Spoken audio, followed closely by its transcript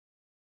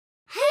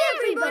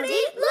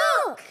Everybody,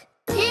 look!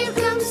 Here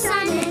comes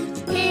Simon,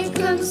 here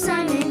comes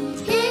Simon,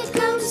 here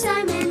comes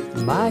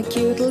Simon. My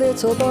cute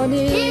little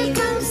bunny. Here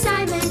comes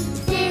Simon,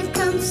 here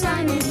comes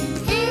Simon,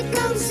 here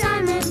comes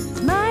Simon.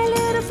 My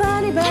little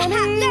funny bunny.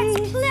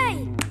 Let's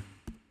play!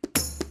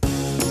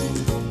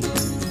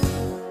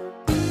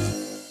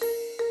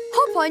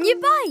 Hop on your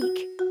bike.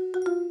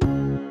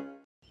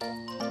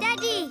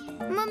 Daddy,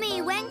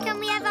 Mummy, when can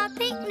we have our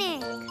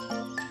picnic?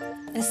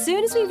 As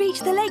soon as we reach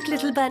the lake,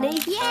 little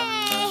bunny.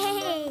 Yay!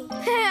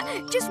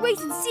 Just wait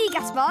and see,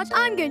 Gaspard.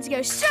 I'm going to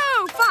go so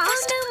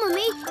fast. Oh no,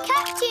 Mummy!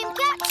 Catch him,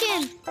 catch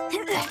him!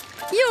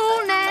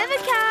 You'll never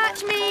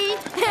catch me.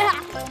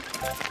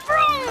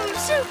 Vroom!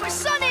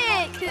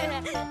 Supersonic!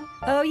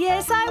 Oh,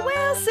 yes, I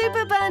will,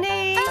 Super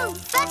Bunny. Oh,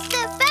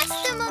 faster,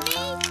 faster,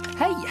 Mummy!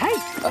 Hey,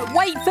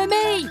 wait for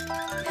me!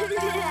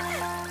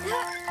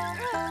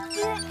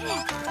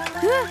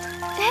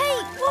 Hey,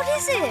 what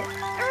is it?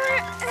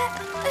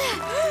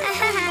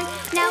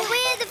 Now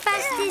we're the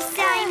fastest,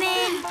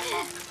 Simon!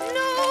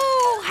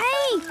 No!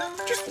 Hey!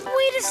 Just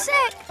wait a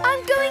sec.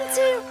 I'm going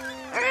to...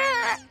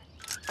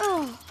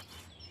 Oh,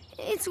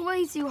 it's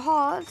way too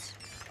hard.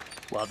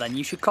 Well, then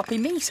you should copy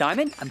me,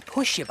 Simon, and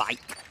push your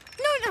bike.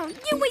 No,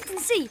 you wait and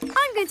see.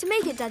 I'm going to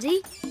make it,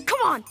 Daddy.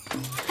 Come on.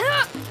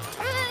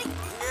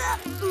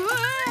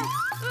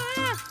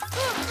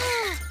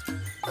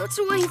 That's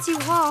way too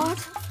hard.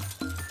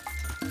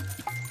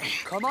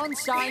 Come on,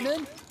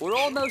 Simon. We're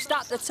almost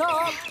at the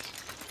top.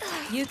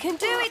 You can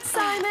do it,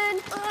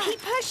 Simon.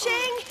 Keep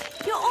pushing.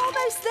 You're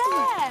almost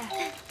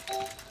there.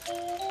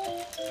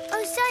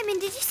 Oh, Simon,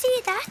 did you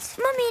see that?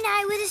 Mummy and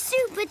I were the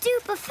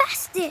super-duper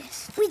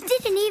fastest. We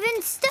didn't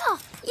even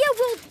stop. Yeah,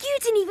 well, you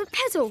didn't even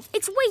pedal.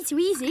 It's way too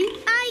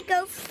easy. I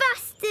go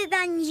faster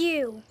than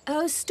you.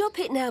 Oh, stop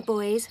it now,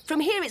 boys. From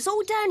here, it's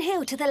all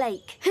downhill to the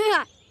lake.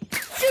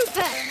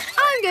 Super!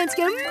 I'm going to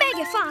go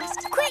mega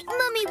fast. Quick,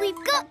 Mummy,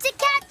 we've got to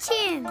catch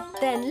him.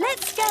 Then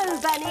let's go,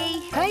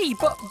 Bunny. Hey,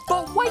 but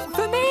wait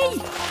for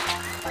me!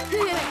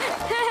 We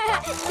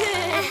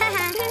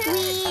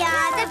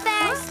are the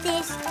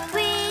fastest.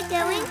 We're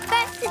going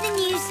faster than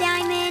you,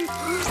 Simon.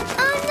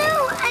 Oh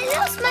no, I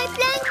lost my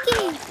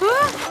blanket.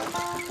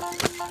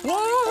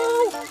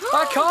 Whoa!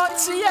 I can't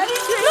see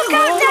anything! Look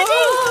out,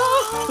 Daddy!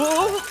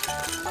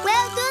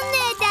 Well done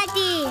there,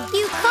 Daddy.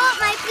 You caught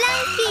my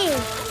blanket.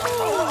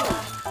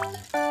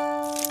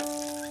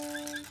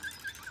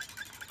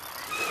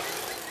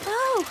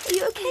 Oh, are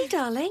you okay,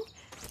 darling?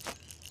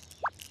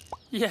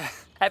 Yeah,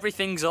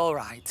 everything's all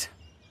right.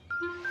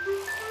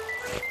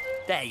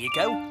 There you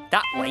go.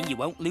 That way you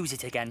won't lose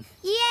it again.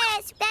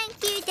 Yes,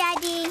 thank you,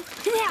 Daddy.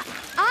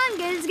 I'm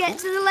going to get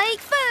to the lake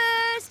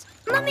first.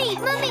 Mummy,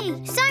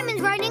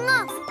 Simon's riding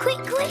off. Quick,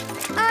 quick.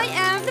 I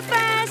am the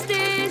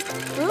fastest.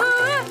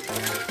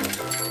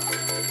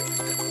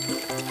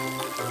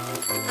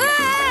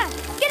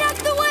 Get out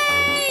of the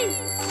way!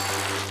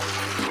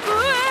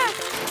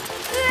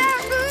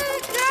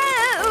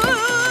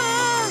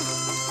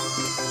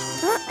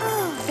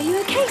 Are you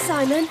okay,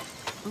 Simon?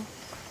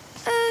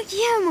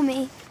 Yeah,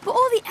 Mummy. But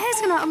all the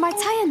air's gone out of my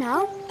tyre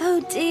now.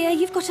 Oh, dear,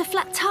 you've got a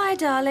flat tyre,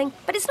 darling.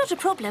 But it's not a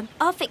problem.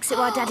 I'll fix it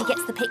while Daddy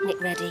gets the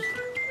picnic ready.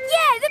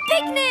 Yeah, the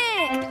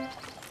picnic!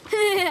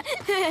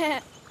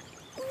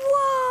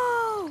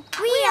 Whoa!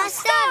 We are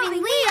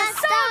starving, we are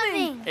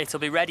starving. It'll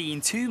be ready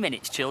in 2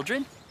 minutes,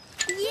 children.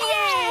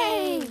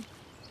 Yay!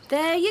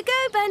 There you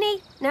go,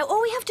 Bunny. Now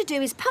all we have to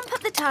do is pump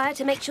up the tyre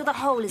to make sure the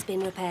hole has been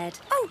repaired.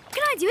 Oh,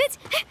 can I do it?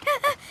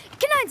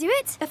 Can I do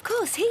it? Of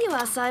course. Here you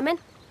are, Simon.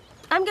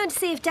 I'm going to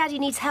see if Daddy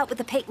needs help with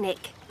the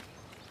picnic.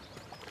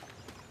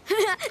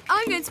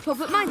 I'm going to pump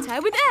up my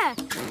tyre with air.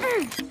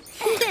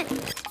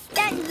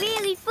 That's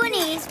really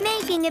funny. It's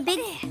making a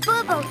big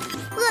bubble.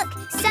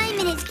 Look,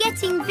 Simon, it's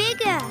getting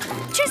bigger.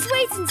 Just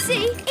wait and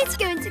see. It's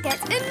going to get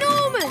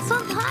enormous.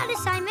 Pump harder,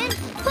 Simon.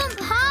 Pump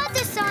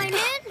harder, Simon.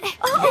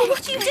 Oh,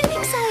 what are you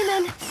doing,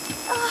 Simon?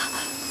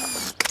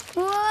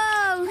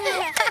 Whoa.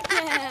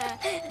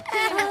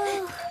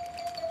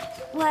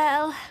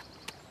 Well,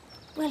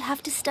 we'll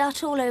have to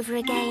start all over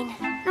again.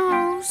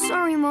 Oh,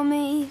 sorry,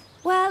 Mummy.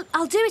 Well,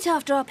 I'll do it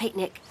after our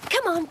picnic.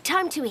 Come on,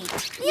 time to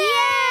eat.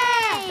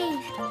 Yay!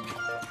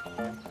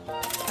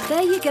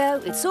 There you go.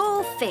 It's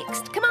all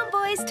fixed. Come on,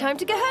 boys. Time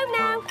to go home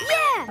now.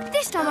 Yeah!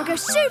 This time I'll go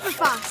super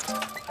fast.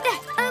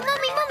 Oh,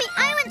 Mummy,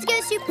 I want to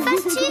go super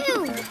fast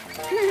too.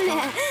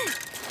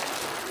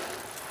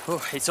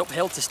 Oh, it's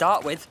uphill to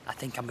start with. I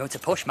think I'm going to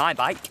push my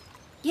bike.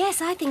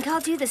 Yes, I think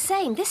I'll do the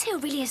same. This hill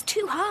really is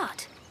too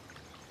hard.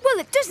 Well,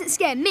 it doesn't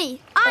scare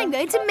me. I'm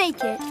going to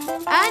make it.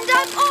 And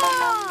I'm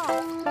off!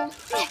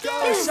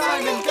 Go,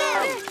 Simon,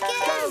 go!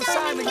 Go,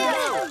 Simon,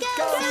 go!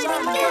 Go,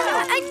 Simon, go!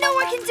 I know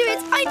I can do it.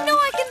 I know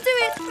I can do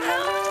it.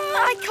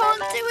 I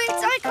can't do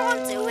it. I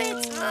can't do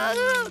it.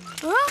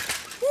 Whoa!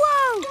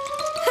 Whoa!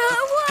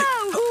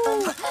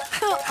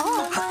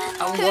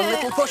 And one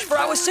little push for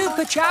our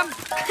super champ.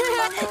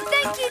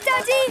 Thank you,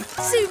 Daddy.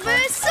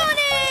 Supersonic!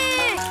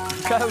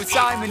 Go,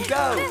 Simon,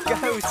 go!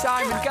 Go,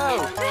 Simon,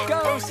 go!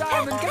 Go,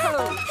 Simon,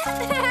 go!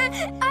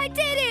 I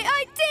did it!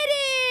 I did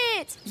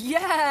it!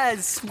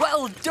 Yes!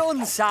 Well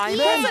done, Simon!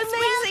 Yes,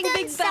 amazing,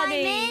 Big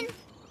Bunny.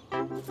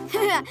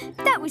 Simon.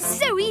 That was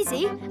so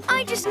easy.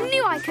 I just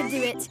knew I could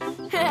do it.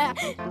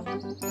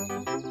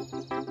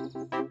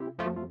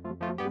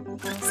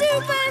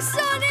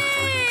 Supersonic!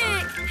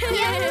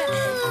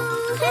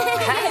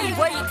 Hey,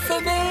 wait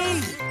for me!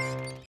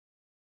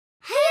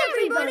 Hey,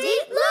 everybody,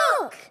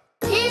 look!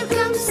 Here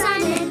comes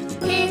Simon.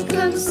 Here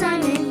comes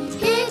Simon.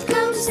 Here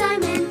comes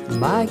Simon.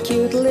 My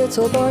cute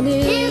little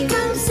bunny. Here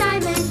comes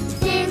Simon.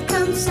 Here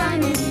comes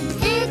Simon.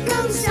 Here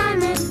comes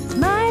Simon.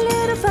 My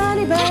little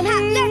funny bunny.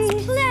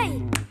 Let's play!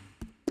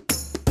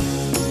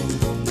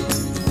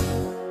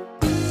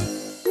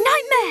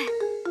 Nightmare!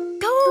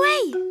 Go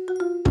away!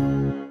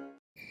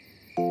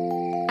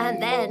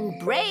 And then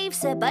brave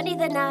Sir Bunny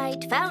the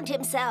Knight found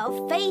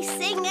himself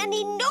facing an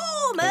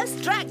enormous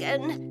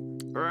dragon.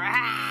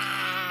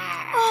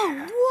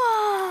 Oh,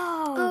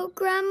 whoa! Oh,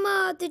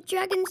 Grandma, the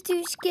dragon's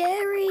too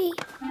scary.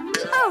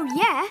 Oh,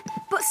 yeah,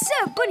 but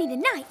Sir Bunny the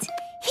Knight,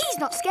 he's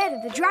not scared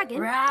of the dragon.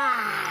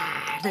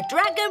 The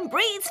dragon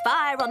breathes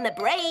fire on the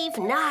brave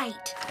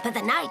knight, but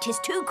the knight is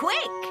too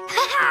quick.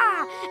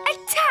 Ha-ha!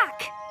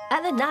 Attack!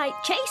 And the knight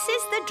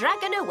chases the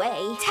dragon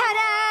away.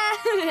 Ta-da!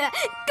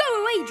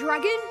 Go away,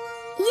 dragon!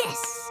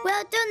 Yes,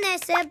 well done there,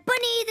 Sir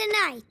Bunny the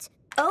Knight.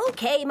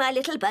 OK, my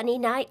little bunny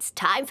knights,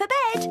 time for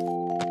bed.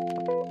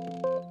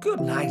 Good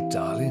night,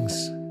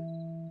 darlings.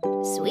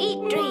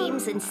 Sweet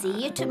dreams and see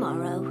you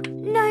tomorrow.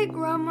 Night,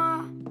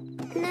 Grandma.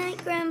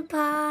 Night,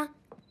 Grandpa.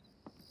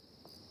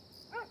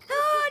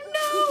 Oh,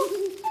 no!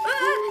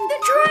 The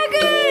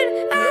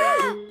dragon!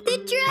 Ah! The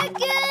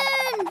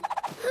dragon!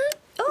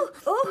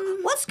 Oh,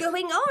 what's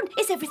going on?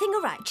 Is everything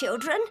all right,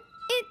 children?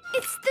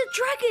 It's the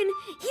dragon.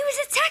 He was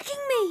attacking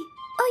me.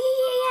 Oh,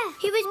 yeah.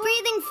 He was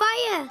breathing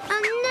fire.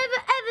 I'll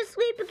never, ever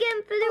sleep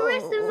again for the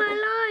rest of my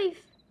life.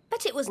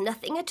 But it was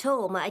nothing at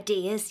all, my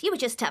dears. You were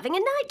just having a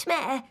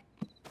nightmare.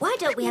 Why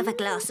don't we have a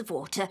glass of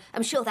water?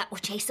 I'm sure that will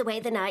chase away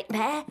the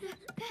nightmare.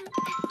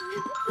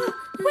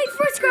 Wait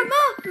for us,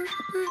 Grandma.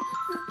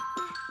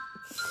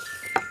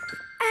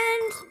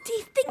 And do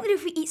you think that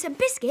if we eat some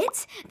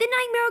biscuits, the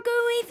nightmare will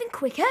go away even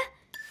quicker?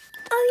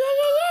 Oh,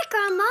 yeah,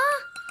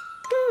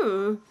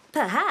 Grandma.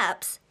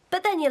 Perhaps.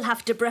 But then you'll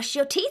have to brush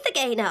your teeth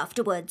again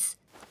afterwards.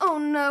 Oh,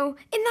 no.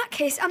 In that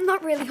case, I'm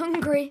not really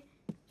hungry.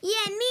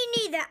 Yeah, me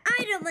neither.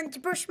 I don't want to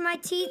brush my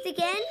teeth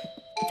again.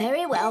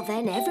 Very well,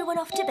 then. Everyone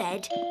off to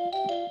bed.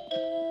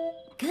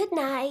 Good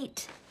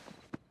night.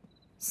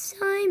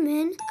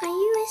 Simon, are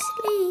you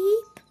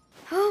asleep?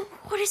 Oh,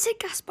 what is it,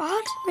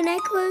 Gaspard? When I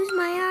close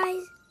my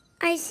eyes,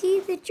 I see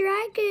the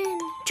dragon.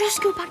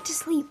 Just go back to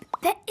sleep.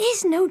 There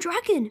is no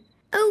dragon.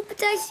 Oh,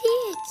 but I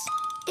see it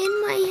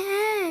in my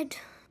head.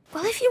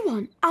 Well, if you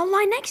want, I'll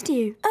lie next to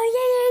you. Oh,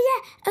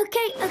 yeah.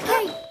 Okay.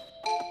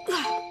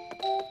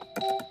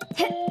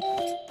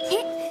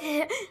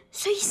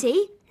 So you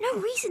see, no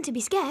reason to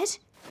be scared.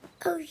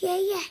 Oh,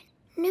 yeah.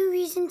 No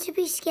reason to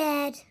be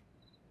scared.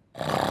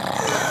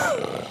 Ah!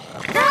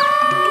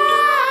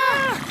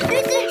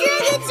 It's a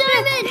dragon,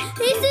 Simon!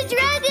 It's a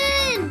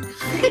dragon!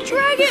 The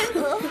dragon!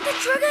 The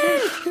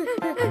dragon!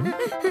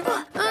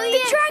 Oh,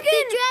 yeah, dragon!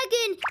 The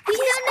dragon!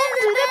 He's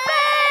under the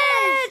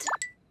bed!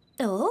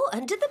 Oh,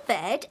 under the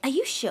bed? Are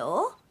you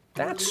sure?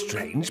 That's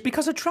strange,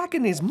 because a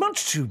dragon is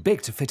much too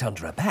big to fit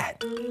under a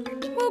bed.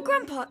 Well,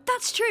 Grandpa,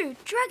 that's true.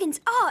 Dragons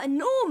are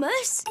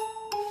enormous.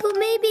 But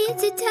maybe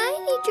it's a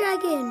tiny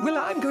dragon. Well,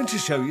 I'm going to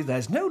show you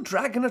there's no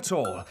dragon at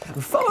all.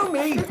 Follow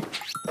me.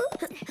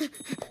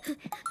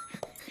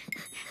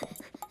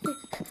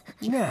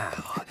 Now,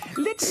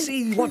 let's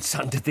see what's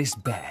under this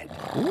bed.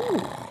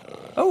 Ooh.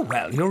 Oh,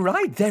 well, you're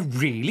right. There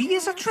really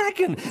is a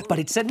dragon, but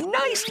it's a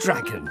nice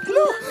dragon.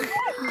 Look.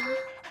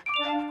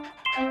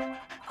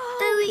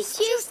 Oh, it's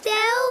just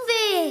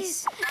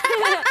Elvis.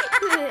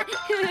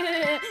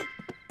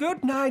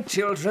 Good night,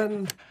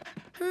 children.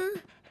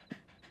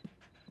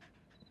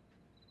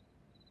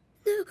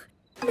 No,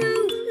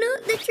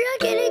 not the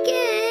dragon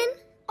again.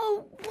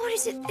 Oh, what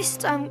is it this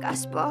time,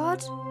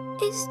 Gaspard?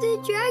 It's the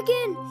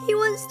dragon. He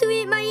wants to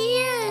eat my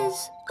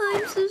ears.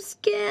 I'm so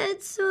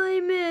scared,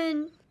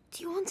 Simon.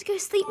 Do you want to go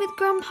sleep with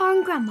Grandpa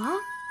and Grandma?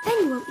 Then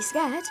you won't be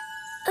scared.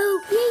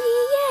 Oh,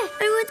 yeah.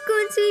 I want to go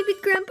and sleep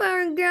with Grandpa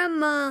and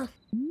Grandma.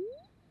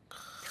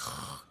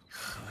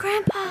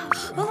 Grandpa,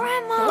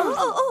 Grandma.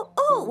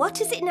 Oh, what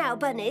is it now,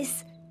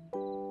 bunnies?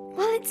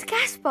 Well, it's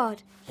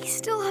Gaspard. He's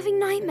still having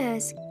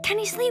nightmares. Can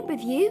he sleep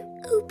with you?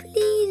 Oh,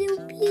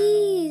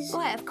 please.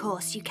 Why, of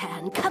course you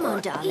can. Come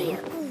on, darling.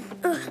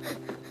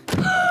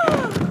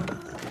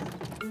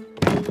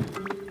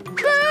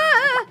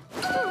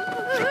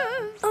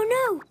 Oh,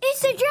 no.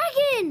 It's the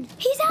dragon.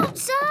 He's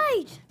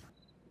outside.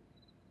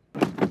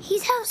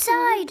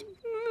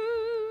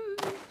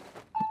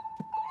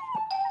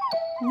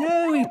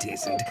 No, it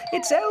isn't.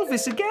 It's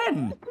Elvis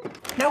again.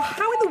 Now,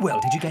 how in the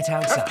world did you get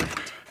outside?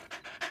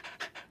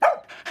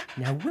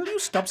 Now, will you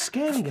stop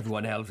scaring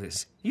everyone,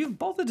 Elvis? You've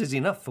bothered us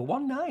enough for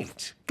one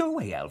night. Go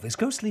away, Elvis.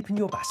 Go sleep in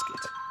your basket.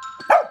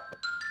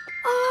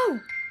 Oh,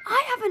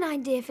 I have an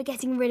idea for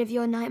getting rid of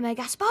your nightmare,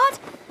 Gaspard.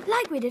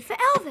 Like we did for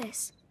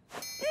Elvis.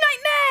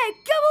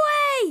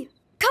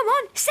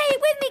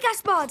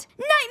 Gaspard!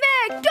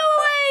 Nightmare, go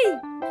away!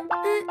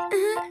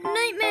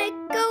 Nightmare,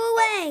 go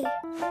away!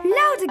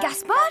 Louder,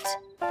 Gaspard!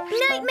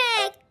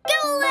 Nightmare, go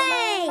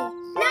away!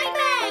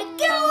 Nightmare,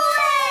 go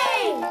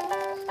away!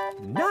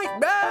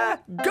 Nightmare,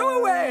 go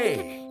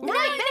away!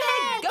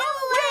 Nightmare, go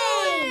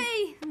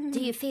away! Do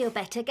you feel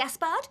better,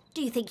 Gaspard?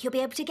 Do you think you'll be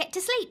able to get to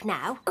sleep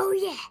now? Oh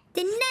yeah,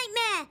 the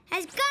nightmare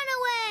has gone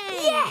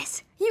away!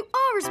 Yes! You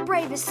are as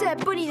brave as Sir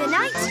Bunny the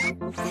Knight!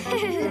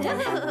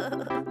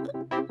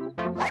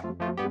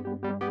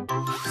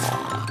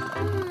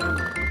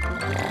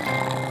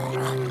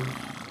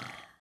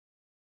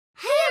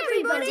 Hey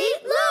everybody,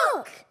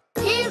 look!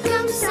 Here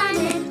comes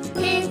Simon,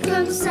 here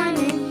comes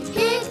Simon,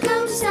 here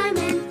comes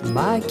Simon.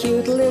 My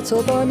cute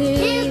little bunny.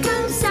 Here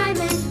comes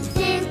Simon,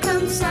 here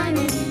comes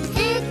Simon,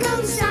 here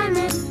comes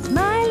Simon.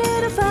 My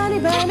little funny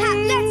bunny.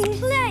 Let's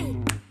play!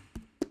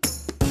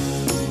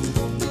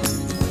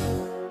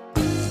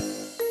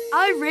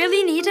 I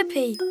really need a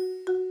pee.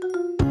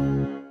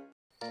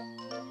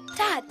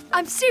 Dad,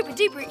 I'm super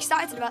duper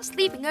excited about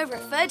sleeping over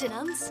at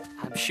Ferdinand's.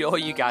 I'm sure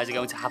you guys are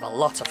going to have a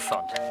lot of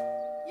fun.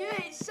 Yeah,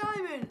 it's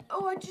Simon.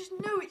 Oh, I just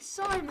know it's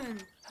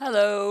Simon.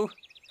 Hello.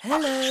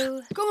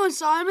 Hello. Come on,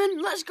 Simon.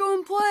 Let's go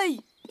and play.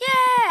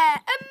 Yeah!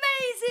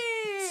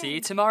 Amazing! See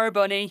you tomorrow,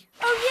 Bunny.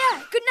 Oh,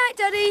 yeah. Good night,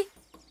 Daddy.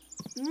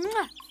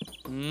 Mwah.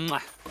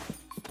 Mwah.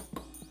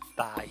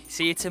 Bye.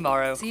 See you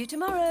tomorrow. See you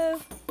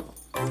tomorrow.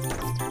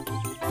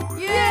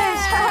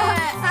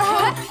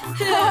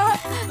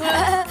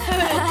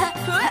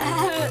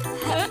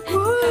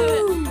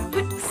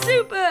 Woo!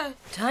 Super!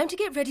 Time to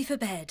get ready for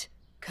bed.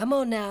 Come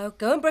on now,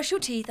 go and brush your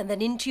teeth and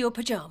then into your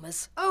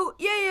pyjamas. Oh,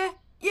 yeah.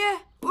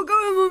 We're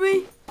going,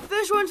 Mummy.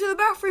 First one to the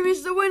bathroom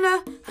is the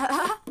winner.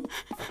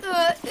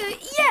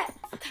 Yeah!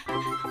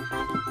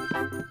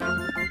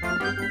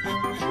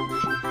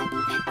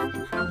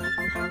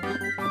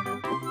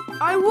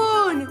 I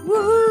won!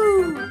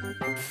 Woohoo!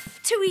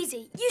 Too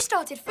easy. You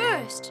started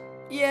first.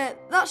 Yeah,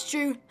 that's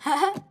true.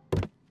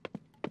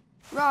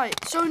 Right,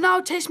 so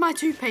now taste my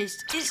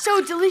toothpaste. It's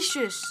so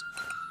delicious.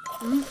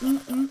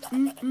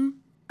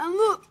 And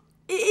look,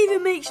 it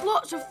even makes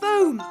lots of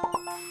foam.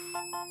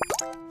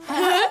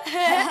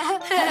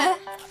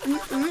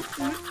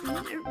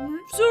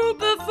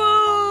 Super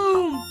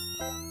foam!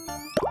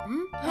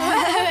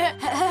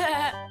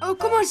 Oh,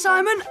 come on,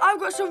 Simon. I've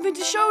got something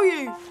to show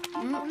you.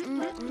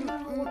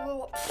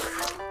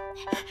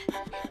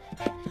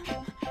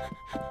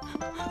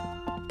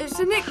 It's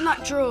a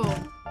knick-knack drawer.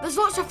 There's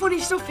lots of funny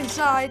stuff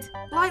inside.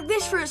 Like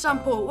this, for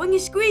example. When you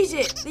squeeze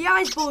it, the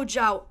eyes bulge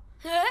out.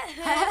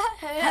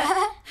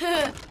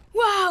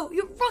 Wow,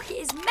 your rocket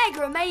is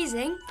mega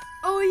amazing.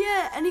 Oh,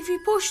 yeah, and if you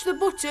push the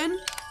button,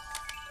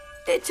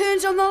 it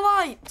turns on the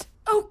light.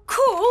 Oh,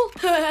 cool.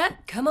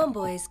 Come on,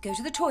 boys, go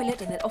to the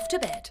toilet and then off to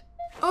bed.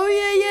 Oh,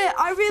 yeah,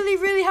 I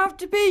really have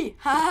to pee.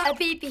 A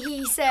beep,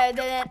 he said,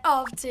 and then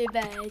off to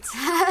bed.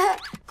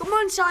 Come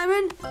on,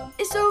 Simon.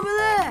 It's over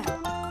there.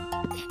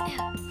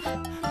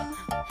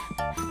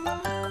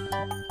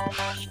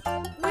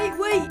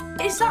 Wait.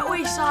 It's that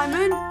way,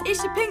 Simon.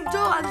 It's the pink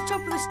door at the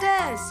top of the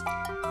stairs.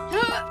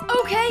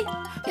 Okay.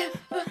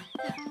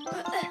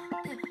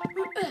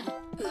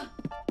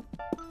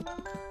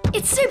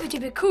 It's super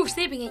duper cool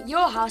sleeping at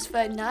your house,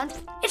 Ferdinand.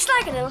 It's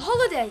like a little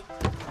holiday.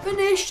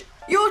 Finished.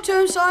 Your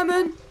turn,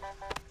 Simon.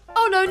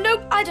 Oh,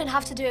 no, I don't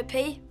have to do a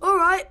pee. All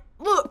right.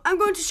 Look, I'm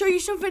going to show you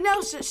something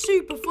else that's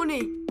super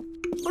funny.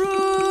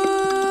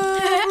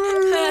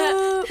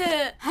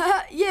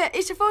 Yeah,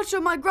 it's a photo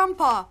of my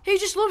grandpa. He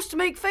just loves to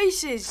make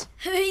faces.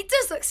 He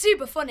does look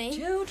super funny.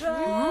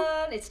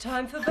 Children, it's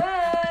time for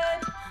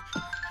bed.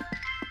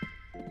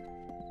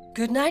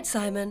 Good night,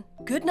 Simon.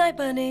 Good night,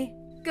 Bunny.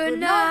 Good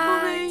night,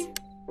 Mummy.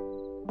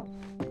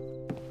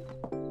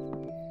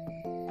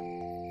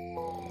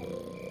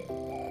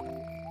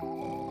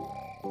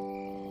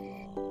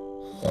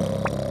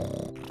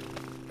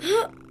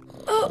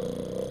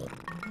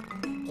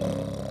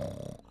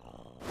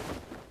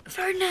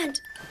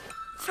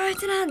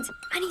 Ferdinand,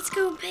 I need to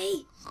go and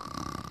pee.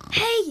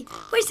 Hey,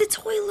 where's the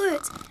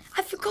toilet?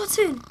 I've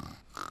forgotten.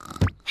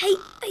 Hey,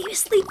 are you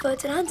asleep,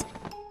 Ferdinand?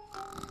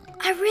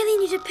 I really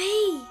need to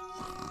pee.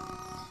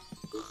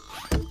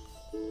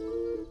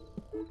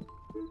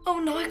 Oh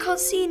no, I can't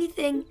see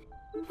anything.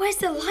 Where's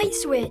the light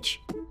switch?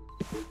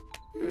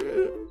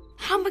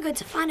 How am I going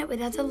to find it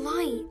without a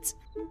light?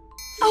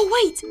 Oh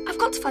wait, I've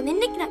got to find the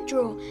knick-knack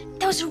drawer.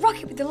 There was a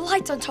rocket with a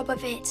light on top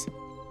of it.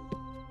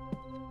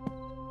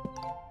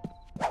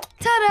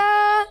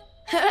 Ta-da!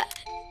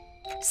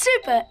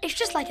 Super, it's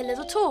just like a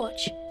little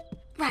torch.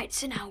 Right,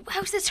 so now,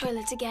 how's the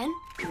toilet again?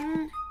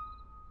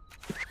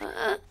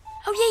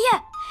 Oh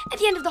yeah, at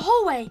the end of the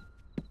hallway.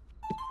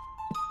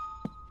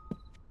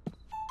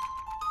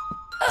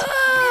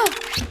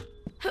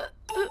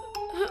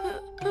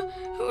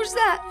 Who's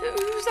that?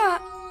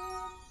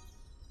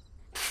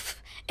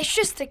 It's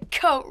just a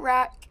coat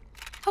rack.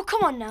 Oh,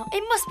 come on now,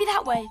 it must be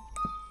that way.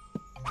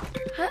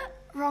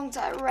 Wrong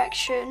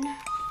direction.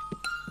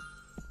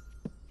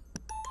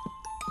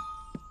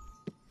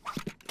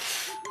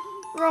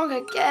 Wrong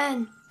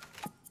again.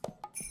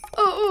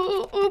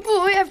 Oh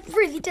boy, I'm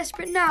really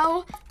desperate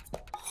now.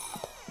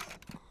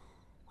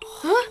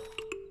 Huh?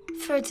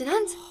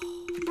 Ferdinand?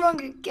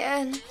 Wrong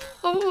again.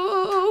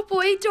 Oh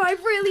boy, do I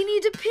really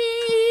need to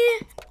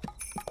pee?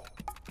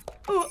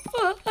 Oh,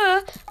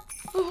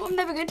 I'm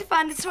never going to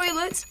find the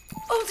toilet.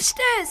 Oh, the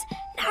stairs.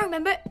 Now I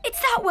remember, it's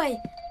that way.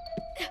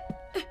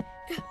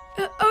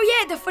 Oh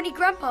yeah, the funny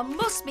grandpa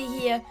must be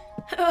here.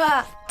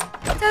 Ta-da!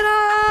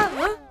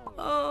 Huh?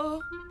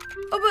 Oh,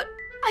 but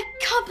I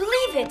can't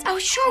believe it. I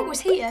was sure it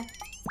was here.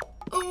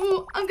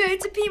 Oh, I'm going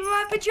to pee in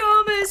my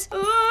pajamas.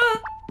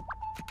 Oh,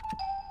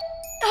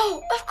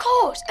 of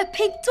course, a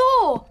pig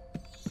door.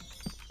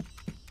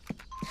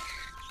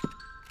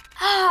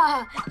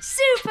 Ah,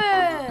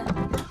 super!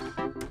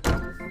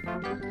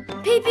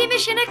 PP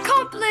mission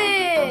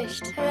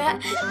accomplished!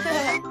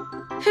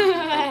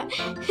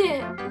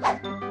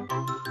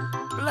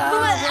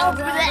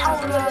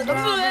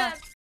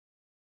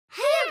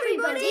 Hey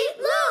everybody,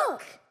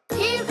 look!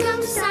 Here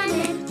comes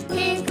Simon,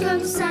 here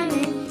comes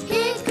Simon,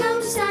 here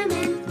comes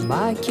Simon.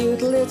 My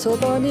cute little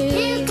bunny.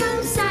 Here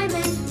comes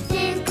Simon,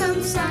 here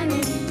comes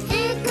Simon,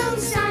 here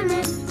comes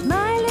Simon.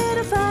 My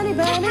little funny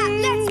bunny.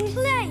 Let's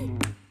play!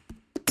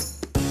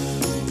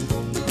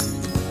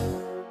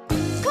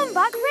 Come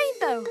back,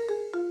 Rainbow!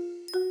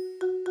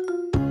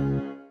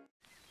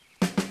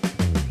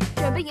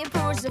 Jumping in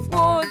pools of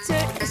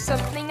water is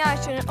something I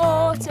shouldn't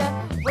alter.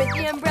 With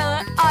the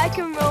umbrella I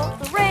can roll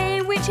the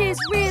rain, which is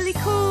really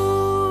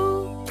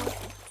cool.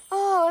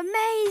 Oh,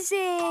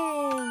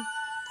 amazing!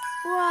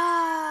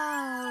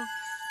 Wow!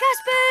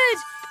 Gaspard!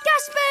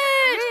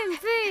 Gaspard! Vroom,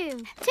 vroom.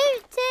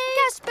 Toot, toot.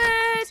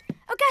 Gaspard!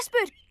 Oh,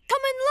 Gaspard,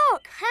 come and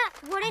look! Huh,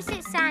 what is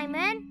it,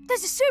 Simon?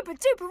 There's a super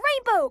duper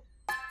rainbow!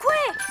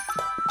 Quick!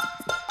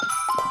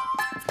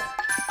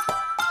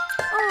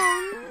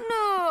 Oh,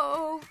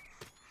 no.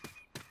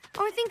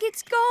 Oh, I think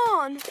it's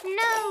gone.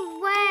 No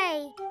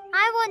way.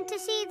 I want to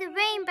see the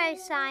rainbow,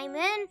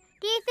 Simon.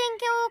 Do you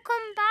think it will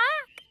come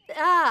back?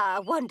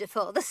 Ah,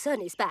 wonderful. The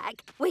sun is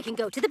back. We can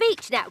go to the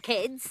beach now,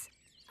 kids.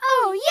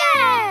 Oh,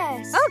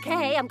 yes!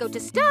 OK, I'm going to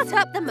start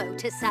up the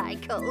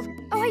motorcycle.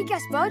 Oh, hey,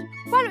 Gaspard,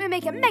 why don't we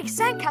make a mega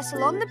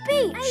sandcastle on the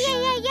beach?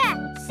 Oh, yeah.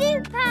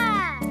 Super!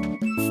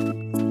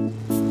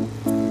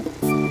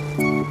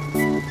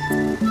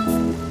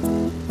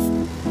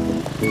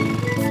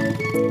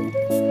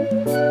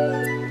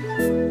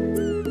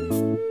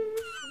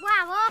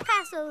 Wow, our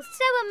castle's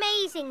so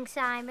amazing,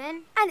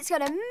 Simon. And it's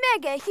got a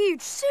mega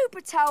huge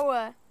super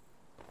tower.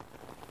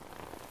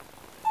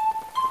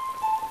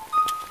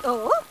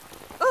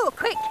 Oh,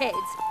 quick,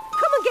 kids.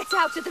 Come and get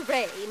out of the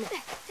rain.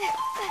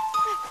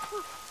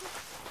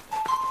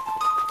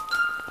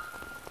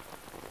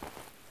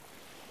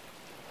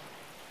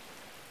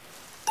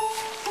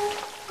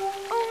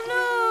 Oh,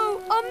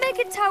 no! Our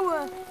mega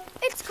tower.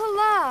 It's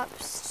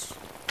collapsed.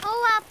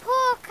 Oh, our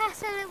poor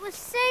castle, it was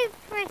so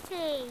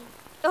pretty.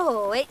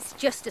 Oh, it's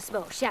just a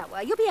small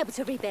shower. You'll be able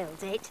to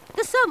rebuild it.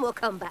 The sun will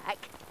come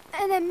back.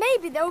 And then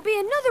maybe there will be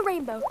another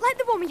rainbow, like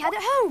the one we had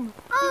at home.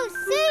 Oh,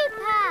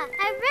 super!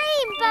 A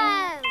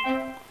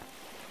rainbow!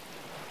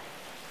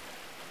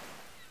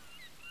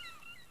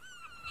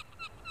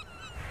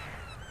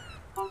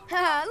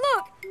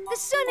 Look, the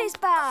sun is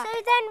back. So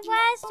then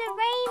where's the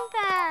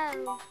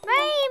rainbow?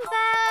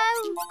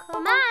 Rainbow!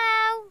 Come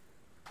out!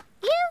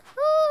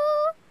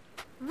 Yoo-hoo!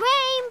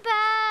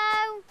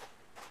 Rainbow!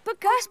 But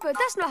Gaspard,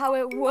 that's not how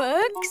it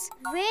works.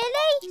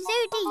 Really?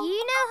 So do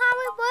you know how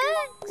it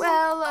works?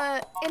 Well,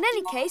 in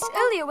any case,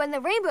 earlier when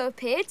the rainbow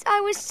appeared, I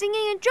was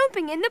singing and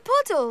jumping in the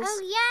puddles.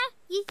 Oh, yeah?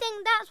 You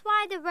think that's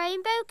why the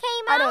rainbow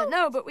came out? I don't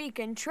know, but we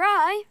can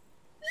try.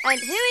 And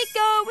here we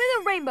go with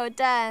a rainbow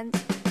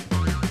dance.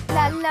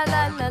 La la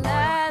la la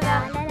la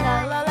la la la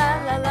la la la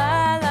la la la la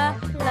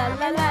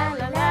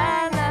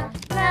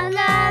la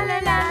la la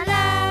la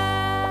la.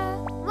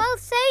 Well,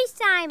 so,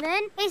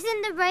 Simon,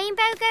 isn't the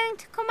rainbow going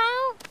to come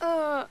out?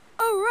 Oh,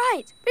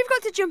 right. We've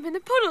got to jump in the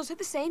puddles at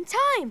the same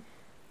time.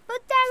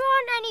 But there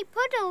aren't any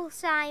puddles,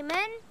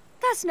 Simon.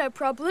 That's no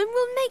problem.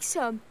 We'll make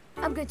some.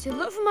 I'm going to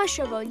look for my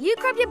shovel. You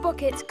grab your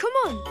bucket. Come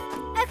on.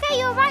 OK,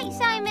 you're right,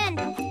 Simon.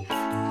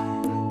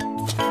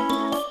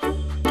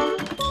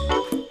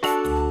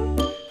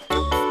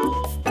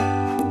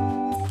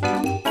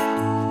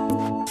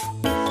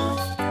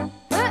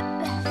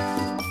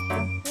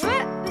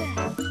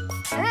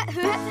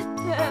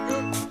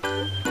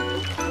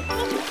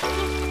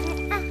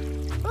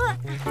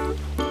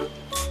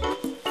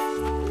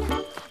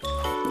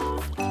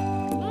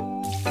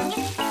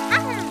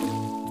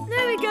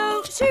 There we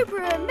go.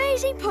 Super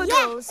amazing puddles.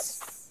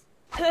 Yes.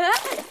 Hey!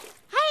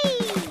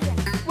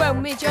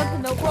 When we jump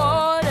in the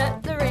water,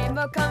 the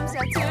rainbow comes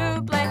out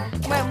to play.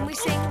 When we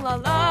sing la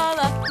la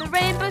la, the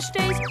rainbow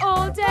stays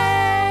all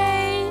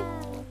day.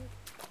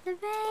 The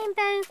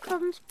rainbow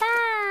comes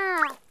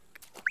back.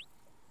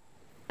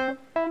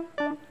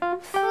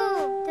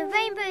 Oh, the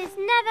rainbow is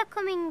never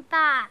coming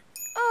back.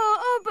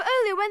 Oh, but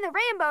earlier when the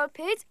rainbow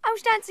appeared, I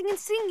was dancing and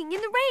singing in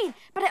the rain.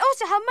 But I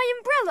also have my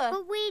umbrella.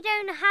 But we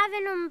don't have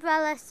an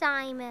umbrella,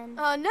 Simon.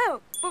 Oh,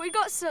 no, but we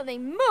got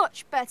something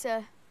much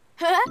better.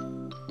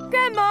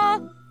 Grandma!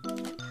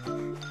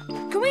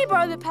 Can we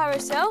borrow the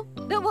parasol?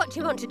 But what do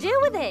you want to do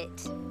with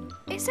it?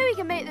 It's so we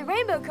can make the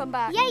rainbow come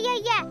back.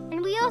 Yeah.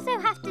 And we also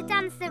have to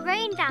dance the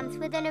rain dance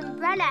with an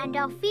umbrella and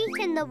our feet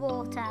in the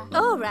water.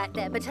 All right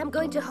then, but I'm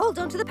going to hold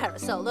on to the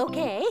parasol,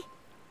 OK?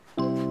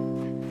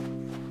 You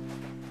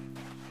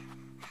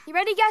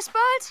ready,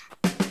 Gaspard?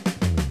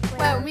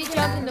 When we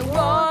jump in the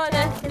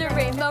water, the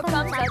rainbow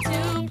comes out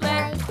to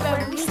play.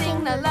 When we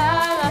sing la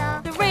la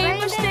la, the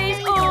rainbow stays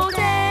all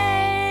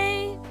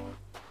day.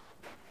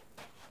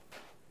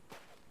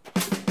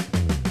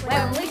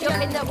 When we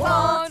jump in the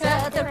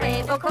water, the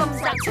rainbow comes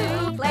out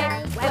to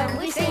play. When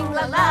we sing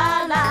la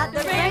la la,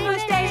 the rainbow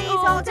stays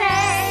all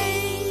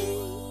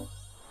day.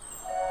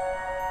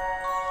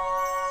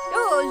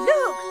 Oh,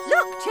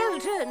 look,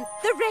 children!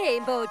 The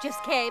rainbow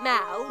just came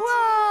out.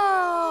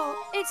 Whoa!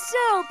 It's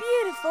so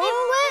beautiful. It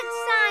worked,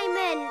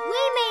 Simon.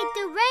 We made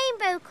the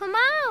rainbow come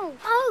out.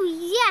 Oh,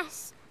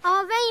 yes.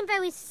 Our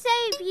rainbow is so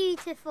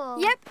beautiful.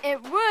 Yep,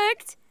 it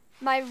worked.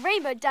 My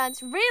rainbow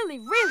dance really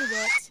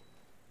worked.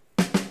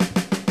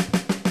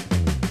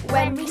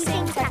 When we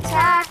sing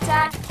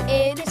tack-tack-tack,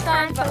 it is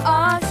time for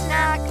our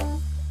snack.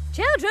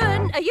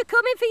 Children, are you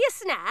coming for your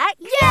snack?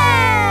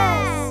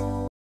 Yes!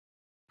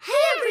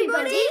 Hey,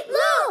 everybody,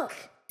 look!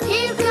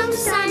 Here comes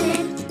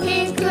Simon,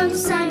 here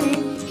comes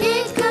Simon,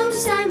 here comes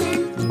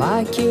Simon.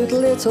 My cute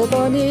little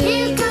bunny.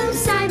 Here comes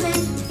Simon,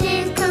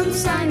 here comes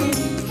Simon,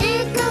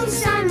 here comes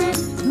Simon.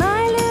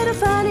 My little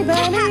funny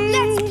bunny.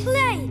 Let's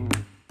play!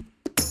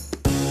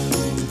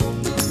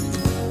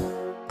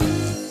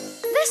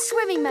 The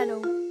swimming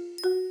medal.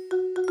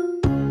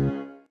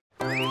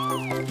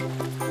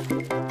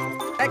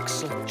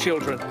 Excellent,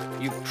 children.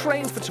 You've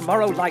trained for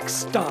tomorrow like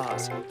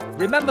stars.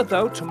 Remember,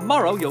 though,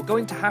 tomorrow you're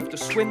going to have to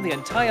swim the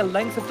entire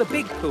length of the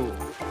big pool.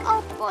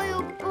 Oh boy,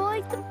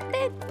 the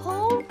big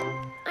pool.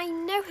 I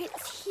know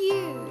it's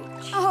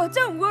huge. Oh,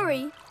 don't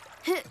worry.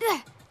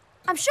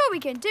 I'm sure we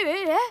can do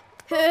it.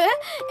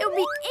 It'll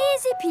be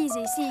easy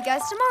peasy. See you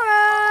guys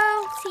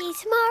tomorrow. See you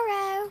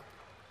tomorrow.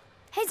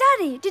 Hey,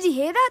 Daddy, did you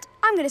hear that?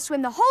 I'm going to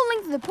swim the whole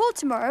length of the pool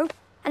tomorrow,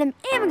 and I'm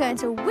even going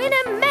to win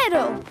a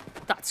medal.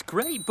 That's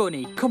great,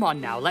 Bunny. Come on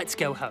now, let's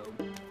go home.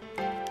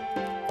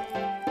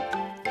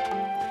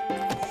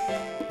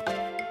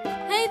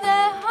 Hey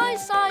there. Hi,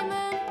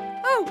 Simon.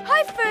 Oh,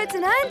 hi,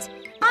 Ferdinand.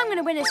 I'm going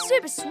to win a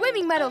super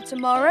swimming medal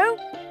tomorrow.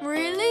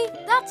 Really?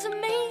 That's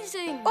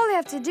amazing. All they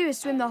have to do is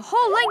swim the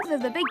whole length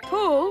of the big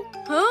pool.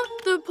 Huh?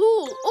 The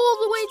pool, all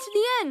the way to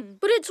the end.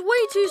 But it's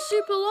way too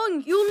super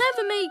long. You'll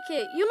never make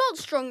it. You're not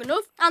strong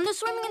enough. And the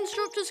swimming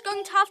instructor's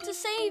going to have to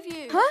save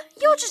you. Huh?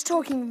 You're just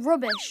talking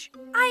rubbish.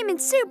 I am in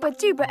super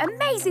duper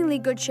amazingly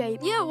good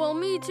shape. Yeah, well,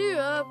 me too,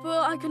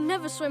 but I could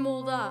never swim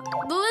all that.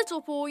 The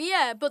little pool,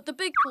 yeah, but the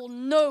big pool,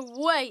 no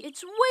way.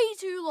 It's way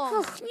too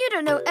long. You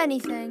don't know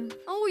anything.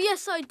 Oh,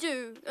 yes, I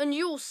do. And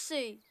you'll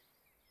see.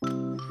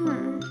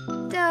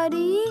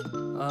 Daddy?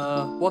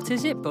 What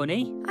is it,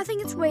 Bunny? I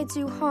think it's way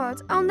too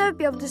hard. I'll never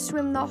be able to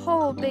swim the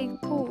whole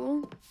big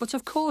pool. But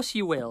of course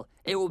you will.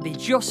 It will be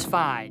just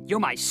fine. You're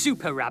my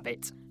super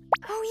rabbit.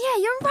 Oh, yeah,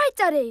 you're right,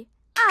 Daddy.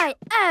 I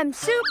am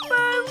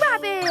Super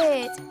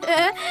Rabbit.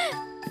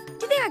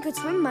 Do you think I could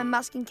swim in my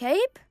mask and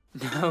cape?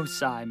 No,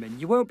 Simon.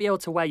 You won't be able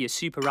to wear your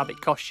super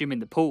rabbit costume in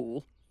the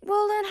pool.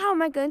 Well, then how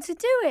am I going to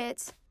do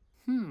it?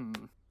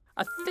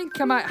 I think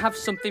I might have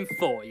something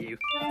for you.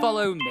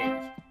 Follow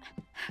me.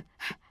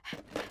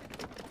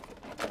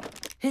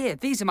 Here,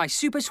 these are my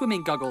super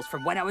swimming goggles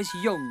from when I was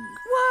young.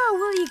 Wow,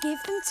 will you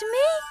give them to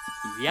me?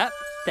 Yep,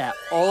 they're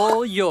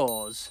all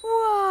yours.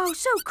 Whoa,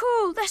 so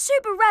cool. They're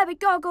Super Rabbit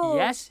goggles.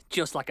 Yes,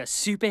 just like a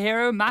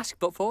superhero mask,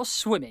 but for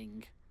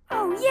swimming.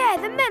 Oh, yeah,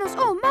 the medal's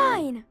all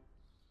mine.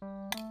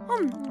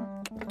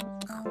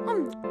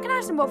 Can I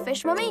have some more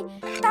fish, Mummy?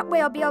 That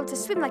way I'll be able to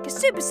swim like a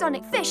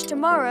supersonic fish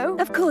tomorrow.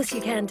 Of course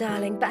you can,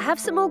 darling, but have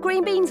some more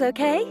green beans,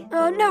 OK?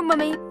 No,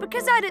 Mummy,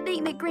 because I don't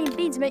think that green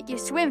beans make you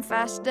swim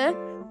faster.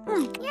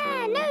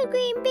 Yeah, no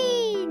green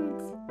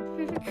beans.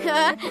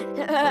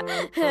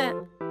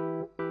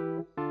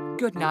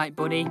 Good night,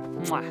 Bunny.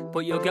 Mwah.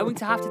 But you're going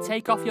to have to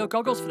take off your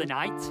goggles for the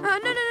night.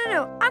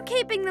 No. I'm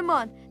keeping them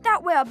on.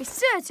 That way I'll be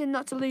certain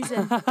not to lose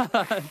them.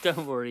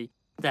 Don't worry.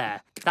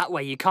 There. That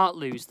way you can't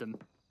lose them.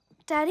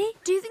 Daddy,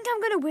 do you think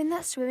I'm going to win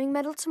that swimming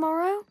medal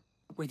tomorrow?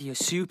 With your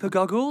super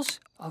goggles?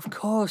 Of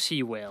course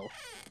you will.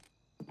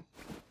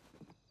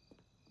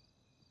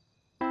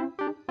 Come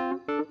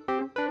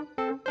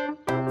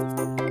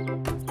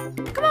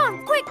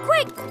on,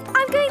 quick!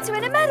 I'm going to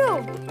win a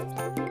medal!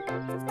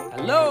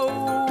 Hello?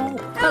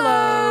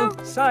 Hello!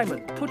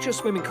 Simon, put your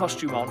swimming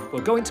costume on.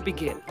 We're going to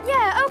begin.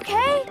 Yeah,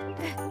 OK.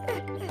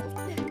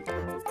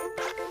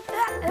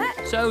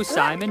 So,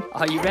 Simon,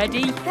 are you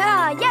ready?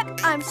 Yep,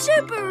 I'm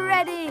super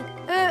ready.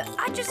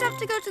 I just have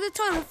to go to the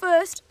toilet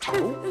first.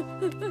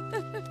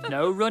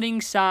 No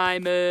running,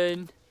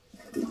 Simon.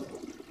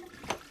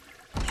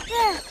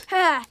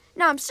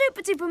 Now I'm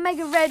super duper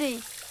mega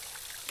ready.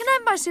 Can I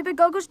have my super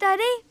goggles,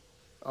 Daddy?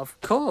 Of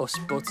course,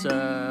 but,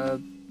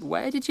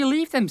 where did you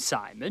leave them,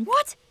 Simon?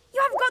 What?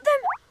 You haven't got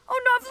them? Oh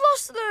no, I've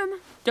lost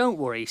them. Don't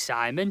worry,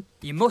 Simon.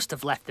 You must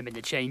have left them in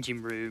the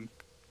changing room.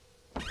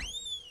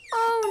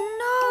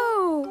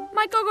 Oh no,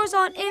 my goggles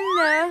aren't in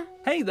there.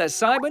 Hey there,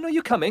 Simon. Are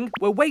you coming?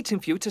 We're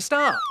waiting for you to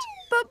start.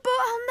 But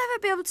I'll never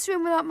be able to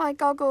swim without my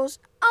goggles.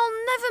 I'll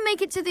never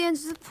make it to the end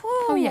of the pool.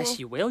 Oh, yes,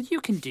 you will.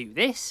 You can do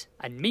this.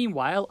 And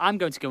meanwhile, I'm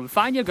going to go and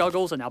find your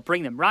goggles and I'll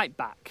bring them right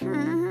back.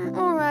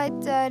 All right,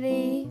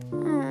 Daddy.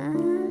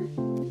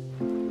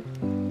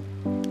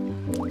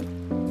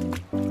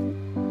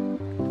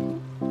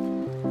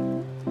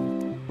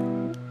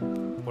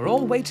 We're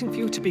all waiting for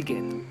you to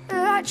begin.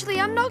 Actually,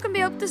 I'm not going to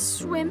be able to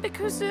swim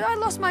because I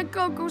lost my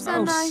goggles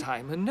and Oh,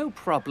 Simon, no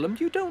problem.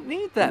 You don't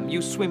need them.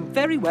 You swim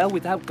very well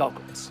without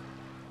goggles.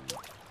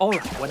 All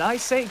right, when I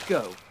say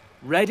go.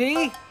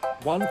 Ready?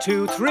 1,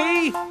 2,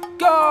 3,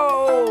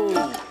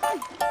 go!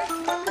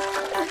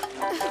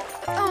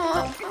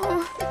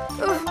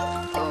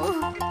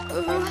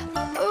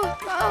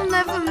 I'll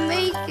never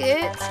make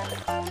it.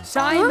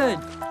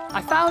 Simon,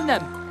 I found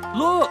them.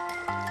 Look.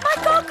 My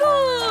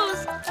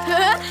goggles!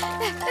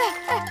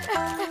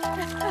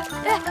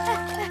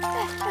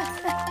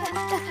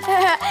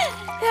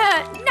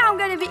 Now I'm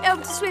going to be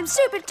able to swim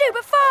super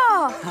duper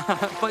far.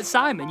 But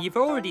Simon, you've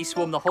already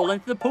swum the whole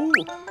length of the pool.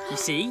 You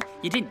see,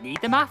 you didn't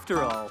need them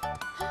after all.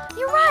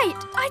 You're right,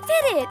 I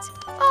did it.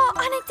 Oh,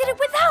 and I did it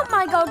without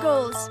my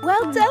goggles.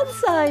 Well done,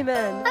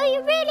 Simon. Oh,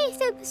 you're really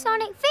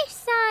supersonic fish,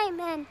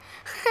 Simon.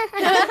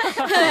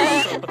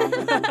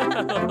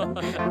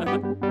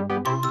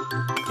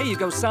 Here you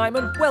go,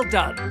 Simon. Well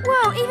done.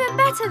 Well, even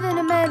better than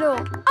a medal.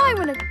 I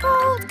won a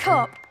gold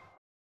cup.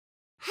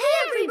 Hey,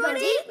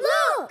 everybody,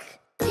 look!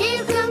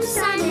 Here comes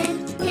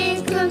Simon,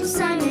 here comes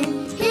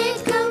Simon, here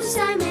comes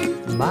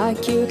Simon. My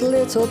cute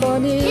little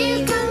bunny.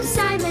 Here comes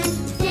Simon,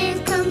 here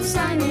comes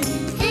Simon,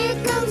 here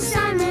comes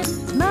Simon.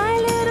 My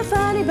little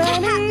funny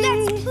bunny.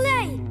 Let's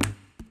play.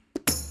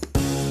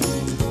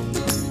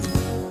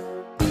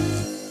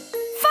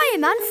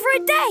 Fireman for a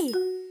day.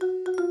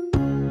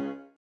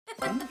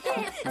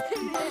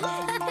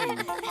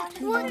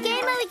 What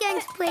game are we going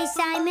to play,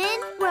 Simon?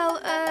 Well,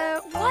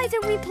 why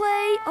don't we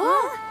play...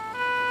 Oh!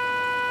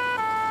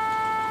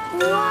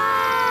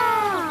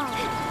 Wow!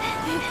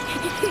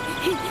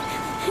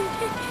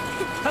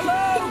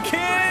 Hello,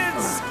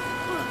 kids!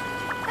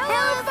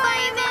 Hello,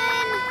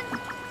 fireman!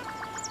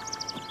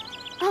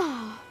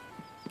 Oh,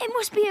 it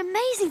must be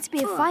amazing to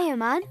be a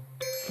fireman.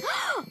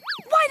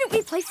 Why don't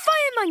we play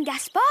Fireman,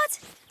 Gaspard?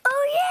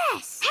 Oh,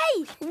 yes!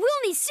 Hey,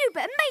 we'll need super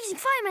amazing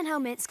fireman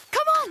helmets.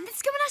 Come on,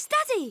 let's go and ask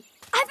Daddy.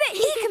 I bet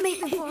he can make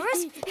them for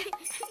us.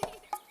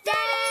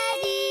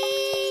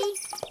 Daddy!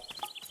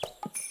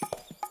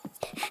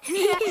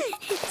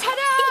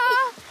 Ta-da!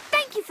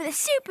 Thank you for the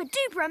super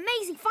duper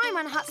amazing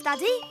fireman hats,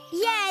 Daddy.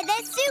 Yeah,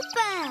 they're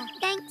super!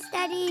 Thanks,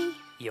 Daddy.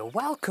 You're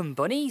welcome,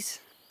 bunnies.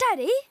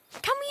 Daddy,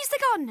 can we use the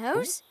garden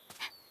hose?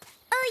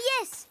 Oh,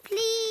 yes,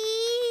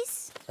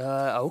 please.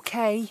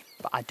 OK,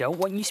 but I don't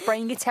want you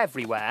spraying it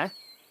everywhere.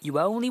 You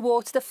only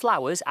water the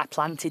flowers I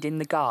planted in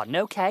the garden,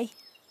 OK?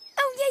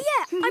 Oh,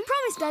 yeah, I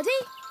promise,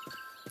 Daddy.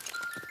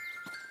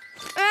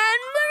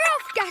 And we're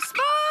off,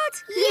 Gaspard!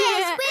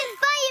 Yes, we're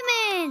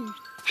firemen!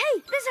 Hey,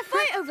 there's a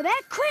fire over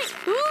there, quick!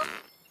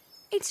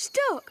 It's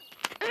stuck.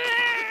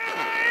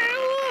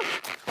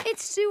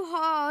 It's too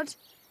hard.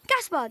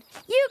 Gaspard,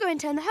 you go and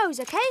turn the hose,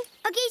 OK?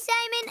 Okay,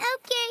 Simon,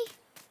 okay.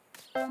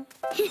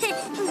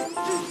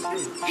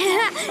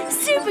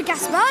 Super,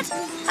 Gaspard!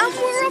 And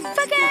we're off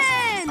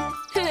again!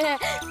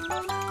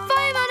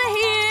 Firemen are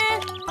here!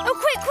 Oh,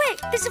 quick!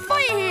 There's a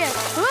fire here!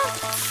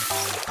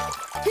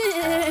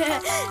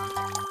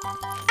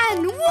 And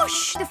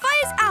whoosh! The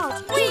fire's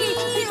out!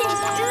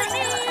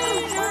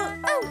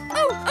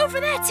 Oh, over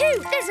there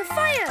too! There's a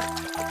fire!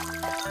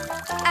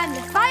 And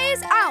the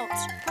fire's out!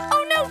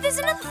 Oh no, there's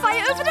another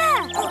fire over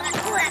there!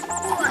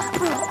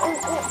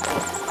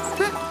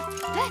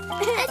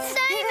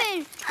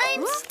 Simon,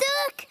 I'm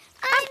stuck!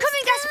 I'm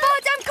coming,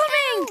 Gaspard, I'm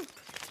coming!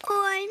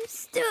 Oh, I'm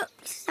stuck,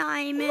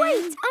 Simon.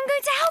 Wait, I'm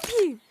going to help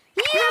you!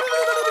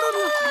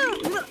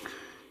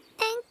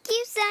 Thank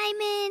you,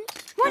 Simon.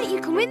 Why don't you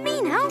come with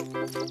me now?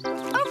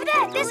 Over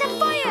there, there's a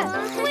fire!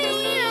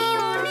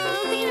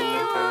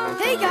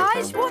 Hey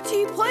guys, what are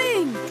you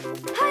playing?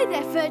 Hi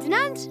there,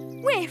 Ferdinand.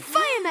 We're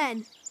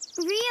firemen.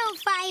 Real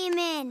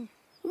firemen.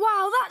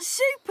 Wow, that's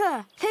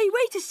super! Hey,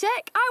 wait a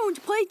sec, I want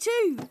to play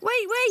too.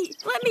 Wait,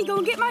 let me go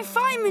and get my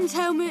fireman's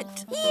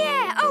helmet.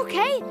 Yeah,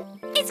 OK.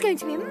 It's going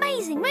to be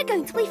amazing. We're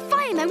going to play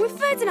firemen with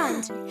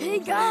Ferdinand. Hey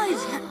guys,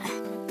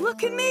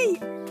 look at me.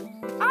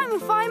 I'm a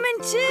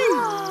fireman too.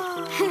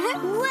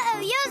 Whoa,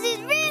 yours is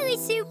really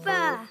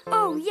super.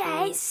 Oh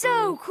yeah, it's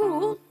so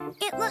cool.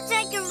 It looks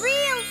like a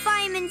real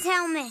fireman's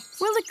helmet.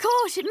 Well, of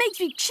course, it makes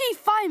me chief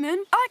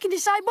fireman. I can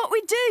decide what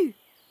we do.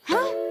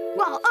 Huh?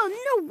 Well,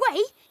 no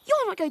way.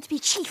 You're not going to be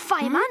chief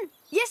fireman.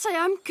 Yes, I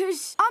am,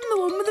 because I'm the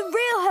one with the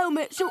real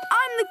helmet, so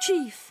I'm the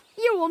chief.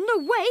 Yeah, well, no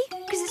way,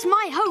 because it's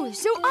my hose,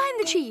 so I'm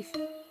the chief.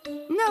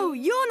 No,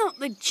 you're not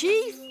the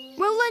chief.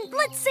 Well, then,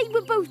 let's say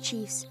we're both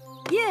chiefs.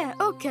 Yeah,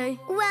 OK.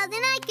 Well,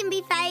 then I can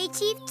be fire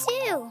chief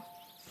too.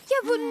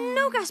 Yeah, but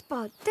no,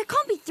 Gaspard. There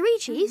can't be 3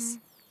 chiefs.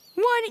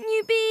 Why don't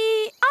you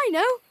be, I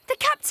know, the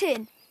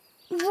captain?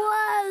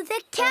 Whoa,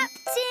 the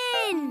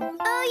captain!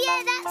 Oh,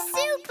 yeah, that's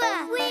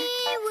super! Wee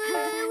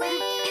woo,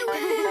 wee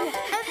woo!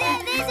 Oh,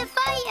 there's a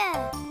fire!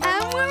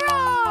 And we're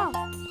off!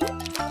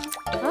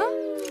 Huh?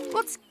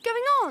 What's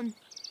going on?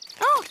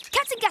 Oh,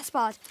 Captain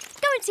Gaspard,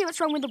 go and see what's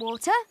wrong with the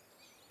water.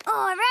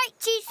 All right,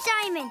 Chief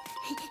Simon.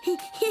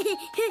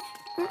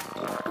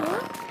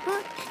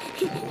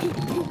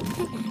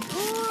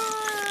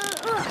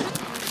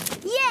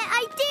 Yeah,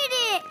 I did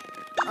it!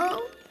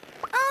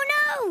 Oh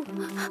no!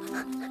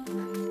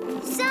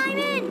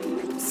 Simon!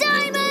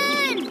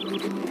 Simon!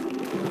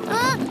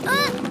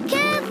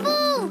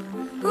 Careful!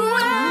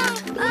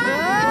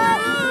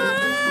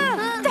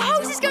 The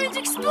hose is going to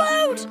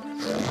explode!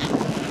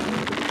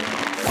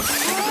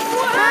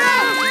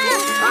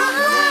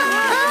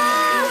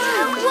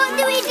 What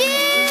do we do?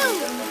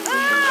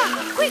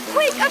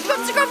 Quick, I've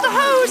got to grab the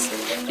hose!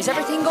 Is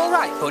everything all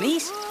right,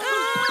 bunnies?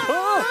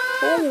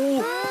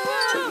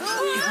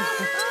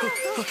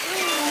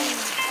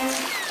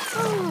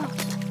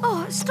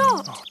 Oh,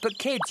 stop! But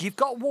kids, you've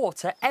got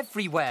water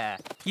everywhere.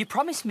 You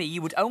promised me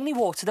you would only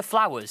water the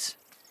flowers.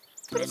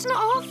 But it's not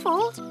our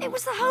fault. It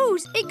was the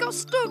hose. It got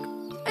stuck.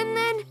 And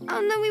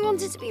then we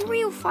wanted to be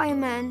real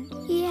firemen.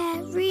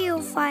 Yeah,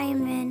 real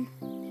firemen.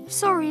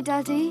 Sorry,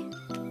 Daddy.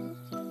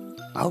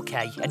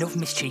 OK, enough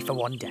mischief for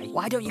one day.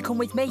 Why don't you come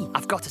with me?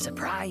 I've got a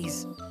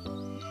surprise.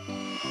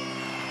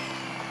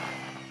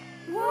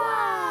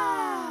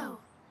 Wow!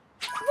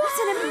 What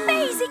an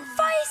amazing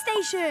fire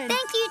station!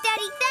 Thank you,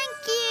 Daddy,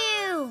 thank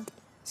you!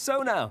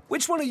 So now,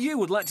 which one of you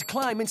would like to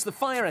climb into the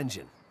fire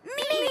engine?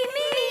 Me!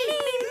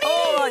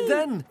 All right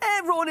then,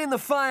 everyone in the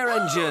fire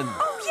engine.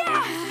 Oh,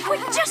 yeah!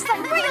 We're just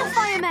like real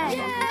firemen!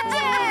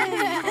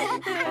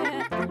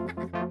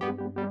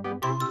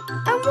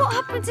 And what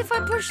happens if I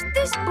push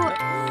this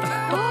button?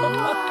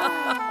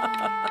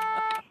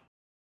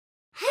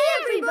 Hey,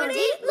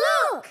 everybody,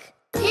 look!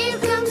 Here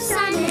comes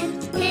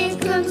Simon, here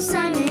comes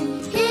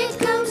Simon, here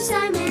comes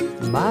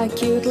Simon. My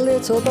cute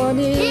little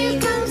bunny. Here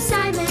comes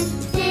Simon,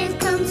 here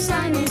comes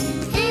Simon,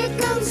 here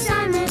comes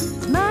Simon.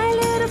 My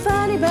little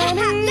funny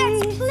bunny!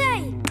 Let's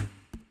play!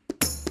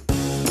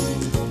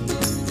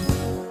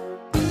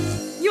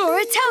 You're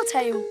a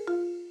telltale.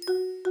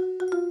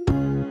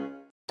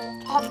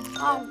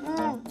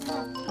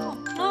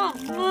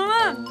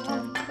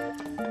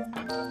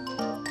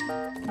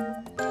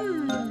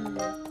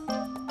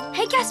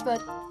 Hey,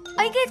 Gaspard,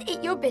 are you going to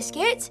eat your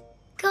biscuit?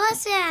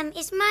 Course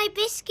it's my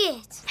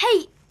biscuit.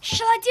 Hey,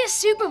 shall I do a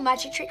super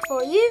magic trick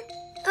for you?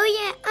 Oh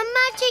yeah, a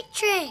magic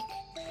trick.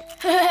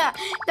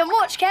 Then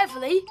watch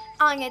carefully.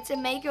 I'm going to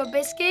make your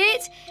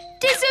biscuit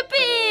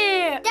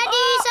disappear!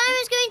 Daddy,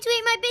 Simon's going to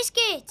eat my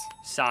biscuit.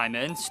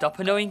 Simon, stop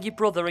annoying your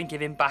brother and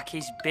give him back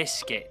his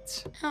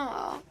biscuit.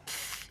 Oh,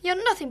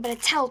 you're nothing but a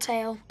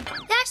telltale.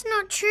 That's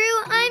not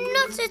true. I'm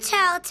not a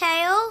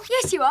telltale.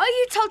 Yes, you are.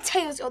 You tell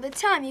tales all the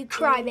time, you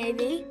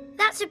crybaby.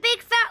 That's a big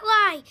fat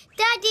lie.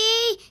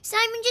 Daddy,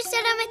 Simon just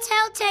said I'm a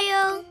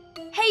telltale.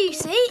 Hey, you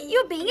see,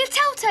 you're being a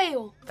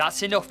telltale.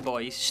 That's enough,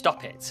 boys.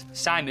 Stop it.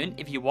 Simon,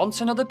 if you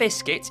want another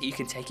biscuit, you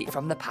can take it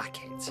from the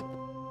packet.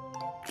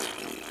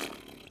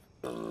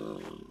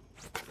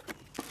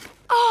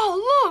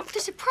 Oh, look,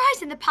 there's a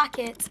prize in the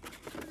packet.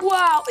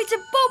 Wow, it's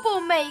a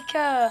bubble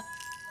maker.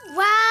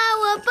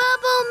 Wow, a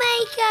bubble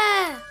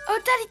maker. Oh,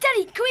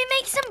 Daddy, can we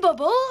make some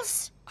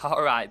bubbles?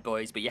 All right,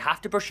 boys, but you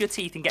have to brush your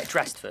teeth and get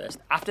dressed first.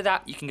 After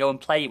that, you can go and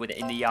play with it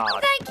in the yard.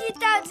 Thank you,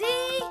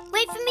 Daddy.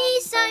 Wait for me,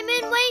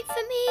 Simon, wait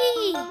for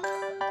me.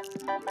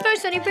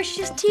 First one who brushes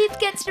his teeth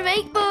gets to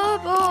make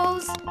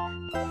bubbles.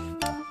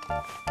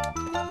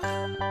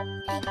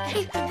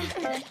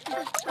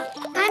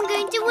 I'm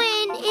going to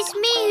win. It's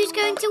me who's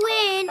going to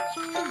win.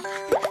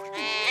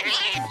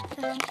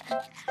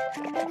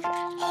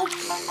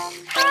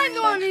 I'm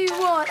the one who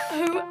won.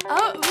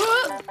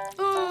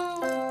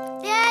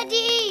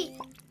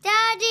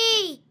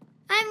 Daddy,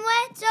 I'm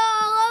wet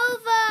all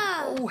over.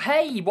 Oh,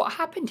 hey, what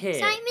happened here?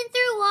 Simon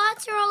threw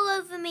water all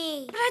over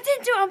me. But I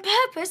didn't do it on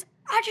purpose.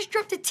 I just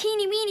dropped a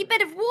teeny-weeny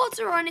bit of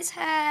water on his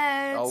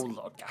head. Oh,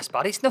 look,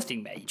 Gaspard, it's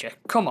nothing major.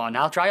 Come on,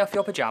 I'll dry off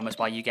your pyjamas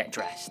while you get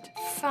dressed.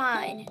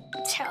 Fine,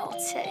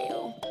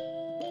 telltale.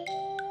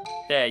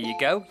 There you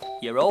go.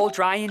 You're all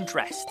dry and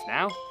dressed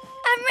now.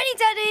 I'm ready,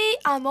 Daddy.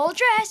 I'm all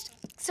dressed.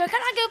 So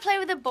can I go play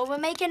with the bubble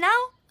maker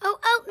now?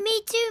 Oh,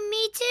 me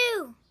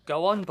too.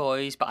 Go on,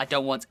 boys, but I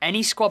don't want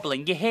any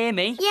squabbling, you hear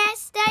me?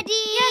 Yes, Daddy.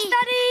 Yes,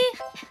 Daddy.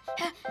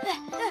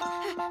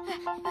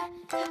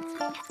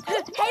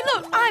 Hey,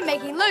 look, I'm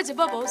making loads of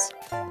bubbles.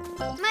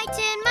 My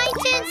turn,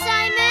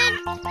 Simon.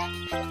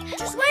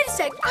 Just wait a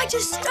sec, I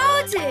just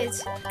started.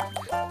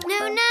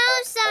 No,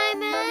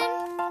 Simon.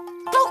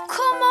 Oh,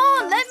 come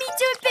on, let me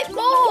do a bit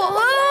more.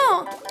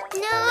 Oh.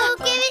 No,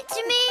 give it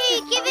to me.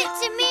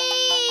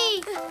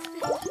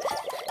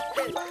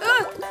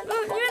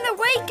 You're in the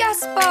way,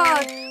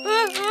 Gaspard.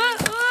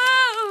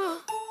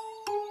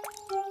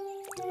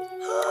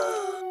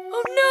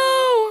 Oh, no.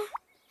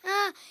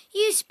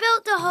 You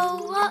spilt the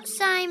whole lot,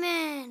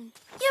 Simon.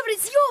 Yeah, but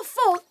it's your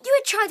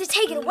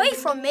take it away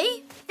from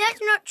me.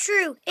 That's not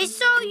true.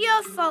 It's all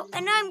your fault,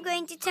 and I'm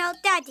going to tell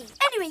Daddy.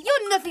 Anyway,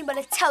 you're nothing but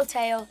a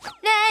telltale.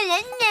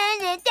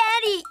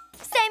 Daddy.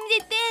 Simon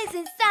did this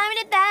and Simon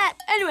did that.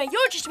 Anyway,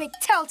 you're just a big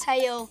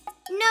telltale.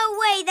 No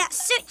way,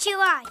 that's such a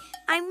lie.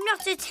 I'm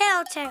not a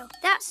telltale.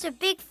 That's a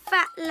big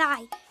fat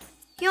lie.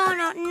 You're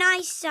not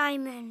nice,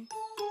 Simon.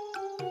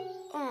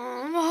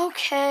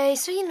 Okay,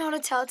 so you're not a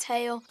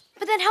telltale.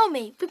 But then help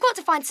me. We've got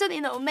to find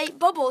something that will make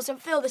bubbles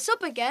and fill this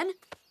up again.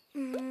 I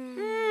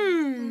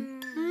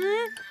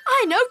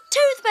know,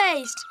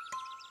 toothpaste.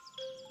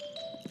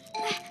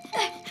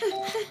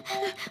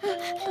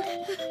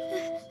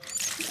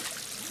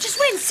 Just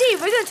wait and see.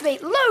 We're going to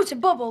make loads of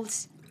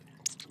bubbles.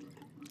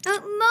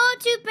 More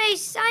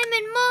toothpaste,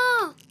 Simon,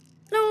 more.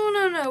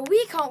 No.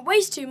 We can't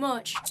waste too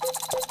much.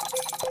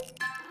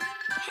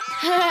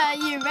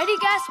 You ready,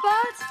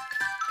 Gaspard?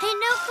 Hey,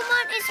 no, come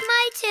on, it's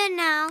my turn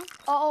now.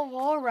 Oh,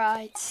 all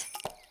right.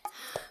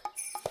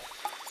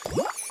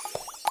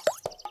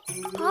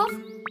 Off.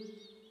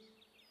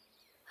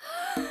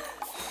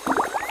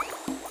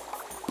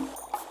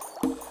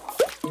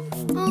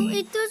 Oh,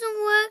 it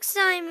doesn't work,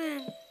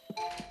 Simon.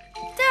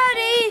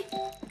 Daddy!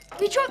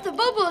 We dropped the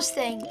bubbles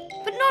thing,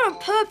 but not on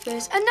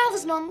purpose, and now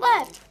there's none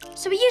left.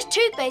 So we used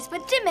toothpaste,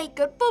 but it didn't make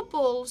good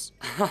bubbles.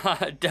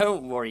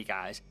 Don't worry,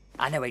 guys.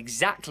 I know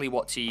exactly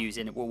what to use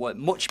and it will work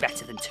much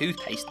better than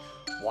toothpaste.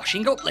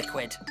 Washing up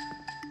liquid.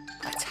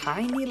 A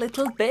tiny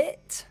little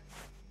bit.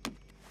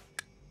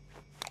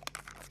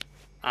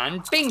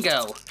 And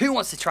bingo! Who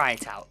wants to try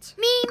it out?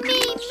 Me.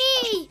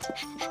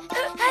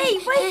 Hey,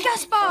 wait,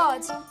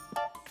 Gaspard!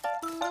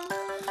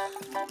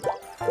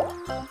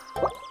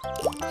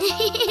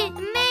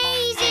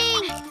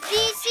 Amazing! Do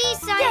you see,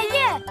 Simon?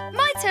 Yeah,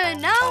 my turn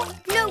now.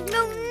 No.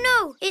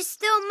 It's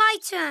still my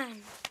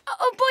turn.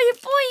 Oh, boy, you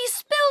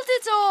spilled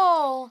it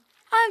all.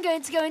 I'm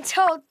going to go and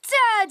tell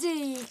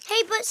Daddy.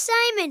 Hey, but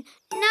Simon,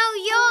 now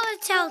you're a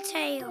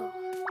telltale.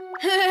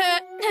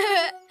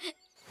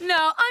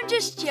 No, I'm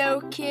just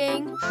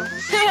joking.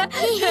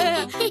 Hey,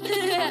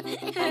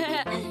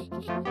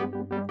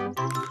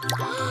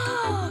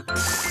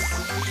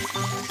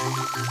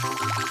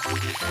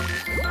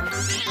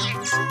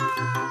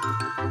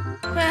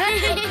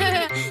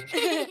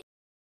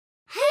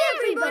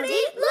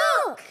 everybody,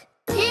 look!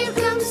 Here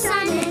comes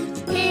Simon,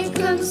 here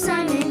comes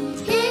Simon,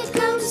 here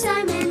comes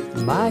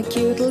Simon. My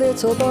cute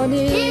little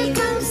bunny. Here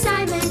comes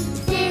Simon,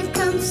 here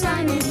comes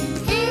Simon,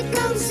 here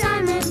comes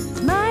Simon.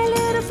 My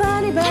little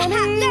funny bunny.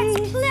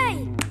 Let's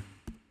play!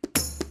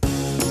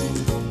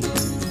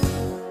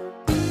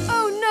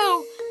 Oh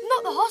no,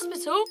 not the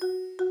hospital.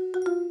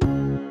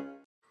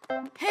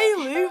 Hey,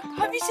 Lou,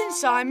 have you seen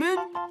Simon?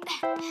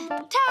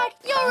 Tag,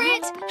 you're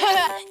it!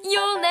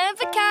 You'll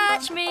never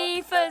catch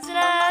me,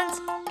 Ferdinand.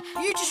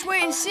 You just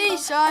wait and see,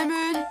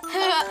 Simon.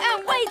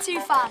 And way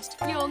too fast.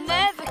 You'll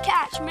never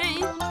catch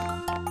me.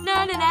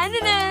 Na na na na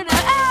na na.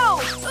 Ow!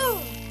 Ooh.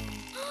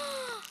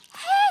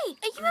 Hey,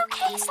 are you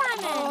okay,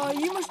 Simon? Oh,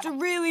 you must have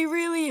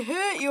really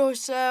hurt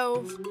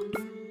yourself. No,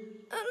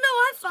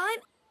 I'm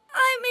fine.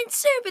 I'm in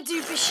super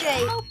duper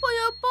shape. Oh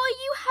boy,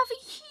 you have a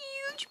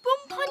huge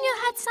bump on your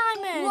head,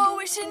 Simon. Whoa,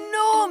 it's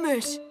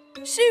enormous.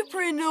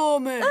 Super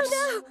enormous. Oh,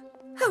 no.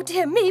 Oh,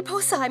 dear me,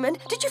 poor Simon.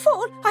 Did you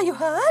fall? Are you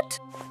hurt?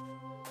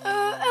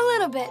 A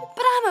little bit,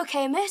 but I'm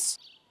okay, miss.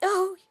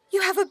 Oh,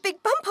 you have a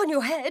big bump on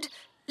your head.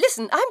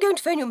 Listen, I'm going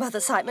to phone your mother,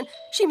 Simon.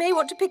 She may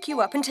want to pick you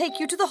up and take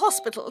you to the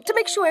hospital to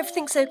make sure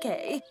everything's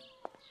okay.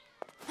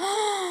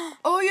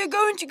 Oh, you're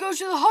going to go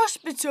to the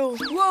hospital.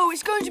 Whoa,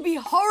 it's going to be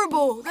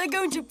horrible. They're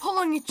going to pull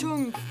on your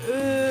tongue.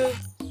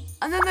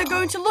 And then they're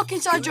going to look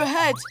inside your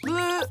head.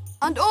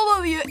 And all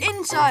over your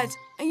inside.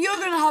 And you're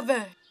going to have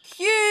a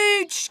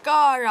huge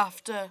scar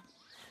after.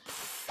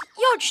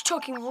 You're just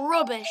talking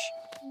rubbish.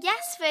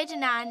 Yes,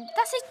 Ferdinand.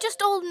 That's just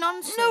old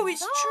nonsense. No,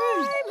 it's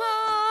true.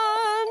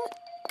 Simon!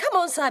 Come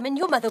on, Simon.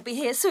 Your mother will be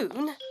here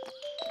soon.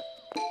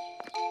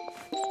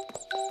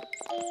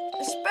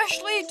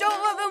 Especially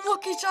don't let them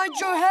look inside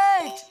your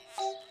head.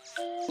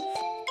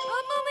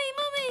 Oh,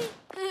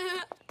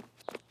 Mummy!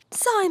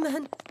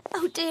 Simon!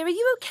 Oh, dear, are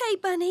you okay,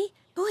 Bunny?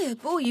 Boy, oh,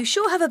 boy, you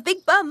sure have a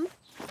big bump.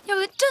 No,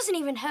 it doesn't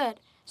even hurt.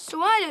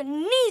 So I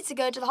don't need to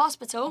go to the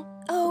hospital.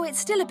 Oh, it's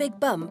still a big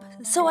bump,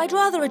 so I'd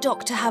rather a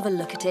doctor have a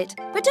look at it.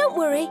 But don't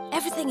worry,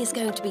 everything is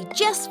going to be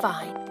just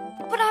fine.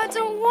 But I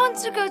don't want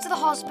to go to the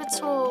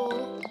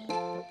hospital.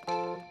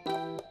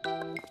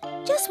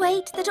 Just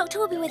wait, the doctor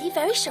will be with you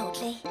very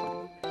shortly.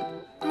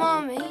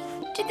 Mummy,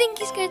 do you think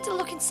he's going to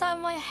look inside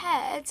my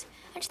head?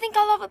 And do you think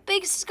I'll have a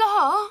big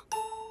scar?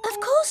 Of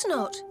course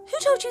not. Who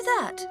told you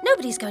that?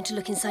 Nobody's going to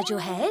look inside your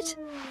head.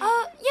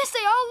 Yes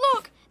they are,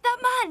 look! That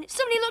man!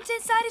 Somebody looked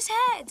inside his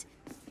head!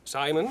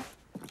 Simon,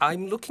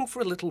 I'm looking for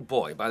a little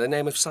boy by the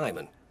name of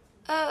Simon.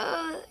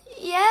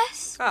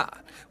 Yes?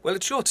 Ah, well,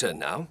 it's your turn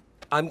now.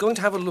 I'm going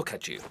to have a look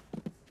at you.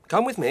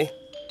 Come with me.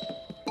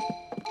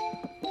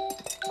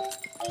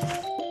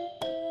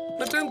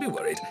 But don't be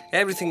worried.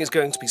 Everything is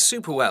going to be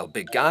super well,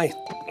 big guy.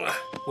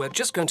 We're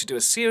just going to do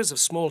a series of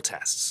small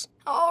tests.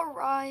 All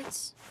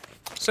right.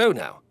 So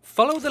now,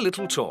 follow the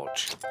little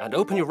torch and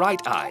open your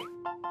right eye.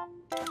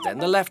 Then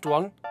the left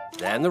one,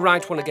 then the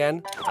right one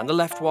again, and the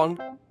left one.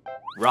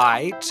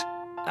 Right,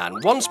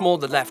 and once more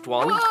the left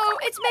one. Whoa,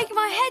 it's making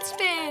my head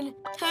spin.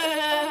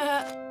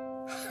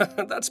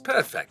 That's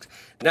perfect.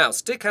 Now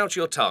stick out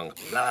your tongue.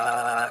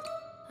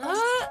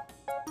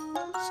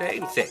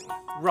 Same thing.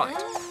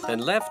 Right, then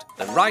left,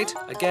 then right,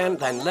 again,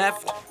 then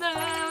left.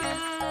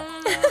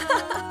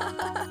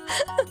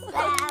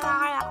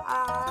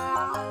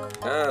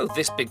 Oh,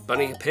 this big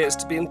bunny appears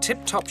to be in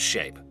tip-top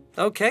shape.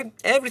 OK,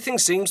 everything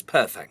seems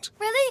perfect.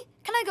 Really?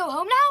 Can I go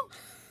home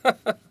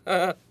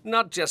now?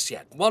 Not just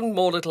yet. One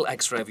more little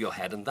X-ray of your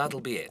head and that'll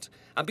be it.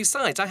 And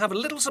besides, I have a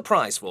little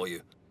surprise for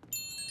you.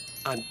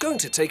 I'm going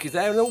to take you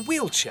there in a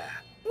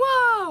wheelchair.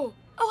 Whoa!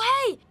 Oh,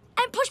 hey!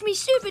 And push me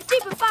super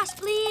duper fast,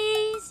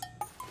 please!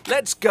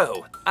 Let's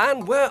go.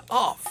 And we're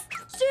off.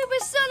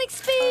 Supersonic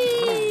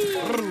speed!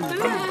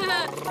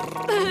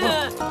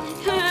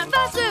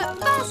 Faster!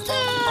 Faster!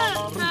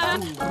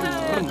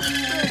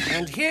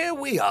 And here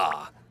we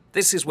are.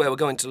 This is where we're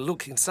going to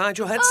look inside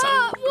your head,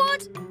 son.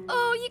 What?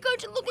 Oh, you're going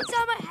to look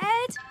inside my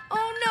head?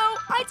 Oh, no,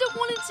 I don't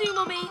want to,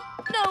 Mummy.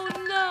 No.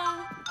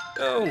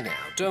 Oh, now,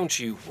 don't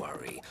you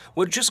worry.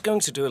 We're just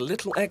going to do a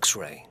little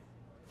X-ray.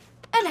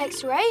 An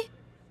X-ray?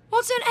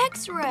 What's an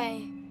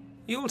X-ray?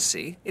 You'll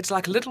see. It's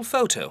like a little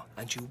photo,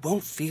 and you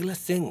won't feel a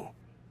thing.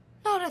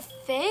 Not a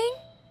thing?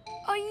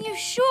 Are you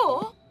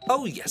sure?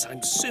 Oh, yes,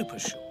 I'm super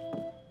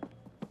sure.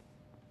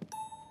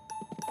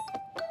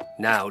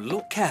 Now,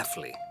 look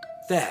carefully.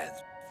 There.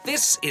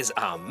 This is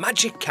our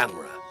magic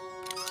camera.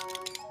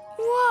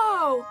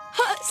 Whoa!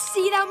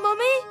 See that,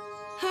 Mummy?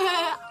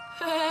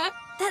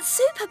 That's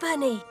Super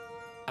Bunny.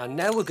 And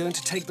now we're going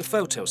to take the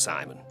photo,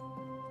 Simon.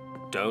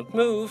 Don't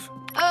move.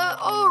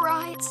 All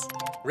right.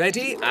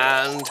 Ready,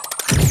 and...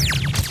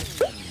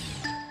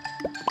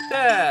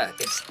 There,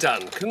 it's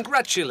done.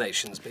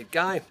 Congratulations, big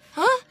guy.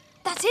 Huh?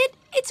 That's it?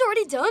 It's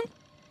already done?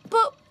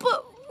 But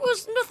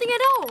was nothing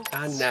at all.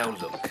 And now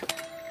look.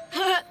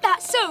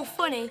 That's so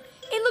funny.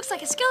 It looks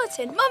like a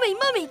skeleton.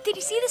 Mummy, did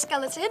you see the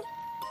skeleton?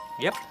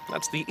 Yep,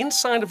 that's the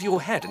inside of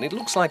your head, and it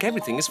looks like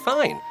everything is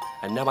fine.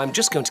 And now I'm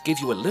just going to give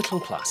you a little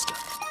plaster.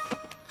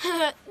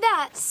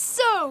 That's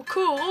so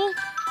cool.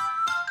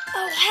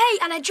 Oh, hey,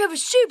 and I drove a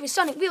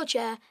supersonic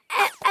wheelchair.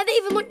 And they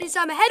even looked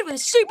inside my head with a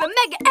super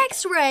mega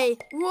X-ray.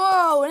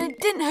 Whoa, and it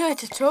didn't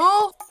hurt at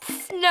all?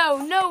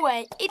 No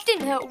way. It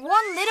didn't hurt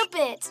one little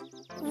bit.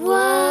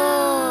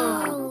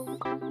 Whoa!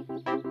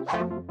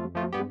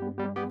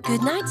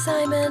 Good night,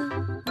 Simon.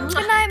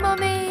 Good night,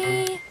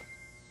 Mummy.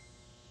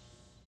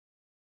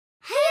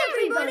 Hey,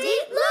 everybody,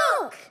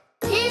 look!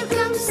 Here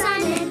comes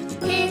Simon,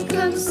 here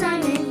comes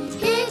Simon,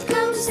 here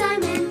comes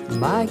Simon.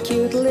 My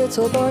cute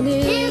little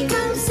bunny. Here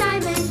comes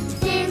Simon,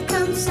 here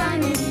comes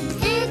Simon,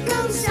 here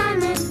comes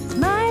Simon.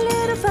 My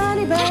little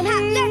funny bunny.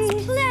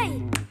 Let's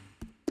play.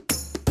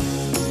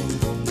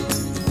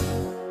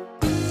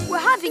 We're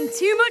having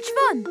too much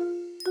fun.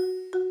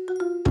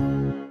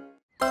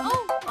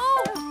 Oh,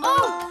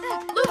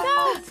 look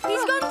out!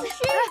 He's going to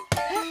shoot.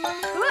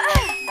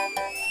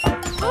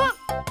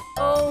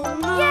 Oh,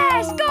 no.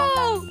 Yes, go!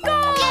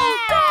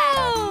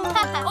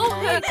 Oh,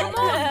 hey, come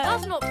on.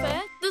 That's not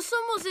fair. The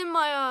sun was in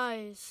my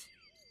eyes.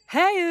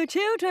 Hey, you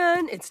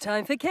children, it's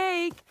time for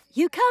cake.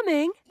 You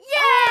coming?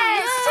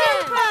 Yes!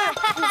 Super!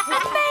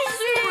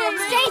 Amazing!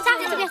 Stay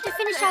after we have to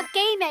finish our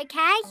game,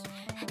 okay?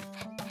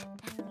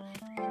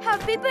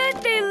 Happy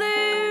birthday,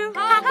 Lou!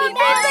 Happy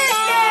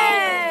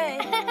birthday!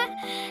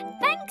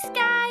 Thanks,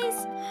 guys.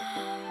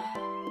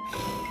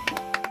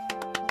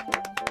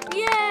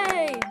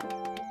 Yay!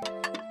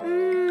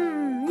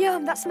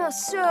 Yum, that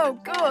smells so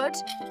good.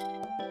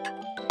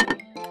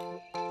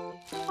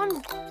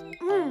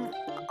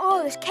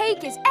 Oh, this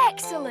cake is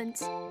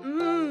excellent.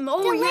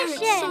 Oh,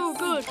 Delicious. yeah, it's so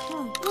good.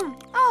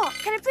 Oh,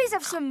 can I please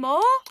have some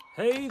more?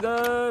 Hey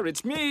there,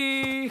 it's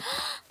me.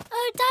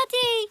 Oh,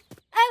 Daddy.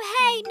 Oh,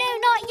 hey, no,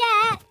 not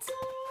yet.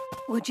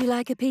 Would you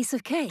like a piece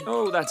of cake?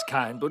 Oh, that's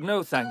kind, but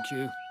no thank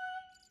you.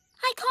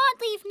 I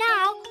can't leave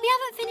now. We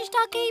haven't finished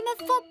our game of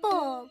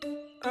football.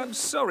 I'm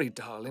sorry,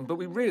 darling, but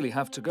we really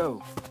have to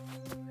go.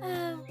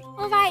 Oh,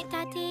 all right,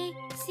 Daddy.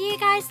 See you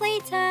guys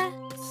later.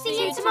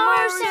 See you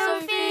tomorrow,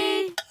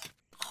 Sophie.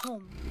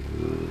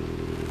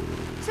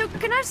 So,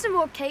 can I have some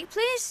more cake,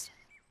 please?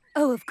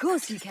 Oh, of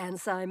course you can,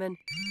 Simon.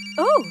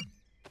 Oh!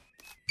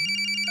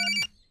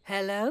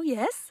 Hello,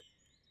 yes?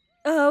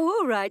 Oh,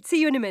 all right. See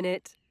you in a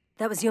minute.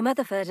 That was your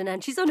mother,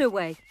 Ferdinand. She's on her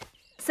way.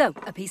 So,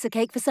 a piece of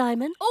cake for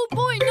Simon? Oh,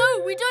 boy,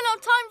 no. We don't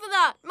have time for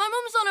that. My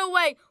mum's on her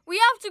way. We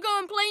have to go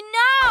and play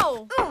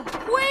now.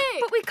 Quick.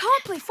 But we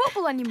can't play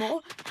football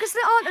anymore because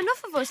there aren't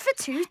enough of us for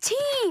 2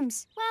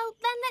 teams. Well,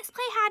 then let's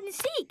play hide and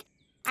seek.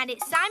 And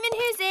it's Simon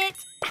who's it.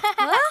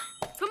 Huh?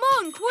 Come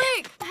on,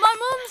 quick. My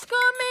mum's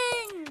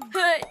coming.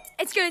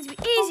 It's going to be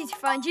easy to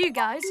find you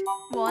guys.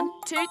 1,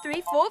 2,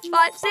 3, 4,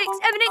 5, 6, 7,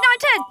 8, 9,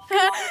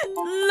 10.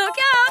 Look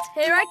out.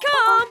 Here I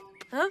come.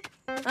 Huh?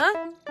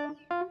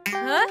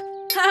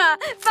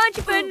 Found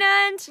you,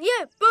 Ferdinand.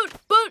 Yeah,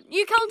 but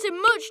you counted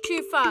much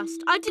too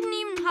fast. I didn't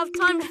even have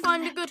time to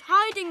find a good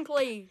hiding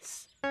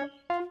place.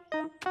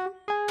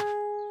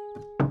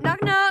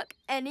 Knock, knock.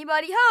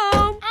 Anybody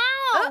home?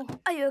 Ow!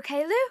 Are you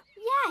okay, Lou?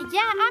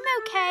 Yeah, I'm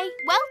okay.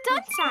 Well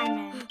done,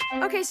 Simon.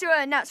 Okay, so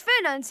now it's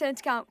Ferdinand's turn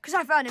to count, because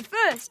I found him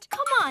first.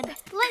 Come on,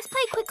 let's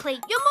play quickly.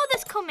 Your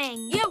mother's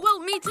coming. Yeah, well,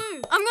 me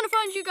too. I'm going to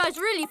find you guys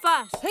really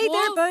fast. Hey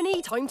there, Whoa.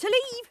 Bernie. Time to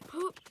leave.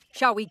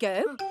 Shall we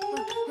go?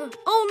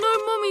 Oh, no,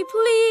 Mummy,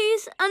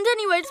 please. And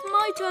anyway, it's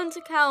my turn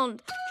to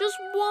count. Just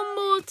one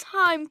more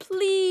time,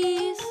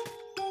 please.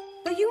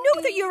 But you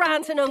know that your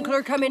aunt and uncle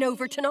are coming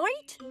over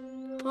tonight.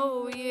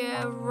 Oh,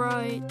 yeah,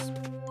 right.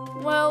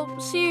 Well,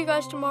 see you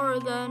guys tomorrow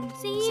then.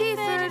 See you,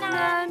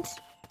 Ferdinand.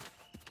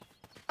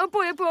 Oh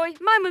boy,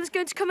 my mother's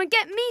going to come and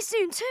get me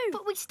soon too.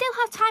 But we still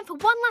have time for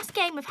one last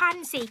game of hide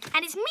and seek,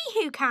 and it's me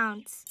who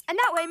counts. And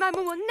that way my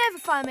mum will never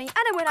find me, and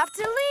I won't have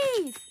to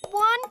leave.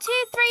 1,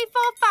 2, 3,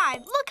 4, 5.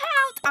 Look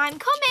out, I'm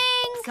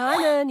coming.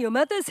 Simon, your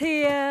mother's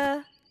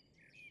here.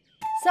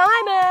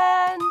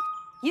 Simon!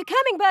 You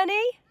coming,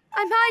 Bunny?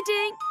 I'm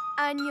hiding,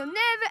 and you'll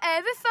never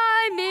ever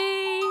find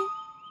me.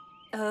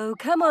 Oh,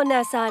 come on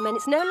now, Simon.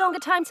 It's no longer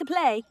time to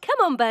play. Come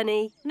on,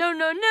 Bunny. No.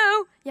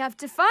 You have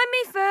to find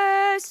me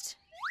first.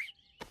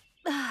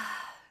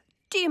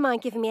 Do you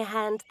mind giving me a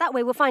hand? That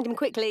way we'll find him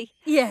quickly.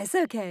 Yes,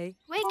 OK.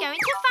 We're going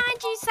to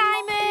find you,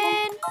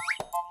 Simon.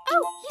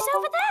 Oh, he's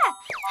over there.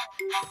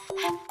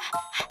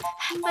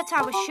 But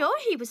I was sure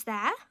he was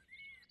there.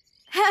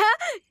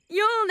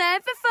 You'll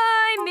never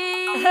find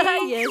me.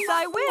 Yes,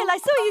 I will. I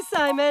saw you,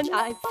 Simon.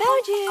 I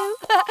found you.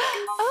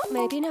 Oh,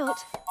 maybe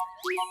not.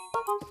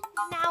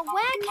 Now,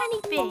 where can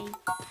he be?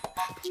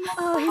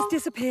 Oh, he's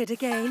disappeared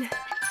again.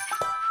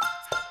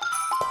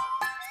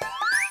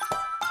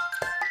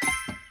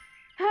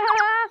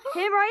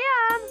 Here I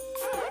am.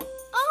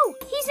 Oh,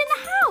 he's in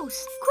the house.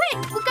 Quick,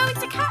 we're going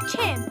to catch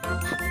him.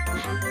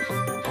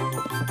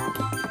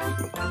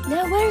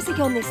 Now, where has he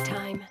gone this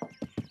time?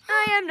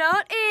 I am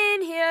not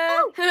in here.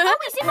 Oh,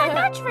 he's in my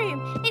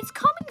bedroom. It's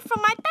coming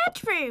from my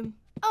bedroom.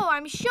 Oh,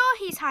 I'm sure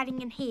he's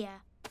hiding in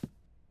here.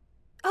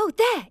 Oh,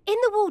 there, in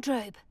the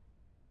wardrobe.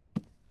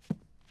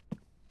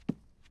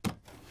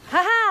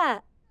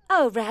 Ha-ha!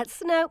 Oh,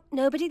 rats. No,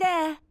 nobody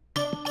there.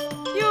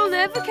 You'll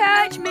never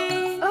catch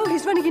me. Oh,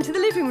 he's running into the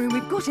living room.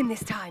 We've got him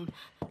this time.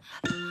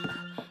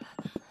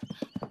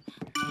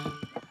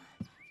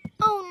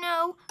 Oh,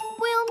 no.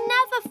 We'll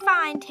never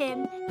find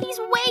him. He's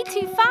way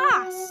too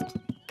fast.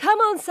 Come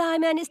on,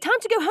 Simon. It's time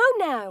to go home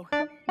now.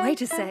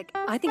 Wait a sec.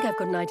 I think I've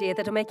got an idea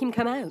that'll make him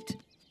come out.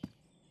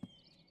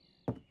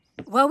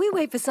 While we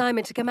wait for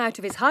Simon to come out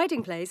of his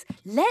hiding place,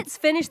 let's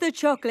finish the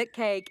chocolate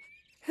cake.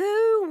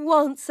 Who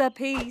wants a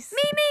piece?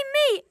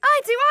 Me. I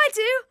do.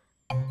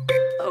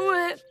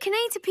 Oh, can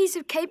I eat a piece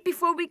of cake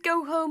before we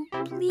go home,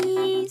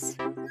 please?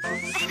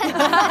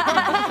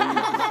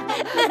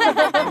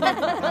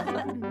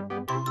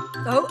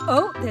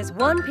 Oh, there's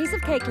one piece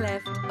of cake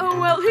left. Oh,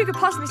 well, who could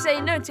possibly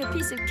say no to a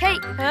piece of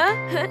cake, huh?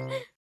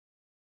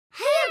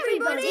 Hey,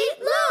 everybody,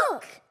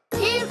 look!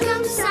 Here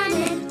comes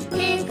Simon,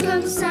 here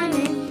comes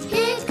Simon,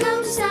 here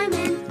comes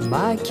Simon.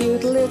 My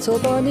cute little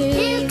bunny.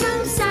 Here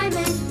comes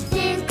Simon,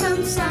 here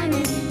comes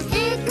Simon,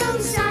 here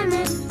comes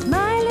Simon.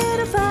 My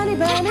little funny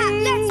bunny.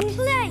 Let's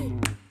play!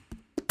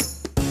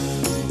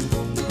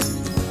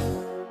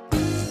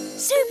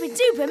 Super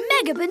duper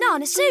mega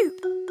banana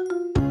soup!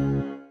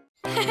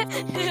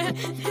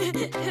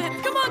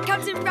 Come on,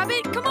 Captain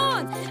Rabbit, come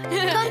on!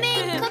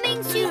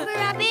 Coming, Super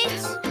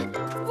Rabbit.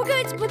 We're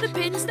going to put the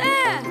pins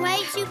there.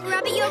 Wait, Super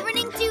Rabbit, you're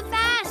running too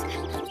fast.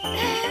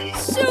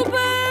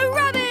 Super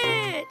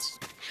Rabbit!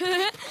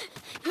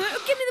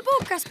 Give me the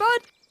ball,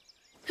 Crashbud.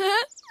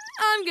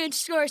 I'm going to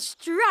score a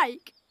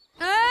strike.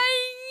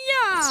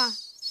 Yeah!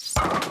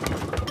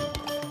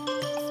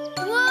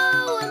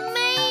 Whoa,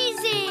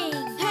 amazing!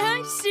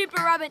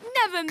 Super Rabbit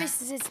never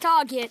misses his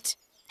target.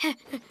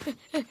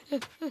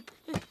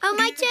 Oh,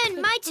 my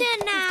turn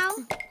now.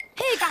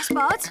 Here,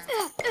 Gaspard.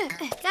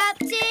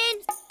 Captain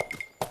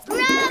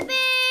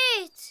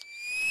Rabbit!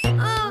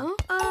 Oh,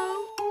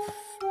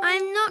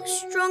 I'm not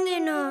strong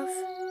enough.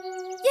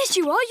 Yes,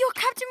 you are. You're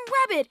Captain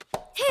Rabbit.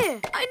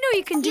 Here, I know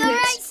you can do You're it.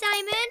 right,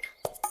 Simon.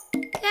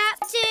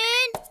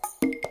 Captain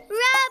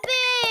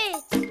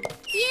Rabbit!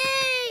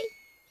 Yay!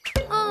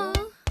 Oh.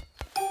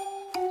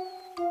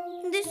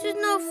 This is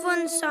no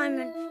fun,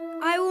 Simon.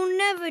 I will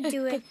never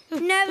do it.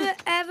 Never,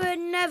 ever,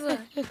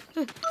 never.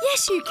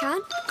 Yes, you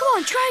can. Go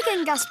on, try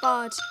again,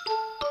 Gaspard.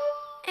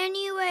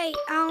 Anyway,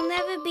 I'll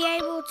never be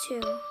able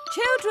to.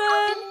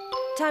 Children,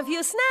 time for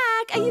your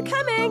snack. Are you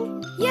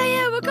coming?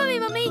 Yeah, we're coming,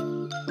 Mummy.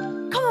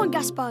 Come on,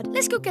 Gaspard.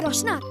 Let's go get our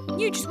snack.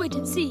 You just wait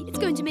and see. It's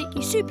going to make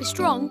you super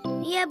strong.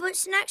 Yeah, but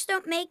snacks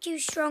don't make you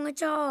strong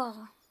at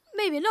all.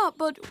 Maybe not,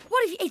 but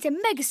what if you ate a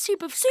mega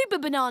soup of super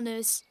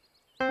bananas?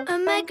 A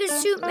mega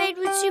soup made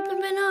with super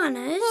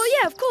bananas? Well,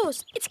 yeah, of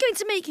course. It's going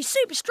to make you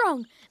super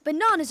strong.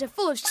 Bananas are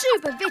full of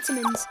super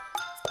vitamins.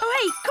 Oh,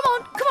 hey,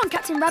 come on,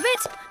 Captain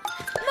Rabbit.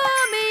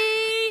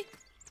 Mummy!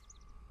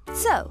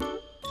 So,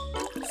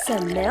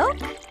 some milk,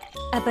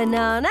 a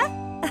banana,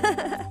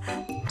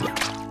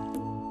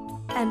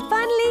 and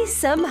finally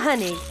some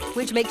honey,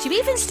 which makes you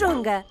even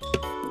stronger.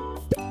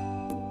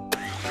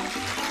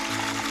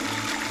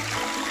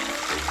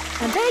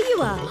 And there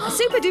you are, a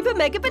super duper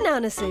mega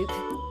banana soup.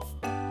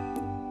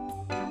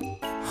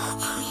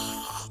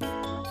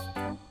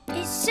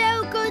 It's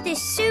so good,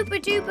 this super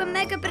duper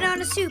mega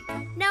banana soup.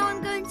 Now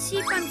I'm going to see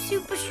if I'm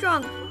super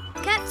strong.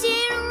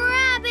 Captain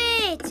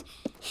Rabbit!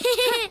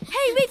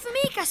 Hey, wait for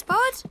me,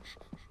 Gaspard.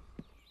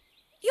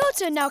 Your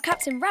turn now,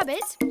 Captain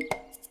Rabbit.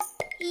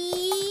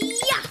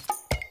 Yeah!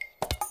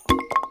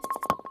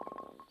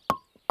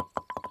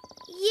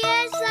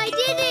 Yes, I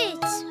did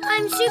it!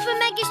 I'm super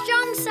mega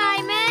strong,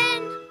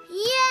 Simon!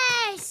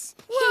 Yes!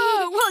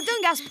 Whoa, well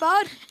done,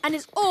 Gaspard. And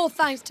it's all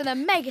thanks to the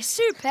mega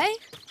soup, eh?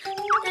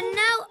 And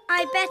now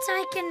I bet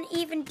I can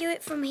even do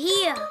it from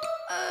here.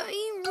 Are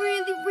you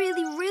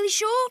really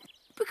sure?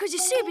 Because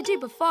you're super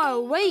duper far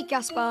away,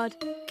 Gaspard.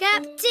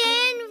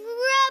 Captain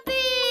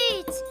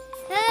Rabbit!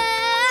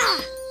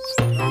 Ah!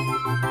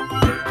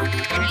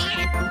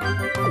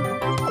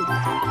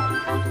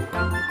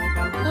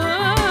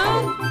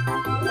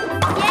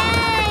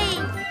 Yay!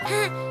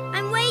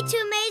 I'm way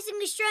too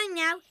amazingly strong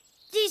now.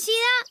 Did you see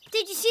that?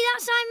 Did you see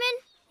that, Simon?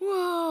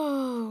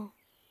 Whoa.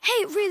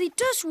 Hey, it really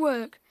does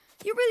work.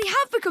 You really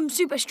have become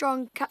super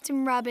strong,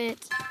 Captain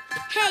Rabbit.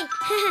 Hey,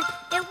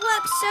 it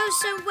works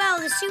so well,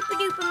 the super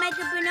duper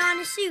mega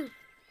banana soup.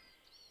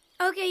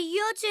 Okay,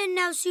 your turn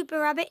now, Super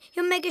Rabbit.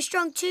 You're mega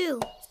strong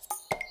too.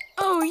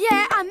 Oh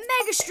yeah, I'm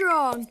mega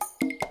strong.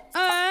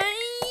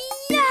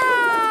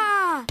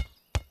 Yeah!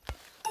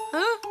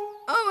 Huh?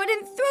 Oh, I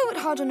didn't throw it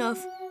hard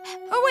enough.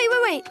 Oh,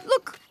 wait.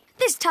 Look,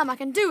 this time I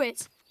can do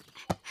it.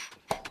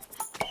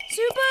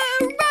 Super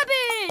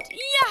Rabbit!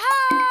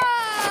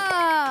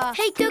 Yaha!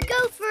 Hey, go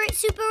for it,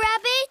 Super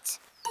Rabbit.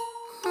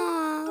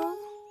 Oh,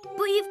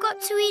 but you've got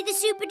to eat the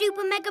super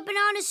duper mega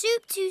banana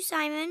soup too,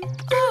 Simon.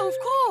 Oh, of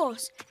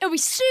course. It'll be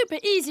super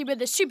easy with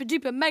the super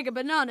duper mega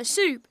banana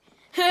soup.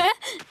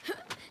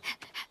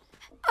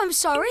 I'm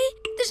sorry,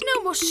 there's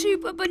no more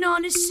super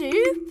banana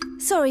soup.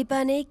 Sorry,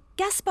 Bunny.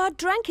 Gaspard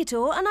drank it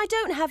all and I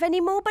don't have any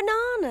more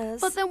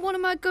bananas. But then what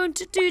am I going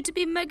to do to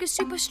be mega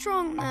super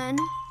strong then?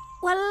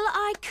 Well,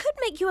 I could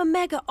make you a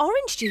mega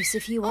orange juice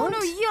if you want. Oh,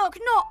 no, yuck,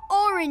 not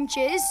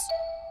oranges.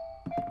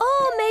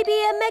 Or maybe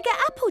a mega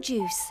apple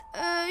juice.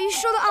 You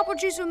sure that apple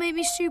juice will make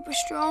me super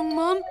strong,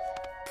 Mum?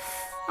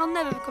 I'll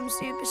never become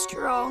super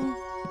strong.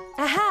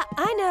 Aha,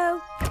 I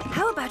know.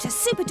 How about a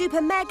super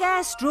duper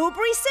mega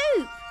strawberry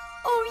soup?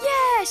 Oh,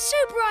 yeah,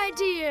 super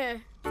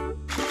idea.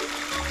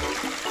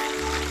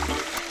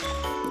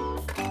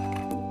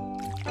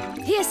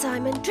 Here,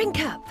 Simon, drink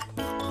up.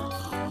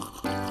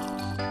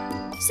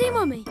 See,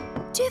 Mummy,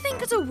 do you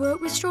think it'll work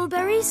with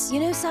strawberries? You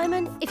know,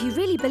 Simon, if you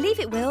really believe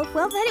it will,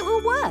 well, then it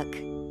will work.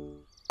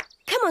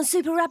 Come on,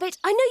 Super Rabbit,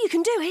 I know you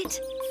can do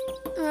it.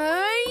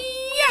 Yeah!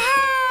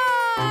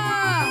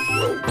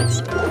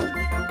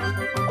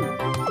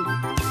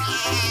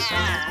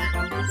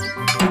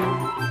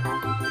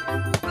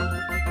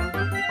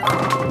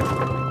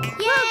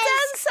 Well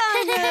done,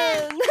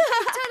 Simon!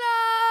 Ta-da!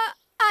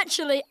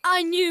 Actually,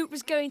 I knew it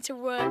was going to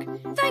work.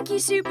 Thank you,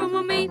 Super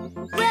Mummy.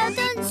 Well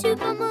done,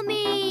 Super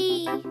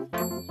Mummy.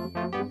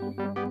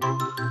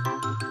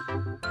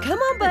 Come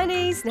on,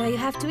 bunnies. Now you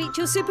have to eat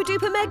your super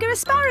duper mega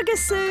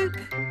asparagus soup.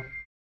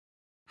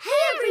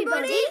 Hey,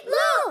 everybody,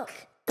 look!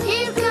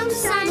 Here comes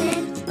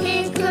Simon,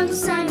 here comes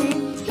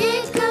Simon,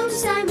 here comes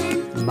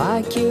Simon.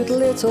 My cute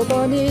little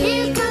bunny.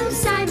 Here comes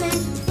Simon,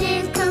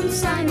 here comes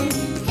Simon,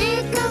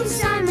 here comes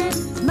Simon.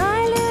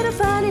 My little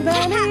funny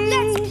bunny.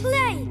 Let's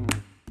play!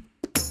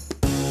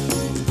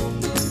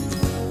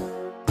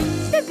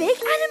 The big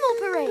animal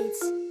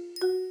parades.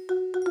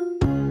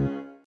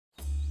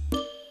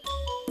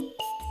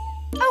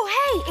 Oh,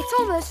 hey, it's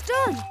almost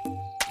done.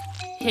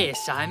 Here,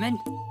 Simon.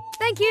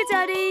 Thank you,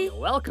 Daddy. You're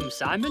welcome,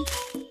 Simon.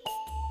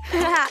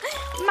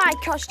 My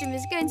costume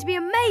is going to be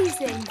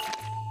amazing.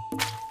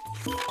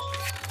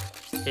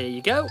 Here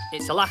you go.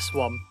 It's the last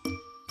one.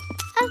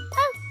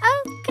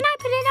 Oh, can I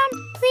put it on,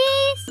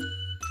 please?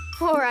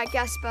 All right,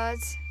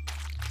 Gaspards.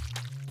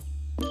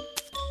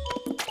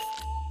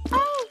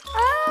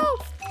 Oh,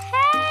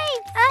 hey,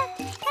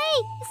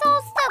 it's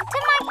all stuck to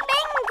my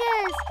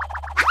fingers.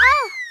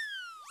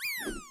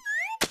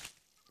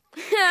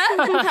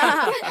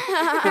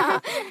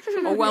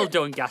 Oh, well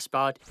done,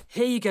 Gaspard.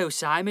 Here you go,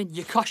 Simon.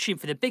 Your costume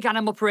for the big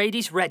animal parade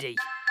is ready.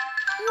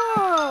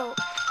 Whoa!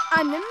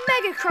 I'm the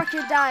mega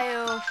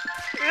crocodile.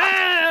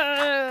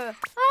 Oh!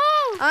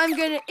 I'm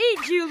gonna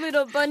eat you,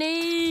 little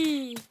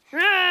bunny.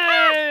 No,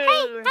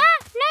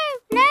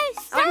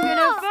 stop! I'm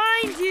gonna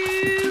find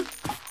you.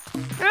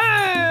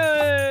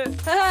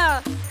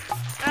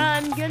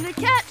 I'm gonna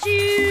catch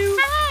you.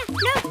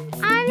 No,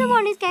 I'm the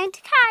one who's going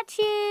to catch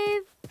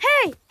you.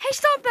 Hey,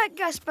 stop that,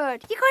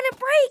 Gaspard. You're gonna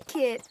break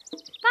it.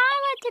 But I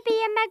want to be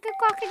a mega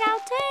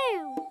crocodile too.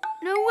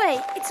 No way,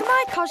 it's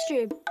my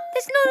costume.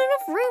 There's not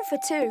enough room for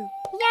two.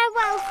 Yeah,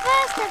 well,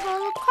 first of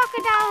all, a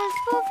crocodile has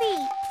 4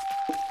 feet.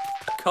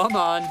 Come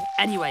on.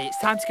 Anyway, it's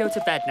time to go to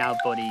bed now,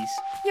 buddies.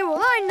 Yeah,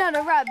 well, I'm not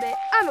a rabbit.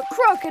 I'm a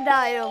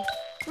crocodile.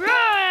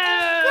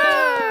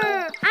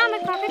 Grrr! I'm a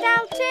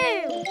crocodile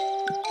too.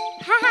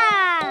 Ha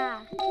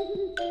ha!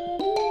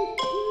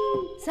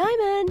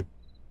 Simon!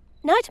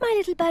 Night, my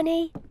little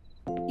bunny.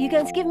 You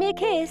going to give me a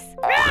kiss?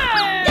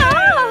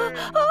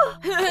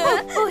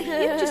 Oh,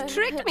 you just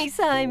tricked me,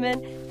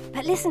 Simon.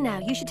 But listen now,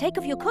 you should take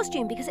off your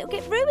costume because it'll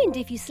get ruined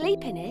if you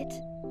sleep in it.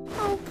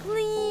 Oh,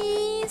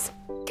 please.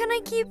 Can I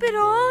keep it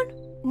on?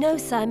 No,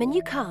 Simon,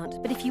 you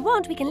can't. But if you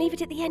want, we can leave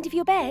it at the end of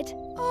your bed.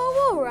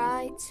 Oh, all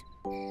right.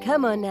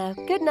 Come on now.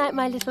 Good night,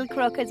 my little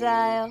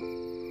crocodile.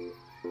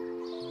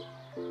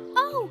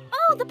 Oh,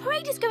 the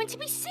parade is going to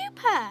be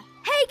super.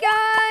 Hey,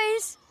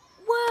 guys.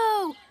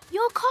 Whoa,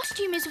 your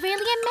costume is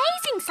really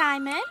amazing,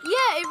 Simon.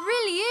 Yeah, it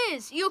really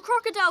is. Your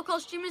crocodile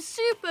costume is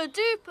super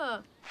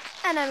duper.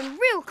 And I'm a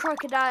real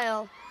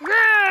crocodile.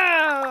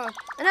 Roar!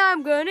 And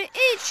I'm going to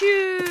eat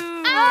you.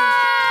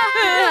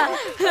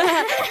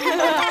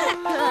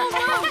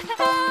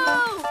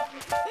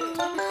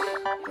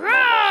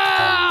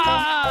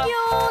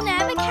 You'll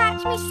never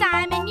catch me,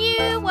 Simon.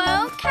 You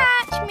won't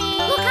catch me.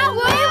 Look out,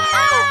 Lou!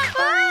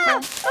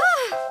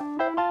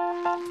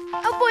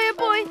 Oh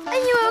boy. Are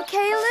you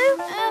okay, Lou?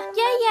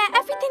 Yeah,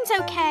 everything's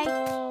okay.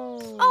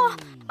 Oh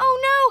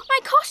no, my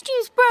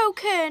costume's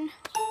broken.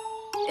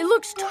 It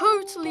looks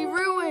totally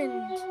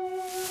ruined.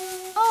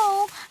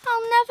 Oh,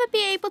 I'll never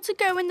be able to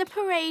go in the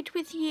parade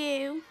with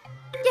you.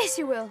 Yes,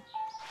 you will.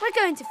 We're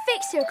going to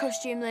fix your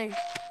costume, Lou.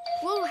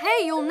 Well,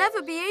 hey, you'll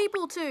never be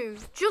able to.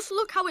 Just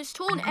look how it's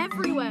torn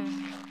everywhere.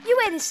 You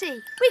wait and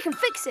see. We can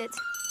fix it.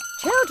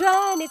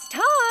 Children, it's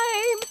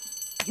time.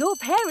 Your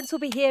parents will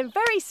be here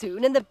very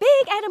soon and the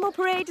big animal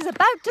parade is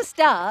about to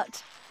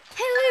start.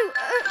 Hey, Lou,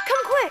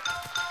 come quick.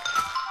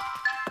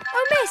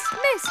 Oh, miss,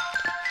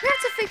 we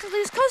have to fix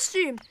Lou's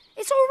costume.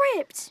 It's all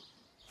ripped.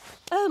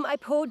 Oh, my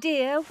poor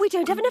dear, we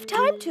don't have enough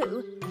time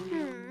to.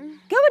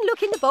 Go and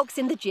look in the box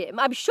in the gym.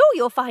 I'm sure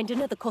you'll find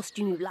another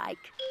costume you like.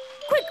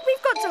 Quick,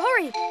 we've got to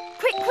hurry.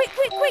 Quick.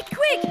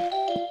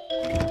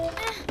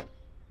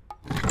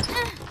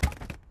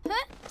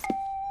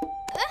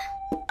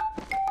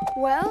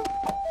 Well?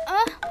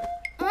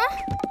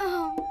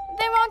 Oh,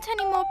 there aren't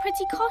any more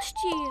pretty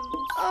costumes.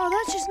 Oh,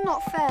 that's just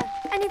not fair.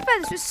 And your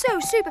feathers were so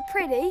super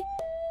pretty.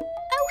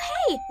 Oh,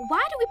 hey,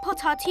 why don't we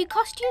put our two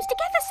costumes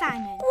together,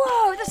 Simon?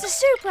 Whoa, that's a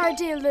super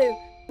idea, Lou.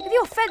 With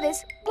your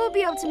feathers, we'll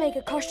be able to make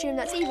a costume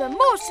that's even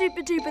more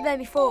super duper than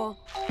before.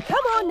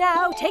 Come on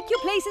now, take your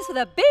places for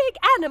the big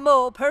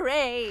animal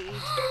parade.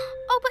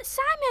 Oh, but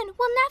Simon,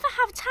 we'll never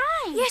have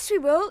time. Yes, we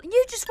will.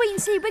 You just wait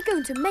and see. We're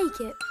going to make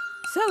it.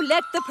 So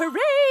let the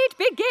parade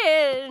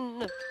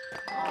begin.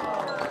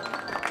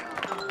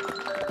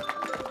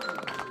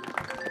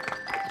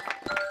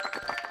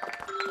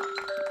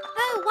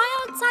 Oh, why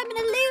aren't Simon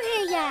and Lou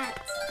here yet?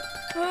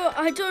 Oh,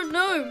 I don't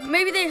know.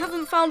 Maybe they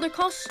haven't found a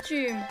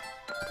costume.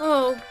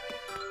 Oh,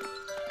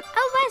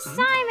 where's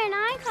Simon?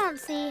 I can't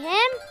see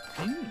him.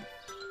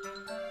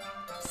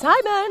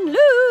 Simon,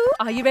 Lou,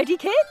 are you ready,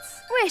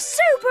 kids? We're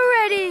super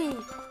ready.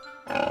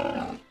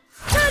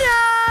 Ta-da!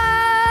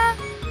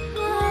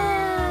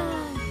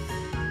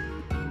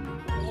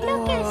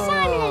 Look at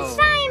Simon and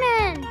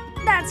Simon.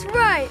 That's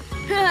right.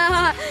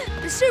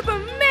 The Super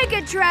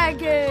Mega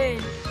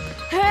Dragon.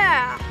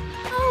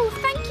 Oh,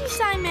 thank you,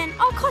 Simon.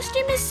 Our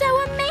costume is so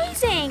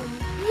amazing.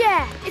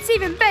 Yeah, it's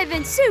even better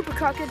than Super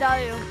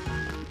Crocodile.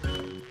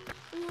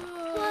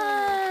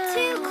 Whoa.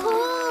 Too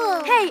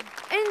cool. Hey,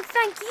 and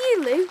thank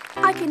you, Lou.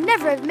 I could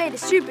never have made a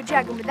Super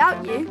Dragon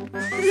without you.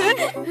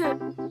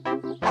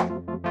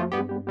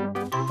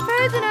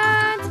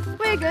 Ferdinand,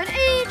 we're going to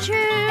eat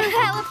you.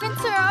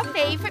 Elephants are our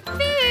favourite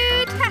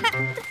food.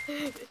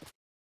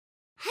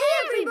 Hey,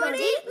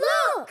 everybody,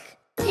 look.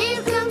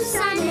 Here comes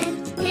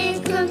Simon. Here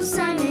comes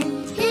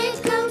Simon. Here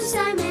comes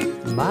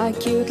Simon. My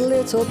cute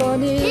little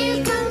bunny.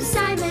 Here comes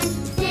Simon.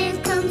 Here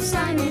comes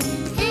Simon.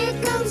 Here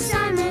comes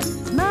Simon.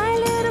 My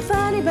little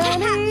funny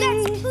bunny.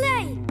 Let's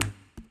play.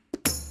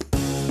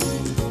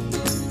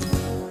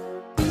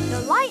 The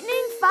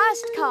lightning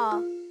fast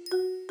car.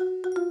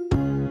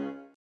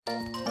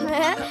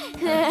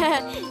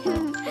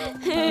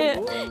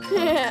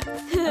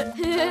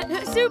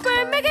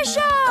 Super Mega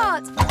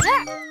Shot!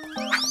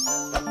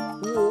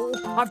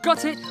 I've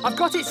got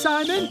it,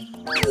 Simon.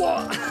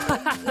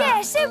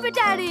 Yeah, Super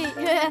Daddy!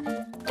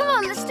 Come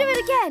on, let's do it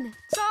again.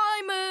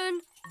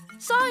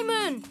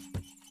 Simon!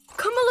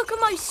 Come and look at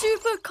my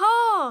super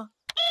car.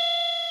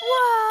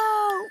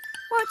 Whoa!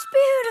 What's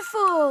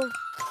beautiful!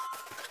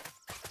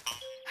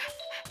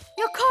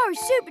 Your car is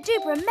super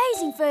duper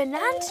amazing,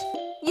 Ferdinand.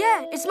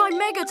 Yeah, it's my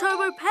Mega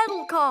Turbo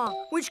Pedal car,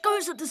 which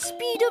goes at the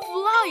speed of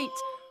light.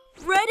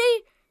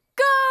 Ready?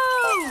 Go!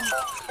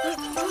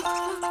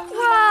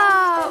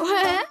 Wow!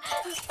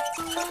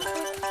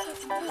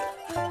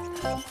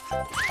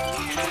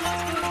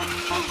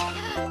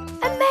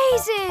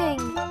 Amazing!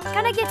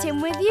 Can I get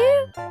in with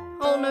you?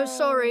 Oh, no,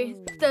 sorry.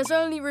 There's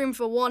only room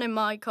for one in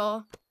my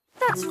car.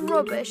 That's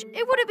rubbish.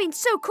 It would have been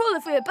so cool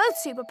if we were both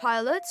super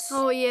pilots.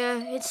 Oh, yeah,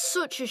 it's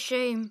such a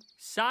shame.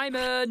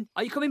 Simon,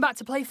 are you coming back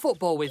to play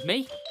football with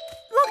me?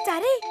 Look,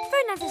 Daddy,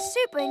 Ferdinand has a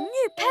super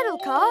new pedal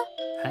car.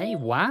 Hey,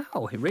 wow,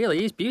 it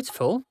really is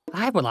beautiful.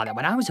 I had one like that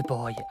when I was a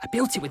boy. I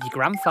built it with your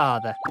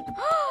grandfather.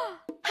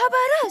 How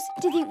about us?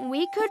 Do you think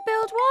we could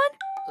build one?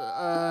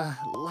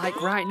 Like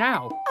right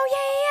now? Oh,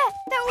 yeah.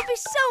 That would be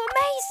so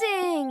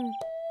amazing.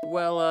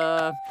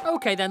 Well,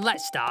 okay then,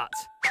 let's start.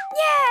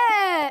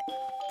 Yeah!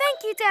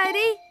 Thank you,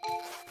 Daddy.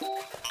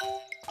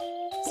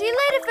 See you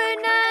later,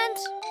 Ferdinand.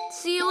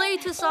 See you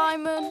later,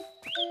 Simon.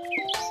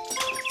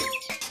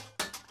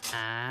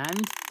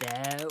 And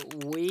there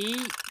we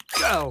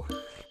go.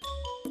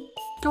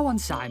 Go on,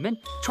 Simon.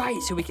 Try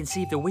it so we can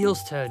see if the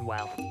wheels turn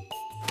well.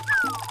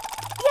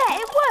 Yeah,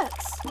 it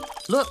works.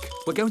 Look,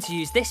 we're going to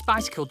use this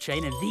bicycle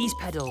chain and these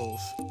pedals.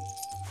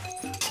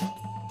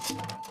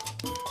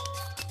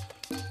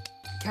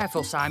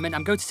 Careful, Simon.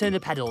 I'm going to turn the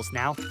pedals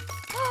now.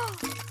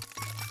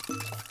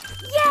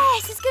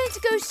 Yes, it's going to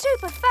go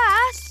super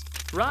fast.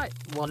 Right,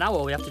 well now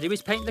all we have to do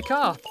is paint the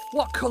car.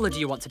 What colour do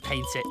you want to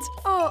paint it?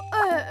 Oh,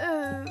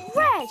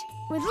 red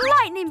with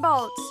lightning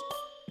bolts.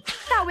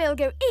 That wheel'll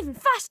go even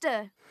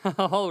faster.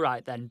 All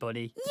right then,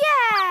 buddy.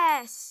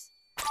 Yes!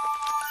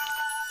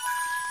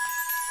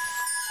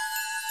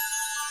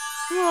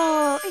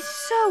 Whoa,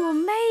 it's so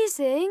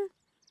amazing.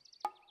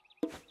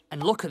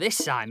 And look at this,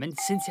 Simon.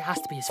 Since it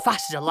has to be as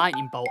fast as a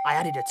lightning bolt, I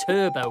added a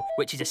turbo,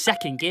 which is a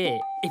second gear.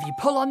 If you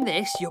pull on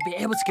this, you'll be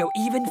able to go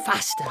even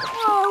faster.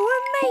 Oh,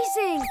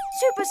 amazing!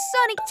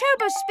 Supersonic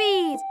turbo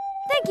speed!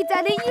 Thank you,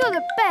 Daddy. You're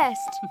the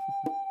best.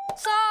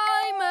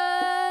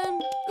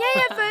 Simon!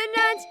 Yeah,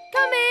 Ferdinand.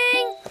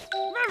 Coming!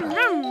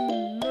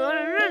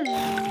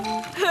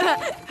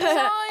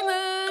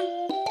 Simon!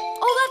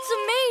 Oh, that's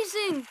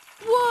amazing!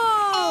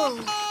 Whoa!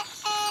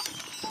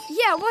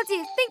 Yeah, what do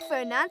you think,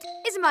 Ferdinand?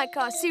 Isn't my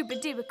car super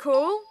duper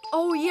cool?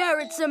 Oh, yeah,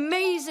 it's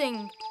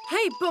amazing.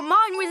 Hey, but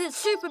mine with its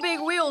super big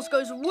wheels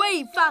goes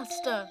way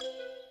faster.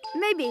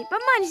 Maybe,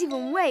 but mine is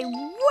even way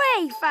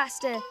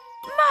faster.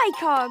 My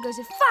car goes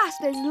as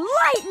fast as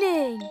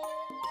lightning.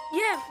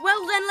 Yeah,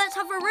 well then let's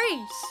have a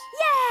race.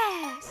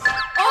 Yes!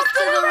 Off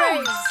to the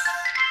race!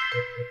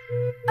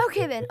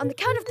 Okay then, on the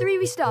count of 3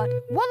 we start.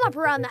 1 lap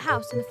around the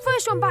house and the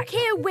first one back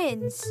here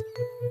wins.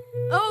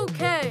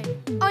 Okay.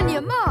 On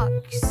your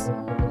marks.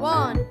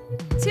 1,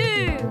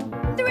 2,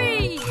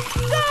 3, go!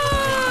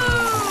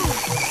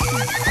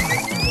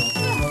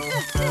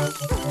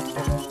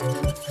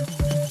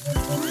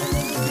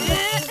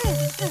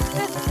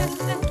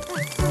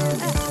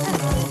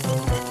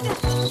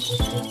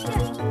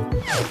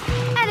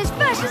 And as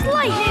fast as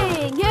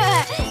lightning!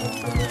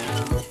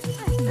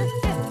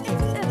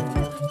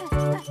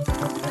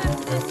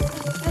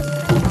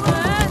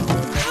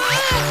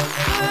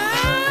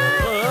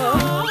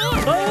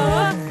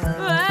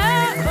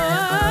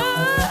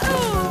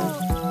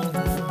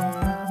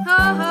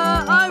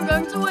 I'm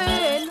going to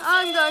win!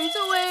 I'm going to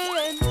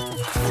win!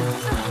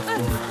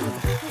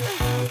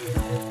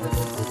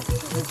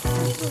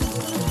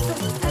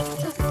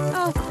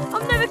 Oh,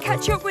 I'll never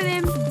catch up with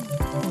him.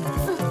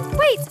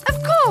 Wait,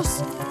 of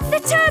course! The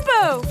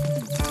turbo!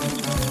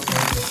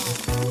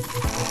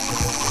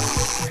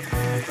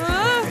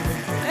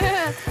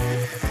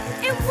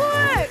 It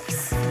works!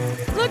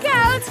 Look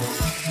out!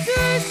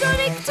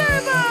 Supersonic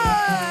turbo!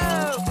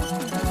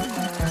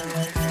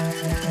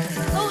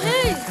 Oh,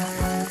 hey!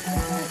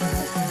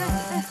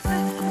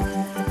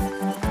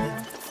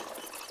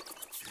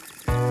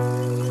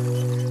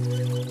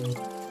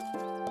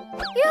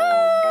 Yoo!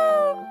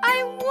 I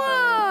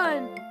won!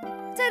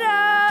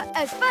 Ta-da!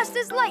 As fast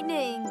as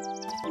lightning!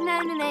 Na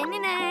na na na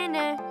na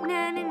na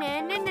na na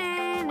na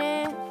na na.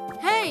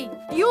 Hey,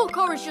 your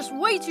car is just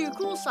way too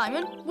cool,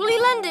 Simon. Will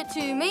you lend it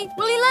to me?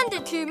 Will you lend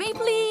it to me,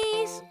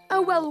 please?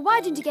 Oh, well,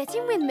 why don't you get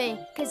in with me?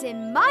 Because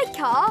in my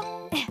car...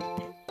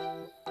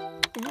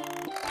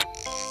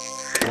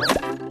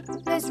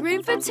 there's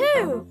room for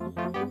 2.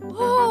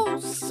 Oh,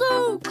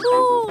 so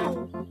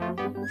cool!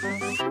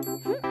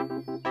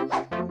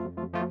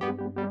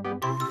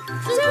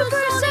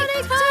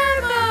 Supersonic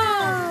turbo!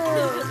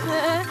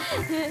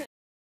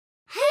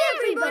 Hey,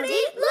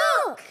 everybody,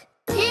 look!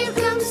 Here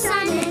comes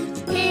Simon,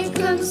 here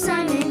comes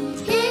Simon,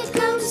 here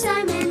comes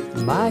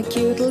Simon. My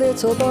cute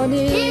little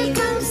bunny. Here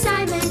comes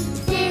Simon,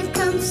 here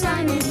comes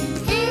Simon,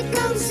 here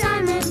comes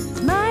Simon.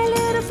 My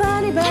little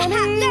funny bunny.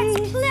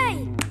 Let's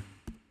play!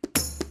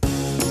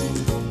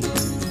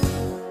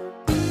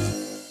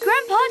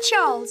 Grandpa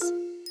Charles.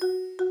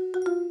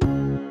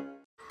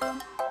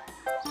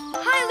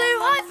 Hi, Lou.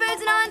 Hi,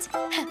 Ferdinand.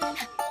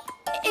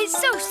 It's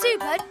so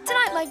super.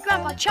 Tonight, my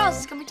Grandpa Charles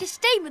is coming to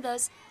stay with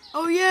us.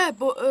 Oh, yeah,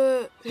 but,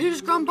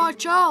 who's Grandpa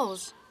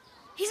Charles?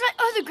 He's my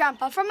other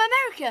grandpa from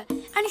America,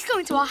 and he's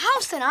coming to our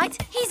house tonight.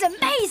 He's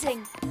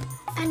amazing.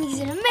 And he's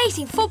an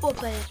amazing football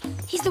player.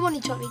 He's the one who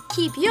taught me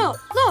keeping up.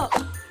 Look.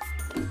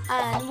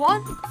 And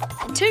 1,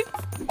 and 2,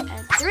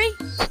 and 3.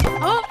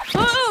 Oh,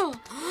 oh.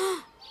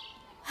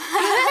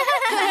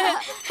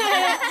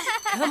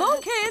 Come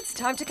on, kids,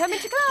 time to come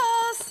into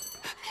class.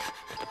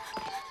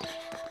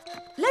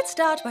 Let's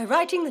start by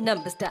writing the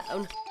numbers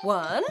down.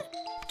 1,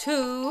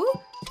 2,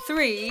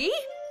 3...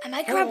 And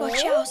my grandpa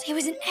Charles, he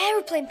was an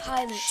aeroplane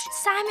pilot.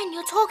 Simon,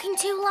 you're talking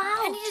too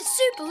loud. And he did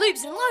super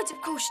loops and loads of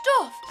cool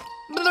stuff.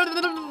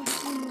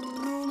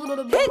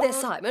 Hey there,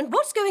 Simon.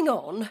 What's going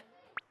on?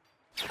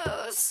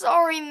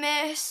 Sorry,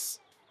 miss.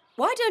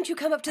 Why don't you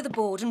come up to the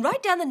board and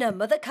write down the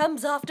number that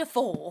comes after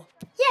 4?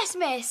 Yes,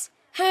 miss.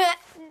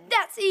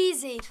 That's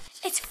easy.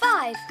 It's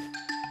 5.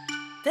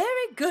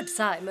 Very good,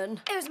 Simon.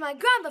 It was my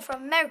grandpa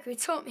from America who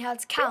taught me how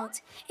to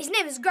count. His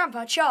name is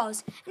Grandpa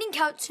Charles, and he can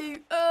count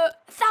to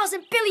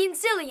 1,000 billion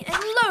zillion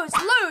and loads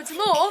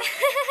more.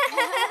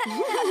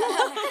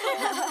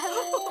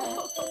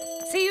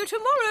 See you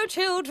tomorrow,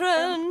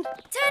 children.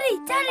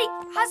 Daddy,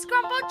 has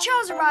Grandpa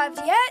Charles arrived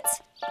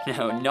yet?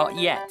 No, not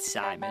yet,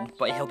 Simon.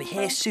 But he'll be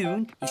here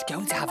soon. He's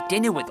going to have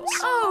dinner with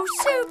us. Oh,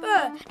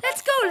 super!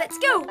 Let's go.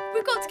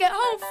 We've got to get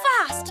home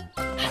fast.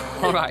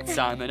 All right,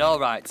 Simon,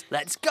 all right.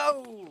 Let's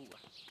go.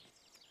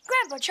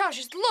 Grandpa Charles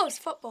just loves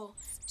football,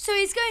 so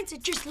he's going to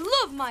just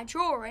love my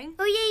drawing.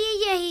 Oh,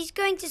 yeah, he's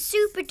going to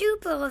super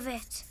duper love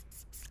it.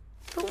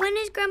 But when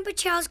is Grandpa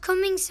Charles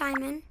coming,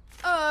 Simon?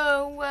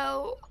 Oh,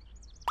 well,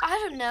 I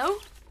don't know.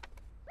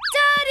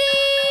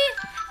 Daddy!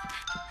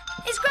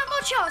 Is Grandpa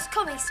Charles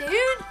coming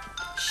soon?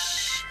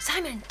 Shh,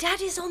 Simon,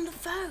 Daddy's on the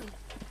phone.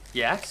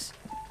 Yes?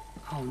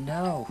 Oh,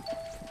 no.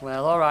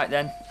 Well, all right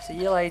then. See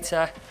you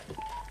later.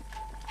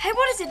 Hey,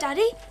 what is it,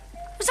 Daddy?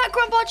 Was that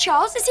Grandpa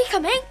Charles? Is he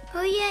coming?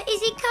 Oh, yeah,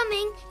 is he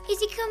coming?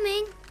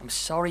 I'm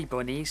sorry,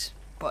 bunnies,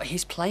 but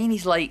his plane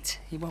is late.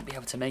 He won't be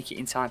able to make it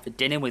in time for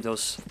dinner with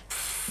us.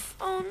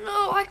 Oh,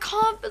 no, I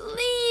can't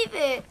believe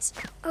it.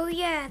 Oh,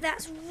 yeah,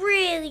 that's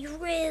really,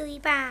 really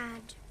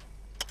bad.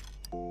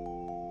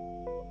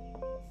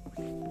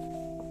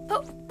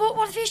 But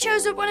what if he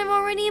shows up when I'm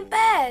already in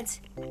bed?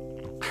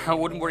 I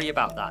wouldn't worry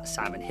about that,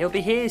 Simon. He'll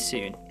be here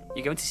soon.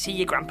 You're going to see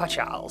your Grandpa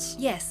Charles.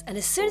 Yes, and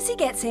as soon as he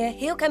gets here,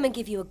 he'll come and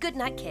give you a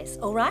goodnight kiss,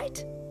 all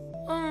right?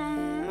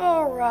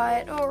 All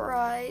right.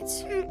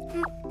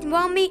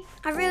 Well, me,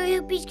 I really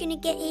hope he's going to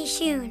get here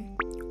soon.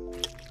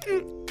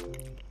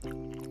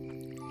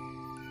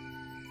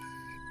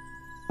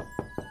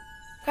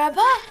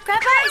 Grandpa, is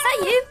that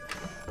you?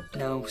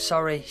 No,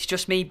 sorry, it's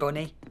just me,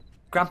 Bunny.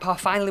 Grandpa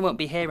finally won't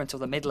be here until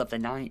the middle of the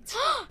night.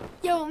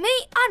 Yo,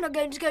 me, I'm not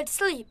going to go to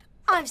sleep.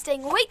 I'm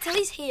staying awake till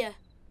he's here.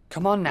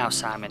 Come on now,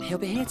 Simon. He'll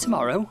be here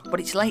tomorrow, but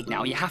it's late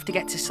now. You have to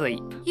get to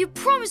sleep. You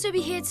promise he'll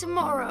be here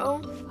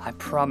tomorrow? I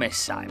promise,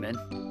 Simon.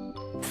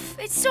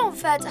 It's so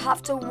unfair to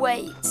have to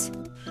wait.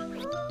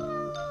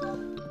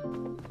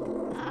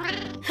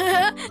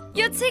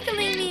 You're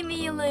tickling me,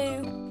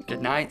 Milu.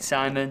 Good night,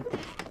 Simon.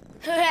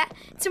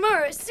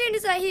 Tomorrow, as soon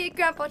as I hear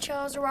Grandpa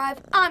Charles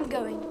arrive, I'm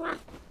going.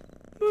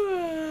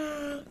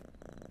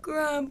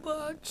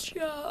 Grandpa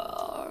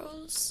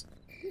Charles.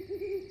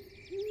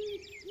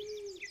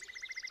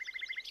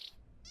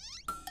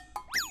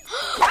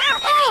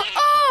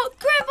 Oh,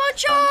 Grandpa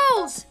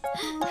Charles!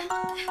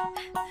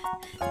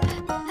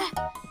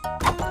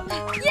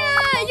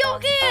 Yeah, you're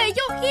here!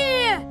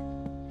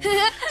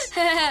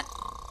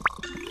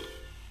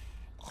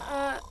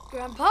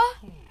 Grandpa?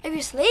 Are you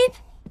asleep?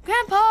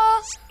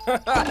 Grandpa!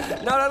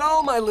 Not at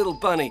all, my little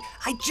bunny.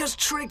 I just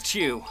tricked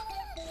you.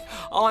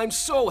 Oh, I'm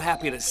so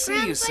happy to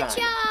see you, Simon.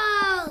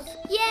 Grandpa Charles!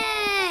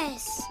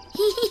 Yes!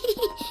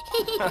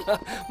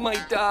 My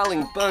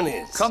darling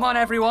bunnies. Come on,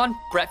 everyone.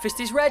 Breakfast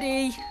is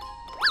ready.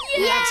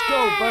 Let's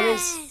go,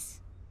 bunnies.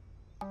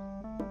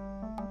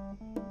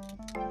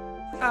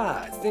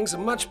 Things are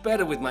much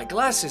better with my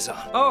glasses on.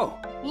 Oh,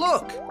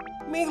 look.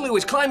 Milu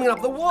is climbing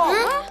up the wall.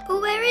 Huh? But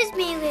where is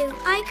Milu?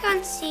 I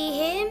can't see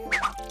him.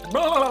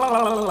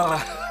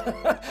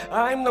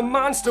 I'm the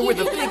monster with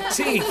the big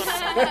teeth.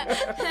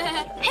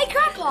 Hey,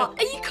 Grandpa,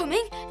 are you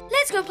coming?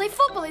 Let's go and play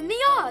football in the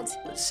yard.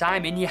 But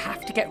Simon, you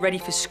have to get ready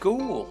for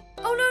school.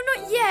 Oh, no,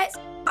 not yet.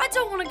 I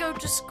don't want to go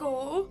to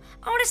school.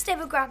 I want to stay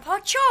with Grandpa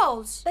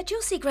Charles. But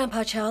you'll see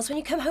Grandpa Charles when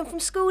you come home from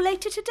school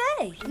later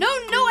today. No,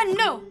 and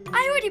no.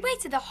 I already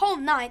waited the whole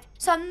night,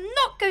 so I'm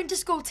not going to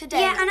school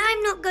today. Yeah, and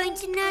I'm not going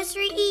to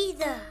nursery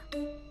either.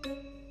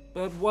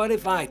 But what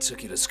if I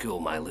took you to school,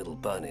 my little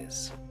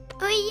bunnies?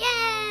 Oh,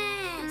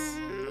 yes!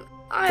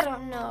 I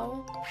don't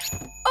know.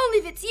 Only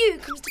if it's you who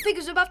comes to pick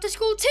us up after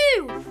school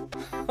too.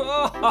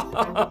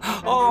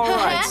 All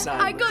right,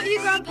 Simon. I got you,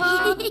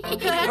 Grandpa.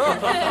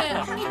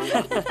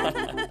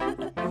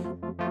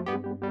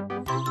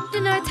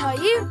 Didn't I tell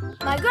you?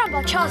 My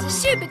Grandpa Charles is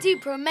super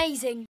duper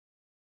amazing.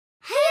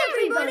 Hey,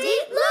 everybody,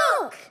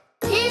 look!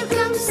 Here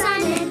comes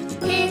Simon,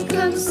 here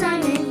comes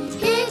Simon,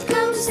 here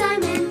comes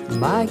Simon.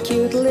 My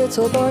cute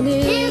little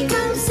bunny. Here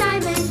comes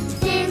Simon,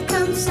 here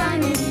comes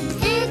Simon,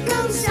 here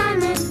comes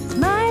Simon.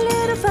 My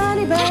little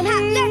funny bunny.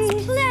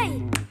 Let's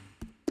play!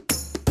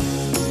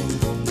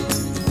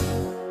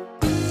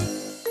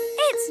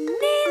 It's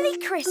nearly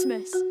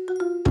Christmas.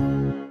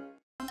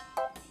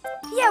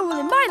 Yeah, well,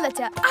 in my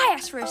letter, I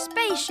asked for a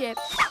spaceship.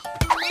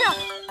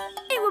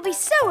 It would be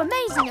so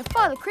amazing if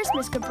Father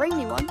Christmas could bring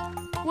me one.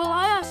 Well,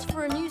 I asked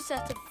for a new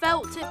set of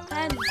felt tip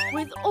pens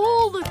with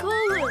all the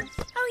colours.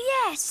 Oh,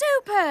 yeah,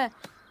 super!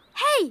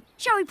 Hey,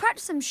 shall we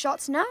practice some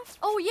shots now?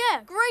 Oh,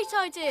 yeah, great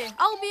idea.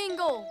 I'll be in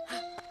goal.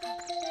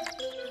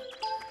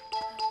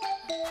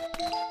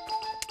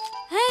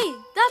 Hey,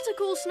 that's a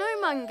cool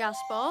snowman,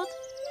 Gaspard.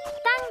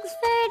 Thanks,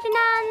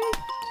 Ferdinand.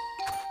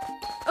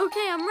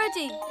 OK, I'm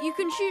ready. You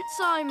can shoot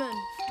Simon.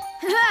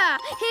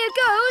 Here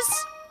goes.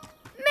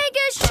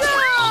 Mega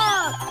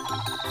shot!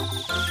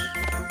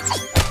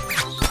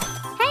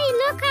 Hey,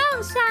 look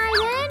out,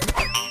 Simon.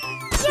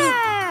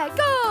 Yeah,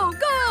 go,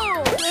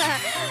 go!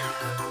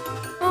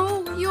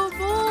 Oh, your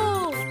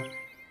ball.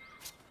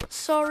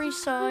 Sorry,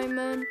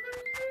 Simon.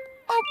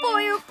 Oh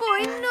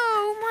boy,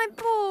 no, my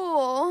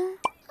ball.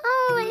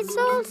 Oh, it's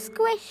all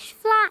squished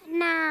flat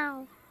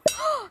now.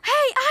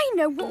 Hey, I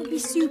know what would be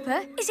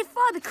super is if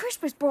Father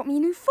Christmas brought me a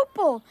new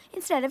football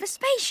instead of a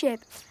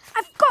spaceship.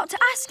 I've got to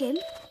ask him.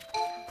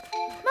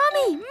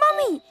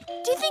 Mummy,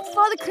 do you think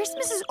Father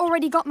Christmas has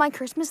already got my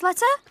Christmas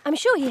letter? I'm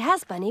sure he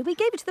has, Bunny. We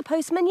gave it to the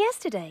postman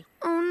yesterday.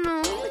 Oh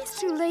no, it's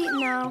too late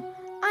now.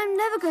 I'm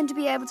never going to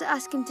be able to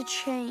ask him to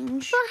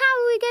change. But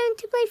how are we going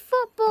to play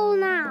football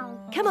now?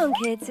 Come on,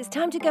 kids, it's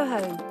time to go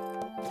home.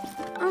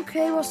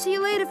 OK, well, see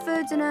you later,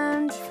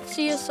 Ferdinand.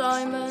 See you,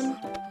 Simon.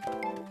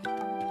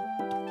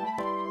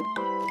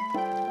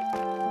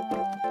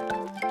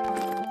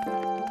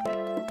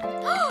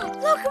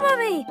 Look,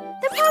 Mummy!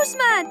 The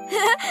postman!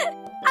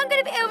 I'm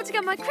going to be able to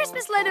get my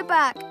Christmas letter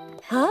back.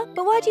 Huh?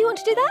 But why do you want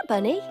to do that,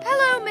 Bunny?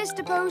 Hello,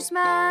 Mr.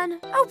 Postman.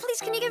 Oh,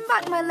 please, can you give me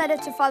back my letter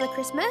to Father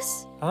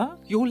Christmas? Huh?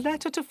 Your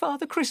letter to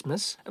Father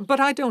Christmas? But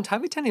I don't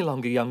have it any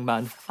longer, young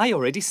man. I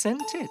already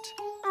sent it.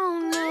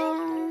 Oh,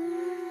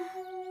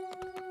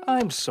 no.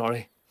 I'm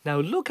sorry. Now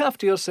look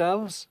after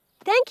yourselves.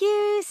 Thank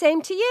you.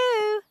 Same to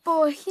you.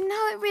 Boy, you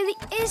know, it really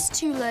is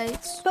too late.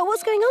 But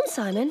what's going on,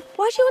 Simon?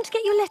 Why do you want to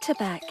get your letter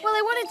back? Well,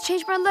 I wanted to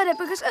change my letter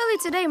because earlier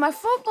today my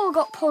football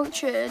got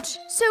punctured.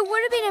 So it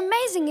would have been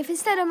amazing if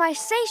instead of my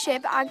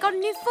spaceship, I got a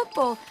new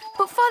football.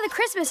 But Father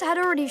Christmas had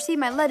already received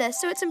my letter,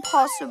 so it's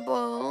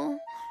impossible.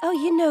 Oh,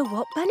 you know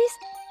what, Bunnies?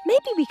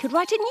 Maybe we could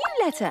write a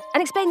new letter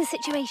and explain the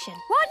situation.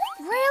 What?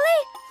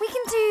 Really? We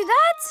can do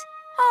that?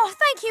 Oh,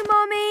 thank you,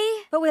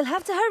 Mummy. But we'll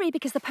have to hurry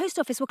because the post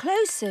office will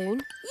close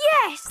soon.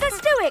 Yes, let's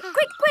do it.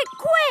 Quick, quick,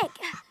 quick.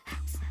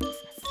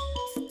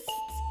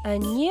 A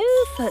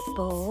new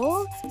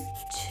football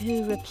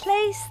to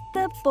replace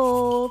the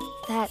ball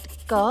that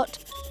got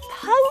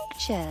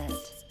punctured.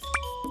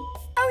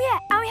 Oh, yeah,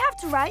 and we have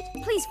to write,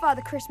 please,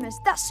 Father Christmas.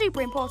 That's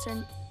super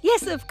important.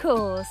 Yes, of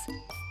course.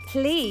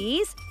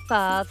 Please,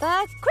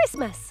 Father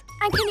Christmas.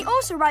 And can you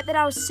also write that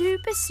I was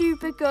super,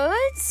 super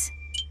good?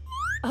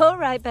 All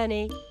right,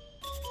 Bunny.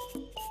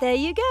 There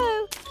you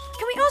go.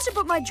 Can we also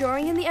put my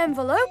drawing in the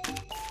envelope?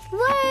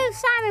 Whoa,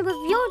 Simon, with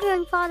your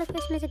drawing, Father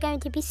Christmas are going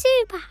to be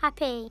super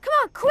happy. Come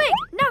on, quick!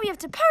 Now we have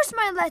to post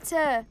my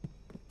letter.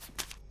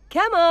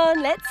 Come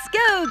on, let's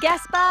go,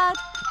 Gaspard.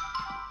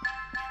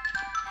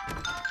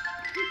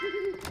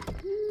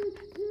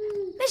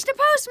 Mr.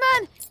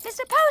 Postman!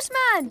 Mr.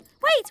 Postman!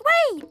 Wait!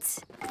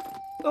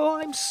 Oh,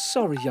 I'm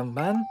sorry, young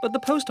man, but the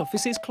post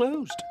office is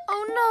closed.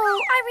 Oh, no,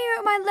 I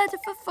rewrote my letter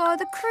for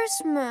Father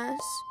Christmas.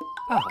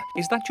 Ah,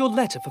 is that your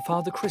letter for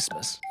Father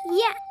Christmas?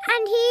 Yeah,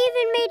 and he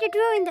even made a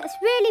drawing that's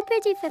really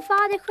pretty for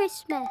Father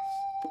Christmas.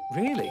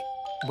 Really?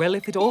 Well,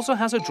 if it also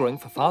has a drawing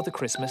for Father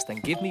Christmas,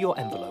 then give me your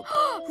envelope.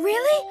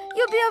 Really?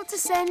 You'll be able to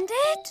send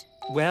it?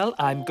 Well,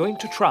 I'm going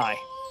to try.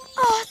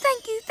 Oh,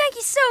 thank you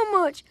so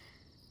much.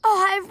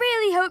 Oh, I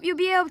really hope you'll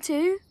be able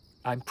to.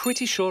 I'm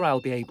pretty sure I'll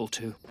be able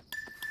to.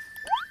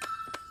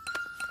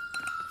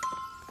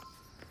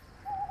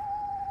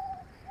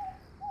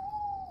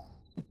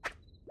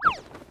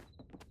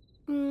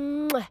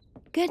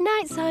 Good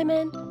night,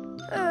 Simon.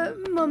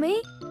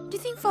 Mummy, do you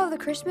think Father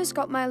Christmas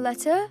got my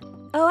letter?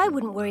 Oh, I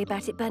wouldn't worry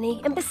about it,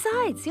 Bunny. And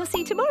besides, you'll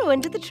see tomorrow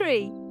under the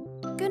tree.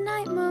 Good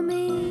night,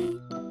 Mummy.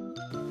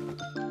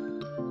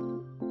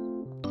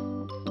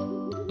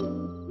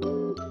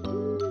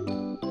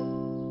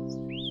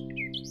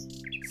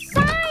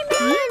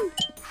 Simon!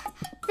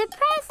 The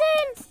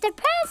presents! The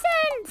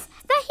presents!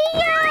 They're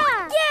here!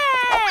 Yeah!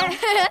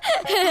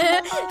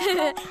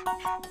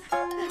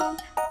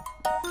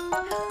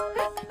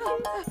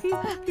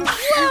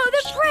 Whoa,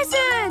 the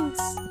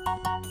presents!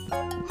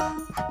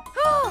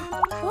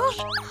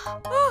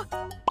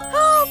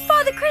 Oh,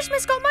 Father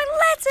Christmas got my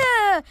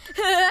letter!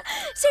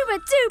 Super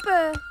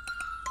duper!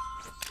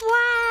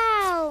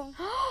 Wow!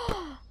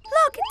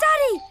 Look,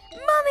 Daddy!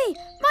 Mummy!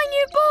 My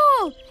new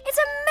ball! It's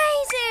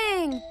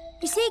amazing!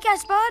 You see,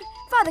 Gaspard?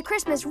 Father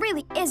Christmas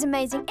really is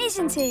amazing,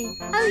 isn't he?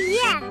 Oh,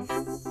 yes!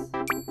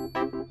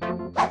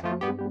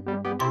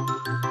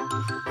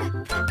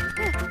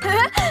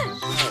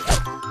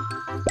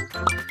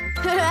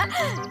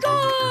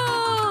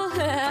 Goal!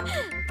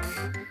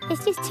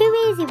 It's just too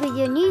easy with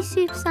your new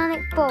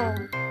supersonic ball.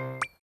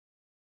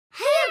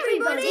 Hey,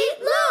 everybody,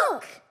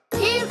 look!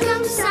 Here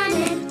comes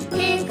Simon,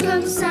 here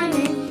comes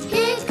Simon,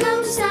 here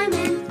comes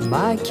Simon.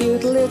 My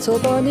cute little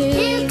bunny.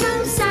 Here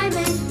comes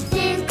Simon,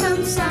 here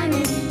comes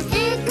Simon,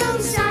 here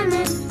comes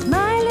Simon.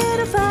 My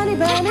little funny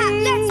bunny.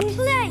 Let's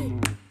play!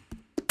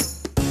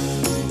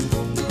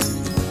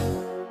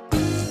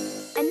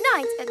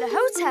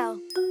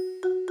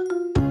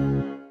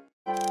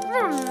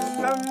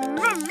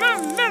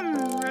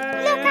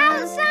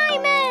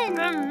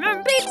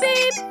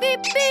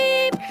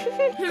 beep.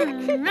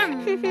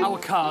 Our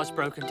car's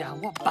broken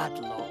down. What bad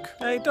luck.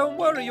 Hey, don't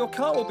worry, your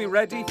car will be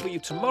ready for you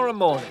tomorrow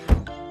morning.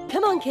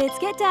 Come on, kids,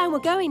 get down. We're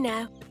going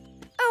now.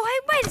 Oh, hey,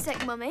 wait a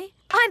sec, Mummy.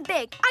 I'm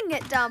big. I can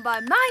get down by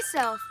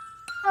myself.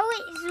 Oh,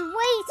 it's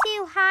way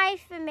too high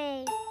for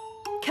me.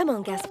 Come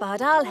on,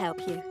 Gaspard, I'll help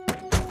you.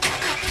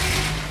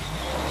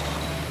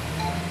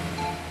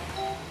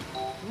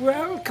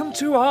 Welcome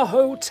to our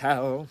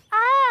hotel.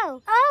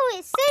 Oh,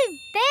 it's so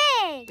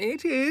big.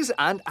 It is,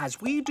 and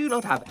as we do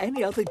not have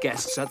any other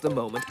guests at the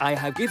moment, I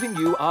have given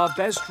you our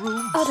best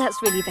rooms. Oh,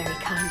 that's really very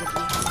kind of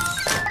you.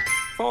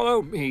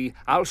 Follow me.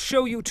 I'll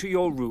show you to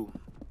your room.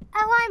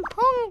 Oh, I'm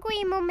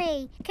hungry,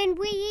 Mummy. Can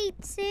we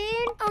eat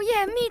soon? Oh,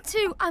 yeah, me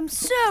too. I'm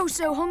so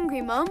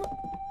hungry, Mum.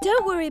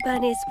 Don't worry,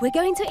 Bunnies. We're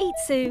going to eat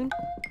soon.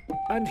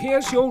 And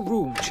here's your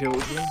room,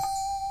 children.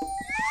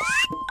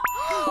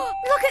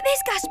 Look at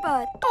this,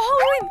 Gaspard. A whole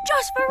room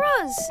just for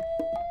us.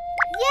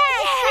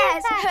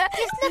 Yes! Super.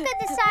 Just look at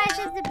the size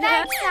of the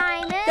bed,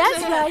 Simon.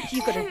 That's right.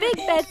 You've got a big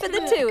bed for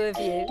the two of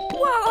you.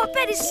 Whoa, our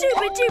bed is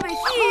super duper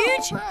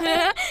huge.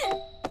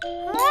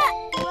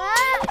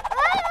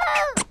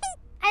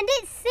 And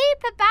it's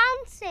super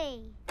bouncy.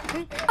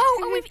 Oh,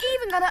 and we've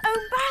even got our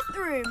own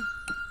bathroom.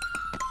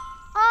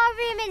 Our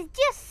room is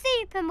just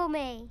super,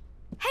 Mummy.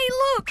 Hey,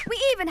 look, we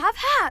even have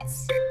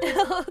hats.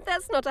 Oh,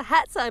 that's not a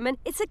hat, Simon.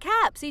 It's a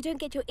cap, so you don't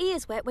get your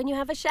ears wet when you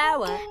have a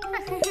shower.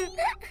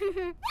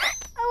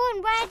 Oh,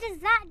 and where does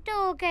that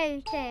door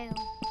go to?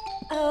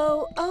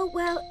 Oh,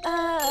 well,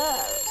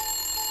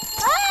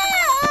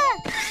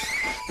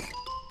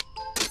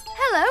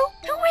 Hello,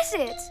 who is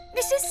it?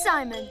 This is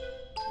Simon.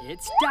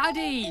 It's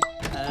Daddy.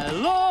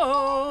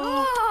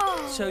 Hello.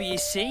 Oh. So you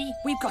see,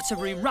 we've got a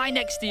room right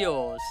next to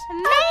yours.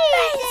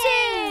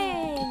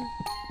 Amazing!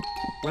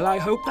 Well, I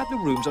hope that the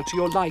rooms are to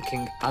your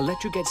liking. I'll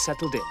let you get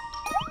settled in.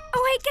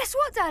 Oh, hey, guess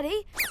what,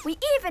 Daddy? We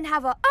even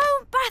have our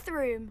own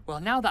bathroom. Well,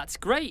 now that's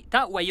great.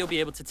 That way you'll be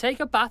able to take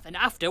a bath and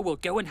after we'll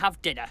go and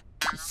have dinner.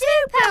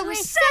 Super! We're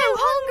so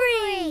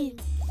hungry!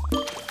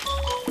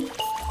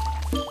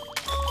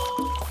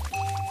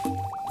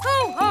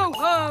 Ho, ho,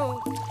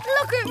 ho!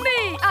 Look at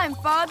me! I'm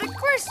Father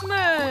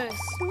Christmas!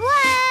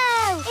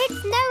 Wow!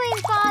 It's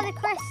knowing Father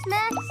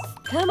Christmas.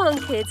 come on,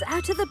 kids,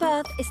 out of the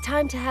bath. It's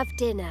time to have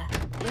dinner.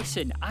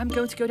 Listen, I'm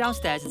going to go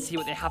downstairs and see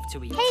what they have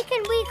to eat. Hey,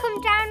 can we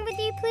come down with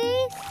you,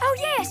 please? Oh,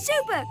 yeah,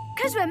 super!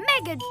 Because we're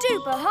mega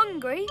duper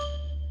hungry.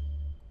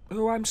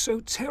 Oh, I'm so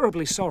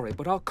terribly sorry,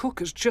 but our cook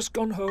has just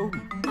gone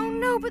home. Oh,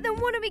 no, but then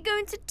what are we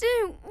going to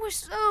do? We're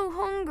so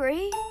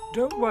hungry.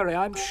 Don't worry,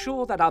 I'm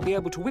sure that I'll be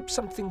able to whip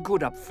something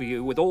good up for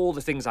you with all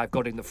the things I've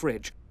got in the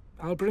fridge.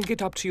 I'll bring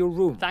it up to your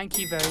room. Thank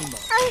you very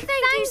much. Oh,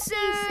 thank you,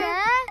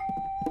 sir.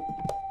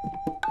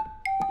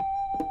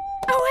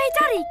 Oh, hey,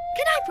 Daddy,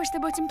 can I push the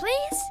button,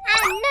 please?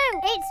 No,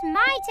 it's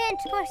my turn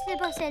to push the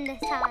button this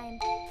time.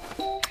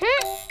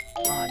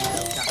 Oh, no,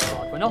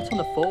 Gaspard, we're not on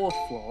the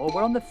 4th floor,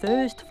 we're on the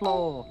 1st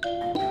floor.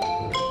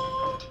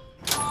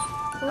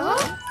 Huh?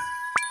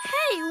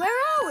 Hey, where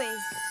are we?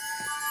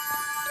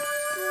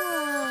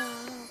 Whoa.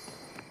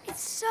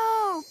 It's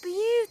so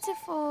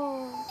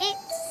beautiful.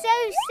 It's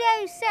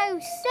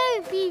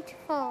so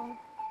beautiful.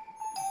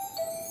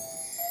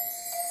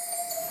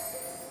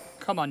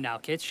 Come on now,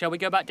 kids, shall we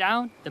go back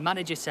down? The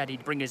manager said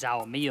he'd bring us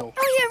our meal.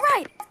 Oh, yeah,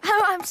 right.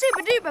 Oh, I'm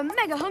super duper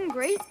mega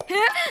hungry.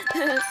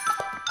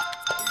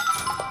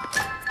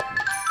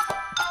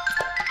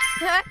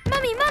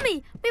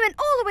 Mummy, we went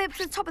all the way up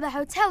to the top of the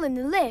hotel in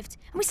the lift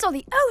and we saw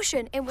the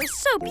ocean. It was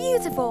so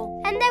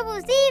beautiful. And there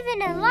was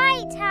even a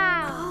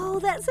lighthouse. Oh,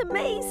 that's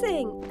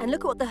amazing. And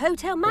look at what the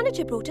hotel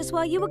manager brought us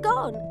while you were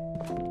gone.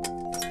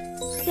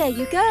 There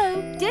you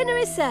go. Dinner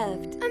is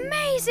served.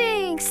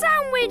 Amazing!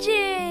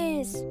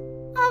 Sandwiches!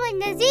 Oh,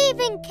 and there's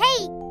even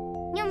cake.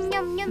 Yum,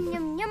 yum, yum,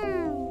 yum,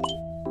 yum.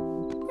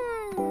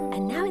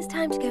 And now it's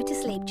time to go to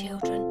sleep,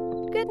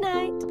 children. Good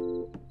night.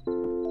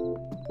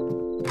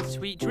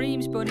 Sweet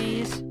dreams,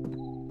 bunnies.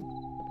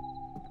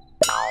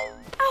 Oh,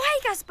 hey,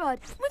 Gaspard,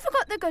 we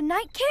forgot the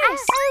goodnight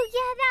kiss. Oh,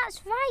 yeah,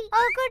 that's right.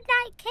 Oh, good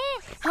night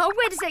kiss. Oh,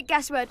 wait a sec,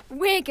 Gaspard.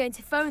 We're going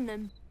to phone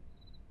them.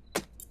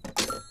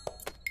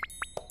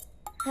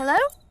 Hello?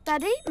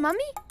 Daddy?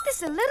 Mummy? This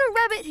is a little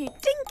rabbit who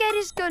didn't get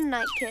his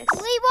goodnight kiss.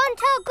 We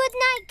want our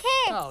goodnight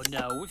kiss. Oh,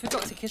 no, we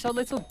forgot to kiss our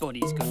little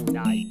bunnies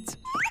goodnight.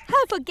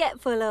 How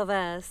forgetful of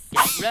us.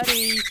 Get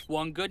ready.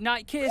 One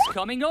goodnight kiss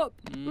coming up.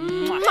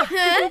 Mwah.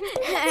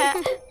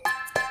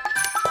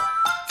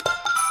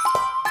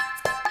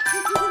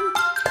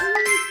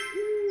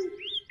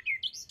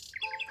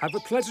 Have a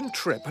pleasant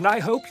trip, and I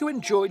hope you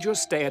enjoyed your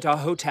stay at our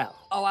hotel.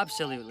 Oh,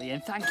 absolutely,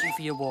 and thank you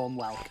for your warm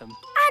welcome.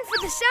 And for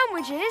the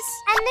sandwiches.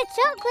 And the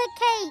chocolate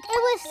cake.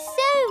 It was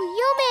so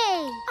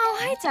yummy. Oh,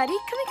 hi, Daddy.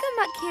 Can we come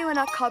back here when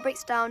our car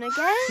breaks down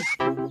again?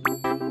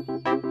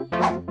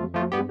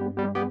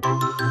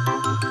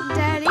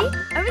 Daddy,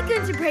 are we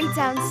going to break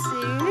down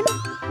soon?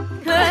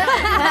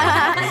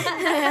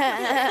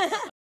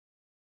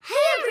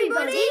 Hey,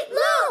 everybody,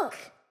 look!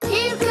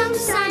 Here comes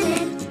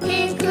Simon,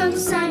 here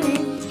comes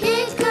Simon,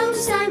 here comes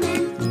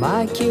Simon.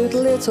 My cute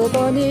little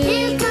bunny.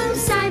 Here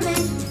comes Simon,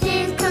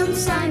 here comes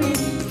comes Simon,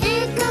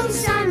 here comes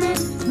Simon.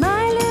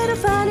 My little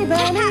funny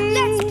bunny.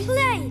 Let's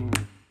play!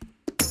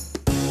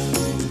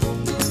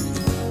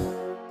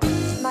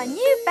 My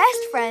new best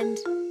friend.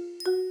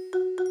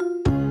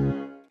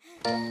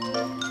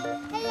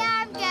 Hey,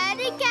 I'm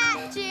gonna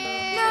catch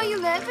you. No,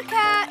 you'll never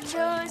catch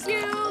us.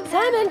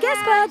 Simon,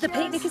 Gaspard, the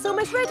picnic is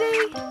almost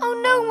ready. Oh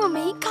no,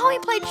 Mummy, can't we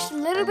play just a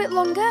little bit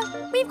longer?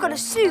 We've got a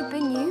super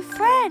new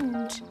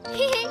friend.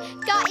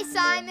 Got it,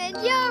 Simon.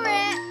 You're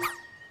it.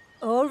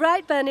 All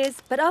right, bunnies,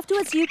 but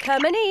afterwards you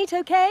come and eat,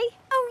 OK?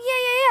 Oh,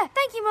 yeah.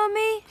 Thank you,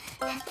 Mummy.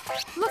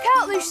 Look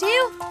out,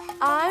 Lucille.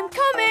 I'm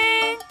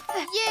coming.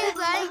 You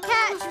won't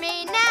catch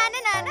me. Na na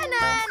na na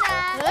na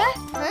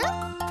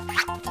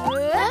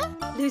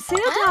na.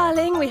 Lucille,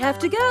 darling, we have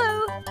to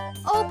go.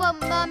 Oh, but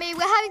Mummy,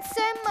 we're having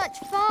so much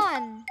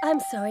fun.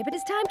 I'm sorry, but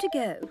it's time to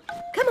go.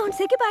 Come on,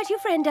 say goodbye to your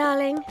friend,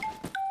 darling.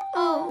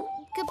 Oh,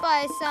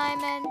 goodbye,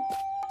 Simon.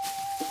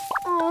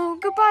 Oh,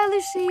 goodbye,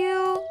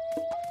 Lucille.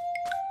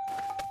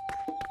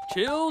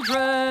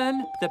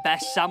 Children, the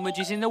best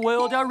sandwiches in the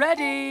world are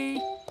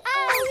ready.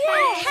 Oh,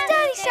 yes,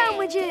 Daddy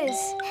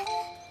sandwiches.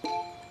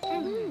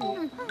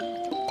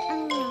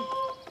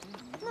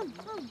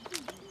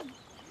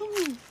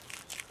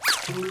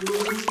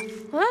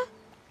 Huh?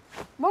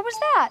 What was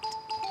that?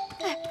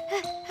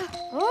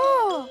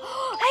 Oh!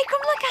 Hey,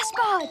 come look,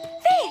 Gaspard!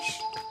 Fish!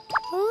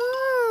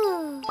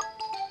 Ooh.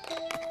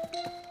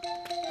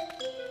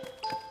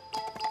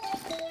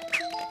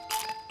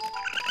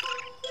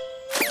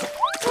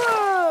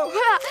 Whoa!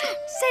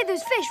 Say,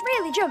 those fish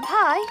really jump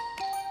high.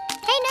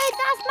 Hey, no,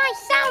 that's my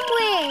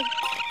sandwich.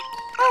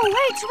 Oh,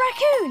 hey, it's a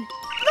raccoon.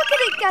 Look at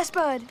it,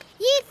 Gaspard.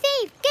 You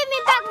thief, give me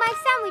back my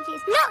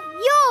sandwiches, not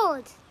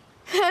yours.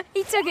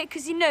 He took it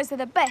because he knows they're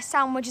the best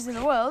sandwiches in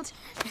the world.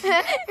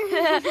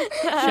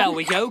 Shall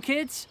we go,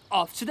 kids?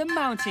 Off to the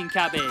mountain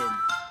cabin.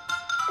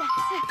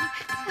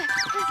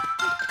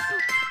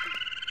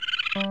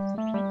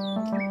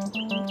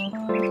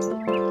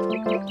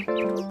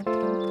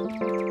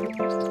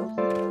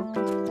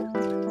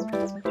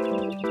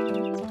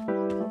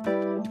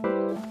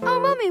 Oh,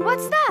 Mummy,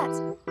 what's that?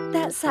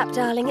 That's sap,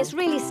 darling. It's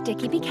really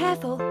sticky. Be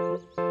careful.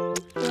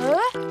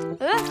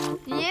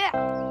 Yeah.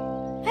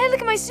 Hey,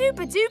 look at my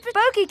super duper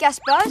bogey,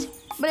 Gaspard.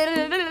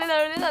 Your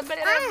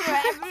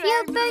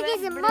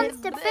bogey's a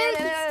monster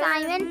bogey,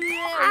 Simon.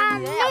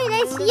 No,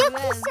 that's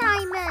yucky,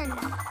 Simon.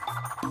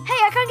 Hey,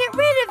 I can't get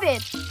rid of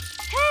it.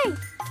 Hey.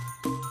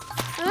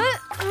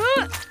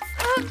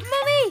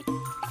 Mummy!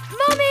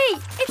 Mummy!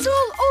 It's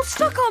all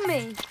stuck on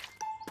me.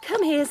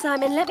 Come here,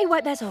 Simon. Let me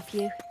wipe that off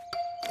you.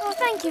 Oh,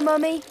 thank you,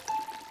 Mummy.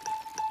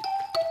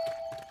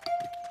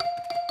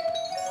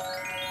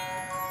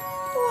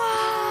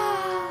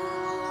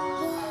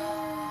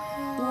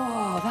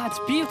 Whoa, that's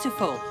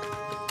beautiful.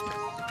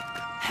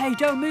 Hey,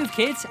 don't move,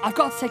 kids. I've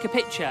got to take a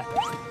picture.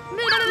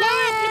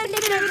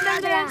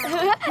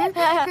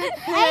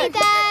 Hey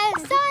there,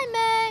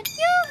 Simon.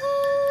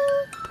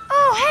 Yoo-hoo.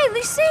 Oh, hey,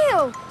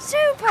 Lucille.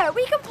 Super.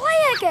 We can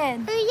play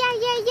again. Oh,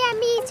 yeah.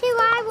 Me too.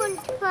 I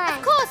want to play.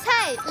 Of course,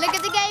 hey. Look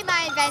at the game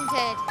I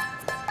invented.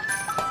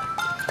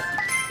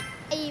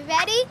 Are you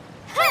ready?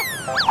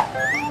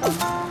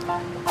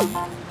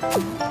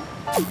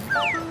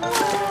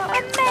 Wow,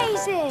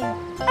 amazing.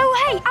 Oh,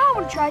 hey, I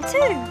want to try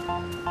too.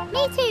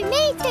 Me too.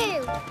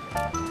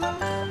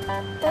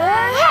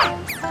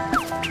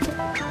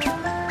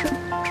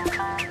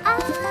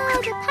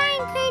 Oh, the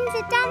pine cones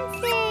are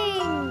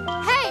dancing.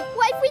 Hey,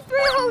 what if we threw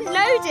a whole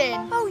load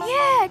in? Oh,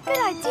 yeah,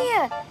 good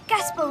idea.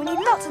 Gaspar, we need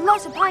lots and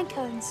lots of pine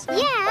cones.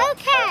 Yeah,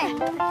 okay.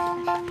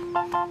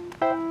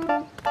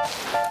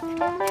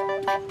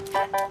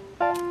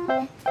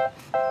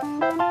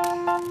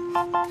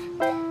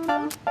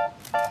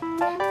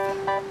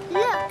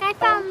 Look, I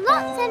found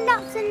lots and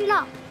lots and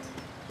lots.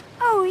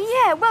 Oh,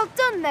 yeah, well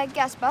done there,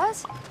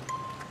 Gaspars.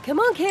 Come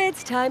on,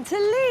 kids, time to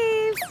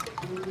leave.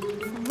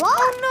 What?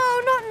 Oh,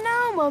 no, not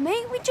now,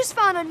 Mummy. We just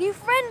found a new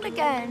friend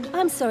again.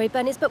 I'm sorry,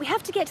 bunnies, but we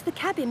have to get to the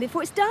cabin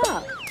before it's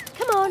dark.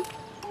 Come on.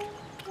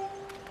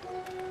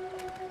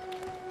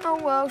 Oh,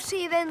 well,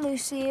 see you then,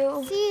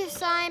 Lucille. See you,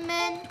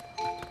 Simon.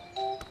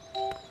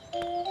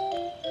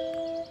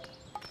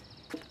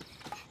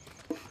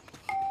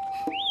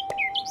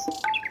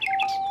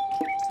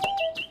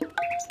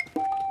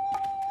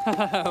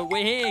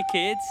 We're here,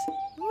 kids.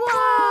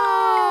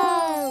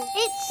 Whoa!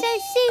 It's so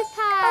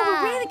super! Oh,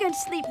 we're really going to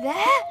sleep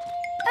there?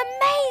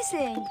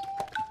 Amazing!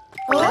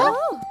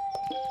 Oh,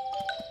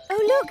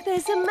 look,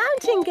 there's a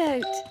mountain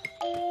goat.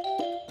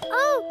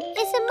 Oh,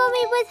 it's a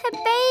mummy with her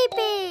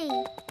baby.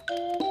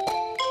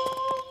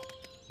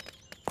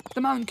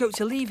 The mountain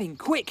goats are leaving.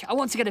 Quick, I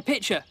want to get a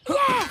picture.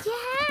 Yeah!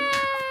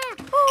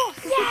 Oh,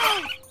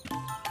 yeah!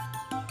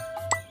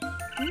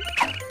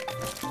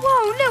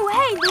 Whoa, no,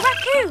 hey, the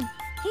raccoon!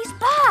 He's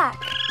back!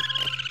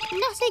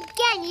 Not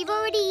again, you've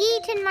already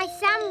eaten my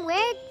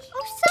sandwich.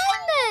 Oh,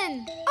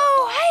 Simon!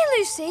 Oh, hey,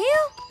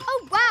 Lucille! Oh,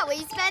 wow, are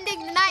you spending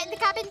the night in the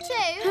cabin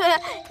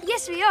too?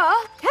 Yes, we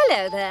are.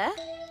 Hello there.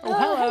 Oh,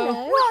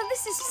 hello. Wow,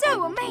 this is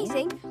so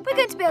amazing. We're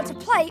going to be able to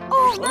play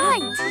all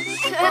night.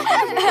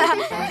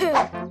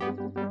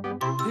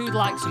 would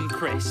like some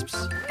crisps?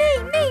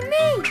 Me!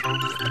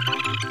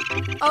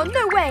 Oh,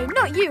 no way,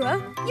 not you,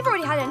 huh? You've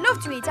already had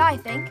enough to eat, I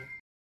think.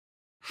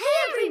 Hey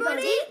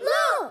everybody,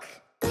 look!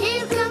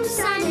 Here comes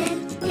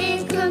Simon,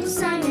 here comes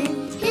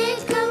Simon, here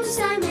comes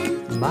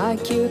Simon. My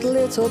cute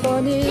little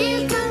bunny.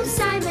 Here comes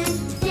Simon,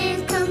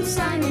 here comes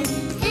Simon,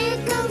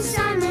 here comes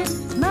Simon.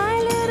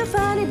 My little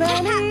funny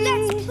bunny.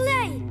 Let's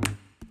play!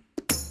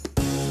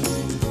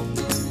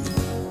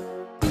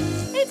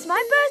 It's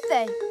my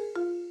birthday.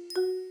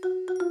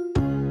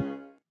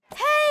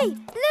 Hey,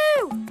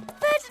 Lou!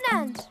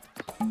 Ferdinand!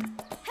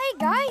 Hey,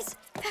 guys!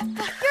 You're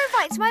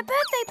invited to my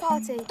birthday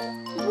party.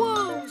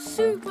 Whoa,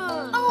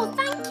 super! Oh,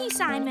 thank you,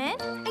 Simon.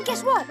 And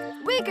guess what?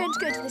 We're going to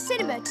go to the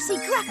cinema to see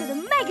Cracker the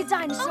Mega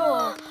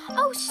Dinosaur.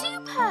 Oh,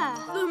 super!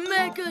 The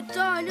Mega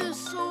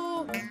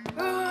Dinosaur!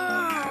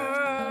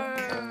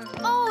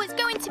 Oh, it's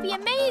going to be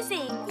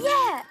amazing.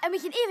 Yeah, and we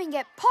can even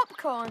get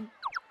popcorn.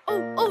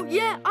 Oh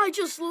yeah, I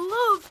just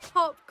love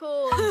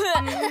popcorn.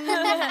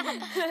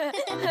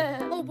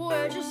 Oh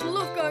boy, I just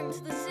love going to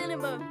the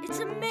cinema. It's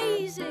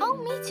amazing. Oh,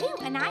 me too.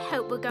 And I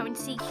hope we're going to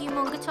see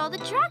Humongousaur the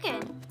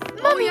Dragon.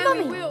 Mummy, yeah,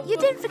 we will. you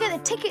didn't forget the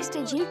tickets,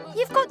 did you?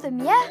 You've got them,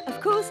 yeah?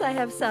 Of course I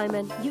have,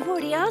 Simon. You've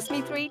already asked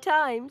me 3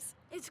 times.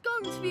 It's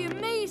going to be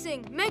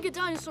amazing. Mega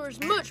Dinosaur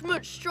is much,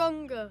 much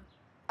stronger.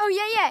 Oh,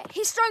 yeah.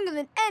 He's stronger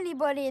than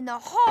anybody in the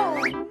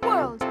whole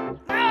world.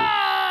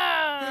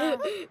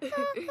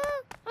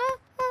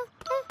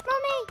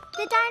 Mummy,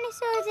 the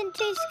dinosaur isn't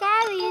too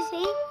scary, is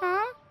he?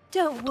 Huh?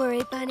 Don't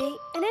worry, Bunny.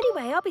 And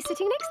anyway, I'll be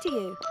sitting next to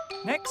you.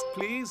 Next,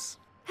 please.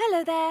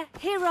 Hello there.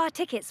 Here are our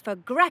tickets for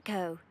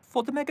Greco.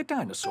 For the Mega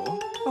Dinosaur?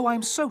 Oh,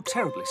 I'm so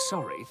terribly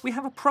sorry. We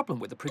have a problem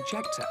with the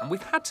projector and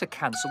we've had to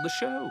cancel the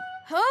show.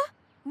 Huh?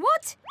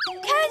 What?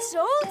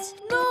 Cancelled?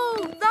 No,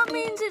 that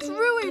means it's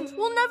ruined.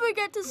 We'll never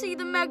get to see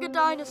the Mega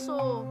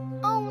Dinosaur.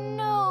 Oh,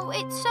 no.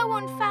 It's so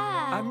unfair.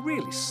 I'm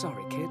really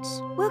sorry, kids.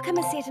 We'll come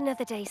and see it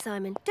another day,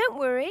 Simon. Don't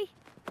worry.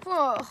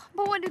 Oh,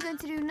 but what are we going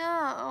to do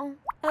now?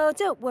 Oh,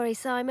 don't worry,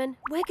 Simon.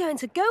 We're going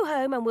to go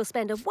home and we'll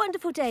spend a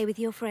wonderful day with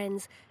your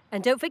friends.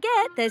 And don't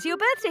forget, there's your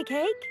birthday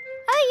cake.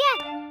 Oh,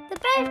 yeah, the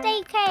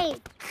birthday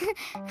cake.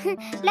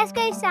 Let's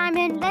go,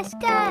 Simon, let's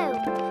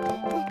go.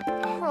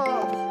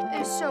 Oh,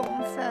 it's so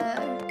unfair.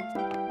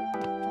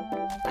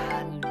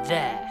 And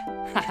there.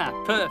 Haha,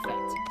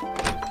 perfect.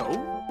 Oh?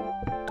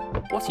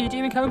 What are you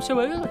doing home so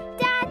early?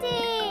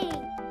 Daddy!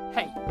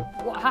 Hey,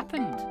 what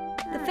happened?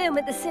 The film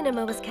at the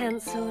cinema was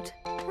cancelled.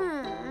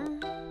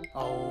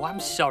 Oh, I'm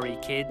sorry,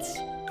 kids.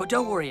 But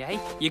don't worry, eh?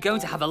 You're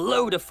going to have a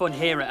load of fun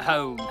here at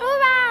home. All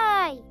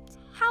right.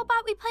 How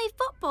about we play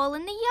football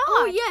in the yard?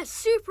 Oh, yes,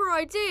 super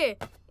idea.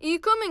 Are you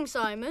coming,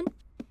 Simon?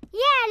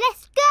 Yeah,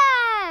 let's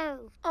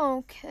go.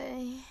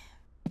 Okay.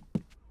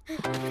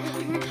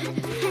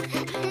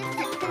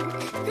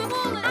 Come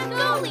on, let's I'm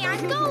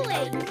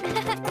goalie.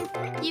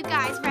 You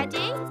guys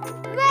ready?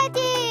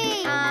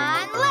 Ready.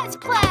 And let's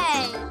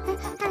play.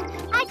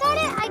 I got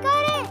it.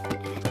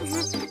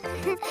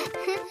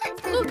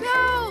 Look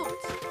out!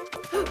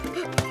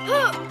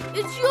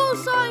 It's yours,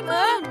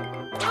 Simon!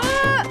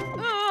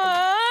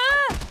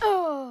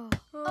 Goal!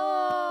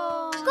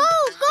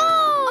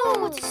 Oh,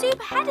 what a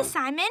super header,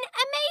 Simon.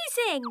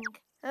 Amazing.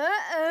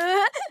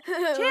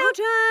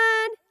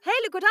 Children! Hey,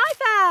 look what I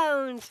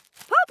found!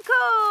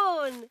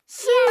 Popcorn!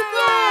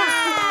 Super!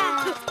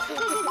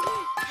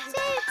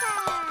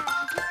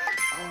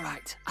 All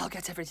right, I'll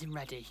get everything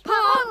ready.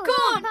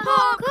 Popcorn!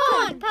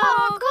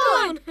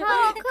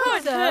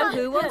 So,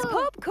 who wants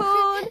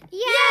popcorn?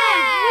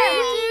 Yeah!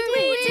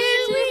 We do!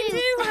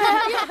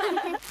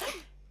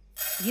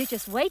 You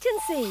just wait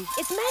and see.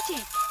 It's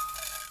magic.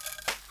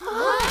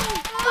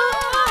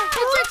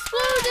 It's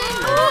exploding!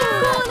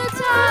 Popcorn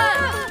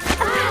attack!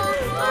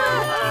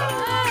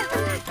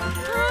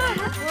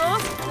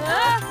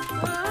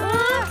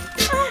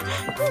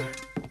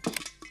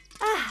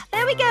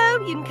 There we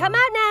go. You can come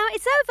out now.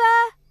 It's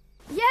over.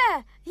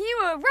 Yeah, you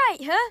were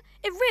right, huh?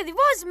 It really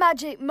was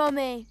magic,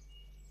 Mummy.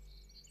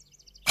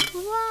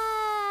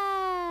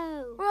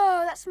 Whoa!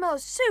 Whoa, that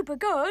smells super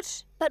good.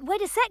 But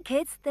wait a sec,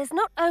 kids. There's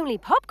not only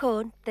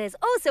popcorn, there's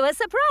also a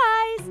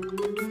surprise.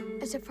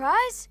 A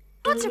surprise?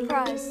 What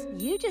surprise?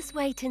 You just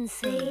wait and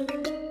see.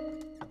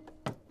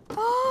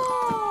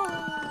 Oh!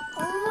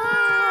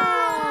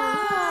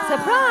 Wow!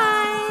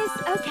 Surprise!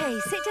 Okay,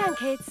 sit down,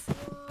 kids.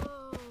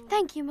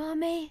 Thank you,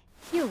 Mummy.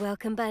 You're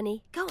welcome,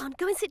 Bunny. Go on,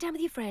 go and sit down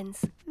with your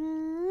friends.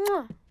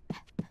 Mwah.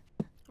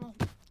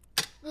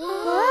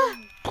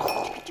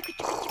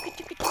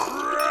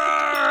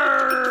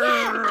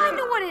 Yeah, I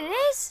know what it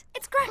is.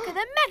 It's Cracker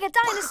the Mega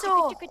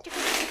Dinosaur.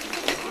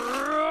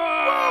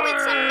 Whoa,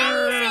 it's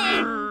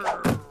amazing.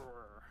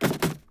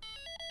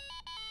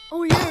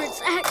 Oh, yeah,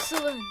 it's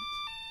excellent.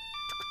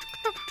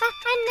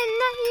 And I'm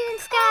not even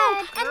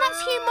scared. And that's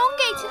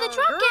Humongousaur the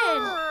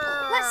Dragon.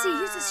 Let's see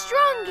who's the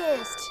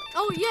strongest.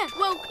 Oh, yeah,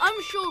 well,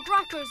 I'm sure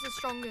Draco's the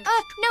strongest.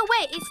 No,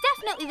 wait, it's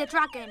definitely the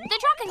dragon. The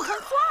dragon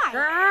can fly.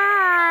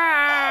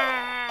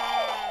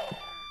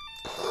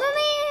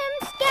 Mummy, I'm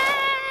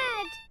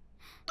scared.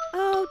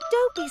 Oh,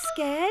 don't be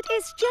scared.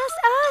 It's just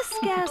us,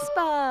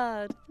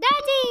 Gaspard.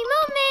 Daddy,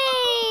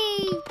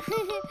 Mummy!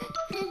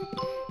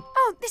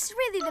 Oh, this is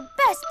really the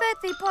best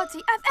birthday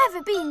party I've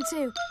ever been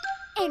to.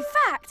 In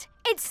fact,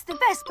 it's the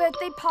best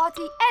birthday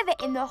party ever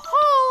in the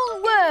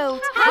whole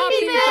world.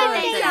 Happy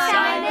birthday,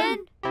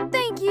 Simon!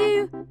 Thank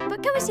you.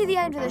 But can we see the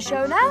end of the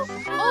show now?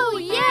 Oh,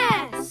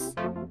 yes!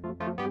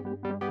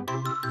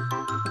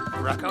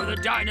 Rocco the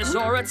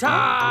dinosaur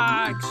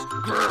attacks!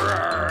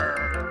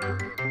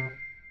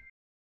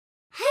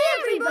 Hey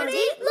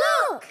everybody,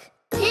 look!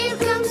 Here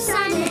comes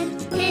Simon,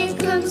 here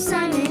comes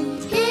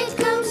Simon, here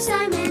comes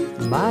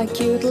Simon. My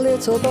cute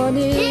little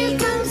bunny. Here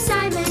comes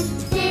Simon,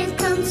 here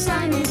comes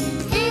Simon,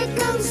 here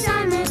comes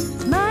Simon.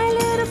 My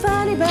little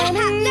funny bunny.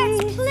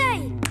 Let's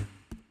play!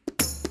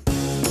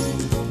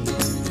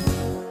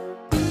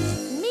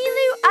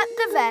 Milu at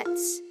the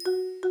vet's.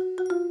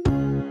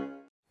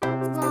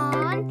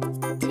 1,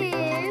 2,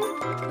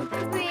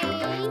 3,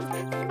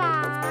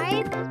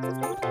 5,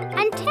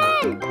 and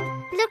 10.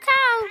 Look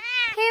out!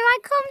 Here I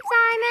come,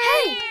 Simon.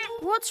 Hey,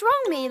 what's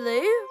wrong,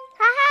 Milu?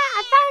 Haha,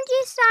 I found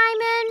you,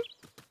 Simon.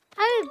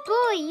 Oh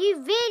boy, you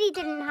really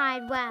didn't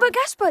hide well. But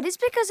Gaspard, it's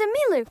because of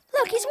Milu.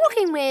 Look, he's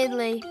walking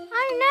weirdly.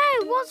 Oh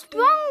no, what's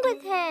wrong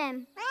with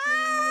him?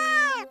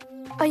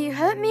 Are you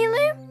hurt,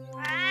 Milu?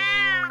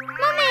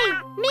 Mummy,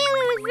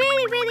 Milu is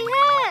really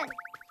hurt.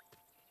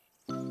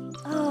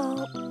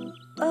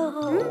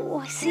 Oh,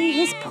 I see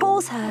his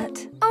paw's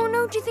hurt. Oh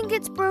no, do you think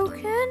it's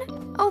broken?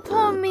 Oh,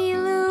 poor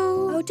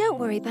Milu. Oh, don't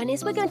worry,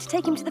 Bunnies. We're going to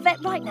take him to the vet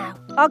right now.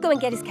 I'll go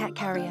and get his cat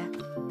carrier.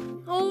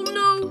 Oh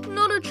no,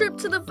 not a trip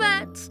to the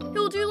vet.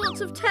 He'll do lots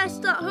of tests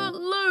that hurt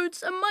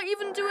loads and might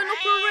even do an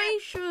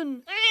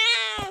operation.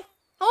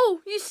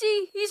 Oh, you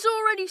see, he's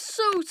already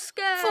so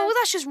scared. Oh,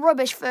 that's just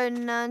rubbish,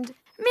 Ferdinand.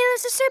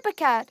 Milu's a super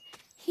cat.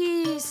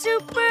 He's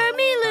Super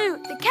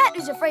Milu, the cat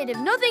who's afraid of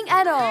nothing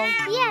at all.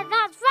 Yeah,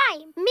 that's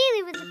right.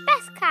 Milu was the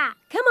best cat.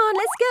 Come on,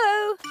 let's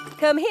go.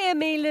 Come here,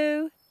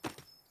 Milu.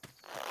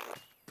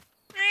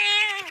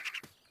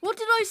 What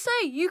did I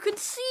say? You can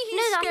see he's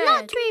No, scared.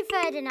 that's not true,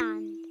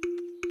 Ferdinand.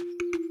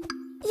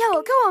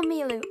 Yo, go on,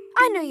 Milu.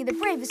 I know you're the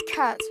bravest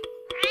cat.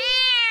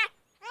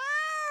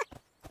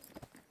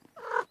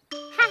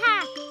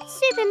 Haha,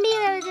 Super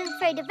Milu isn't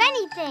afraid of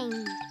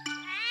anything.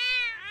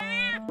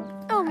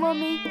 Oh,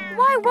 Mummy,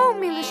 why won't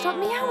Milu stop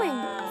meowing?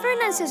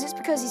 Ferdinand says it's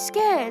because he's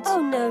scared.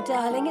 Oh, no,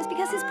 darling. It's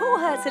because his paw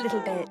hurts a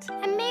little bit.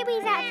 And maybe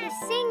that's for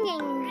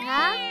singing,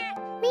 huh?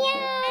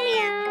 Meow,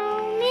 meow,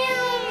 meow,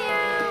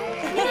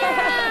 meow,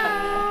 meow.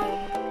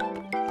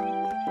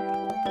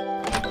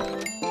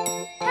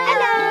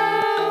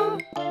 Hello.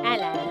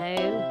 Hello.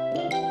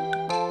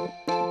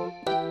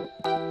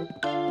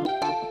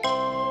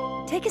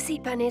 Take a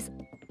seat, Bunnies.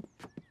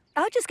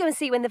 I'll just go and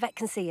see when the vet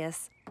can see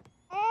us.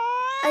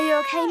 Are you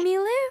okay,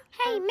 Milu?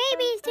 Hey,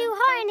 maybe he's too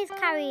hot in his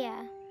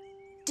carrier.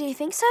 Do you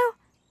think so?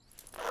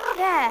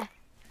 There.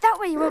 That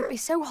way you won't be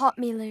so hot,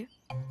 Milu.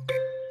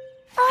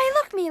 Oh, hey,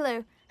 look,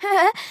 Milu.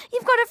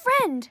 You've got a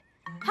friend.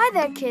 Hi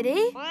there,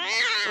 kitty.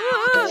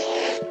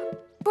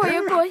 Boy,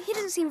 oh boy, he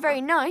doesn't seem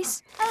very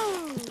nice.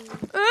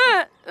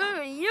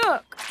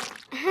 Yuck.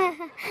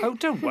 Oh,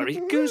 don't worry.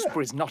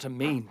 Gooseberry's not a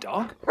mean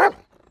dog.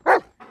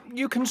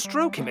 You can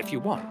stroke him if you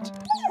want.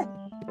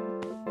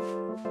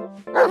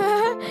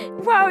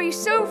 Wow, you're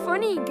so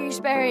funny,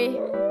 Gooseberry.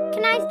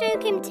 Can I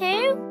stroke him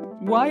too?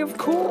 Why, of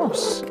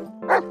course.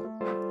 Oh,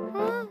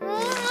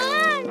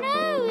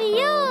 no,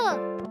 yuck.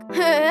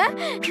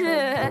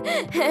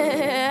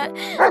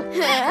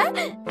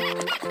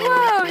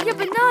 Whoa, your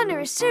banana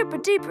is super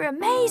duper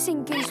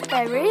amazing,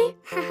 Gooseberry.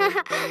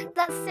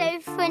 That's so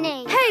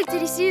funny. Hey,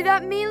 did you see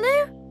that,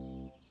 Milu?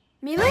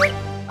 Milu?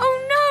 Oh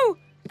no!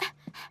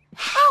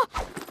 Oh,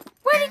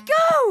 where'd he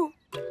go?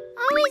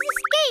 Oh, he's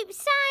escaped,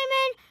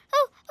 Simon.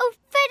 Oh,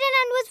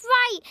 Ferdinand was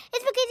right.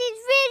 It's because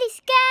he's really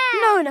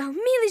scared. No,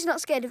 Milu's not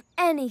scared of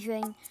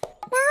anything.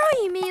 Where are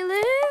you,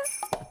 Milu?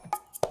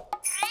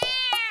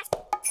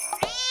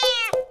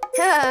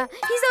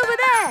 He's over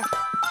there.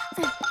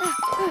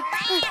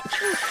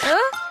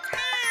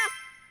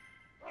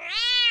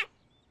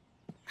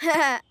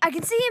 Huh? I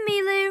can see you,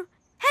 Milu.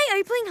 Hey, are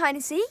you playing hide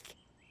and seek?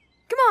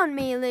 Come on,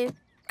 Milu.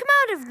 Come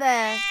out of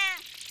there.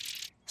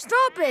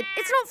 Stop it.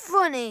 It's not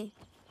funny.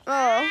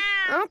 Oh,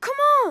 come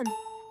on.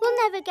 We'll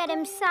never get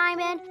him,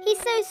 Simon. He's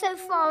so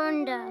far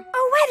under.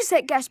 Oh, wait a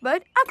sec,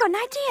 Gaspard. I've got an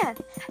idea.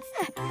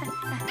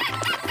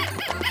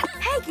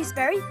 Hey,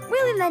 Gooseberry,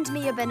 will you lend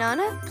me your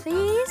banana,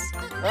 please?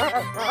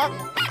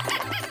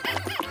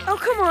 Oh,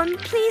 come on,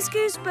 please,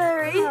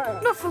 Gooseberry.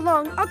 Not for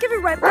long. I'll give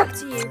it right back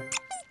to you.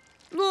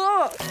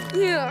 Oh,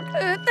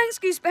 yeah. Thanks,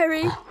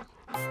 Gooseberry.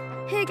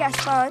 Here,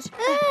 Gaspard.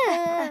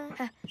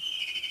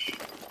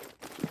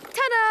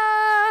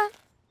 Ta-da!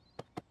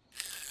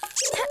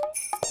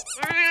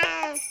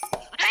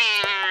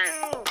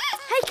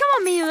 Hey, come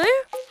on, Milu.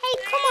 Hey,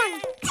 come on.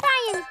 Try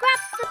and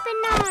grab the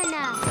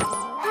banana.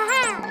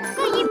 Haha,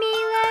 got you,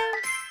 Milu.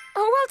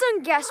 Oh, well done,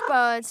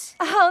 Gaspard.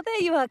 Oh,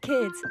 there you are,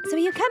 kids. So are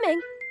you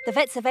coming? The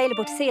vet's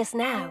available to see us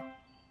now.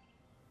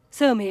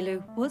 So,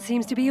 Milu, what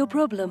seems to be your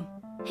problem?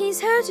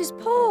 He's hurt his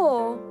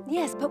paw.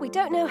 Yes, but we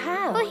don't know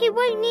how. But he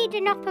won't need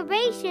an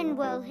operation,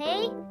 will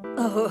he?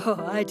 Oh,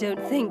 I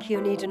don't think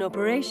he'll need an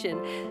operation.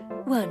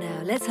 Well,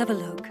 now, let's have a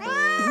look.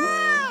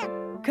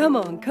 Come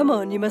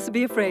on, you mustn't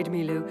be afraid,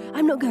 Milu.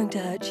 I'm not going to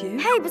hurt you.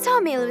 Hey, but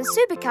our Milo is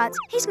Supercat.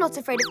 He's not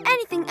afraid of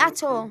anything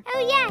at all.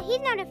 Oh, yeah,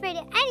 he's not afraid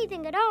of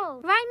anything at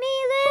all. Right,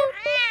 Milu?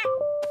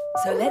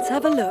 So let's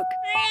have a look.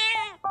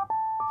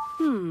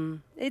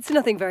 It's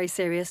nothing very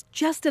serious,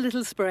 just a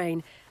little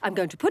sprain. I'm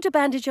going to put a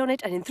bandage on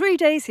it, and in 3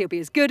 days he'll be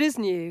as good as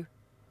new.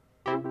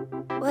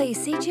 Well, you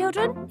see,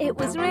 children, it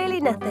was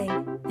really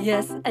nothing.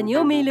 Yes, and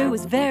your Milu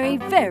was very,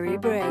 very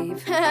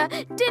brave.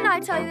 Didn't I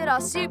tell you that our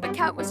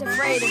Supercat was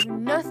afraid of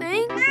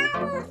nothing? Milu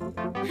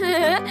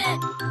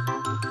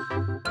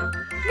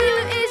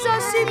is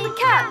our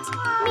Supercat.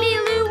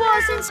 Milu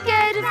wasn't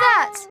scared of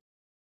that.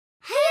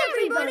 Hey,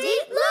 everybody,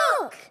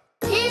 look!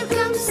 Here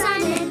comes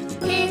Simon,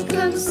 here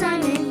comes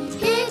Simon,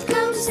 here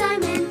comes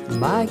Simon.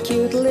 My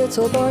cute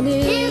little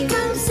bunny. Here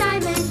comes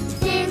Simon,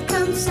 here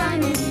comes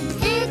Simon,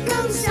 here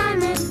comes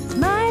Simon.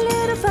 My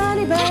little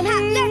funny bunny.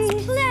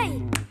 Let's play.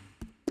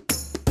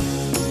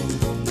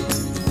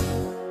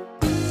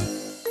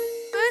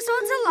 First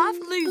one to laugh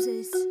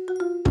loses.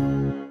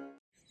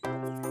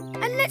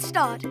 And let's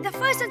start. The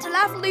first one to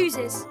laugh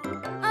loses.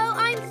 Oh,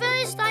 I'm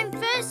first,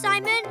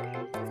 Simon.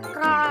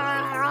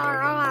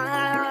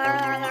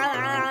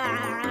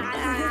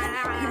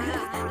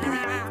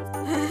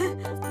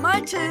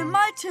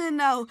 My turn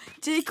now.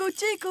 Tickle,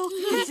 tickle,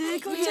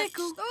 tickle,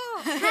 tickle.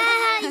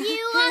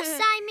 You laugh,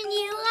 Simon,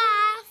 you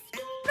laugh.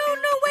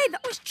 No way,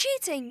 that was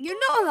cheating. You're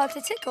not allowed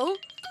to tickle.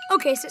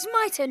 Okay, so it's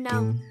my turn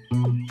now.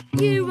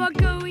 You are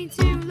going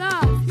to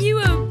laugh. You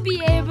won't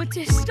be able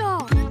to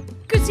stop.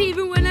 Because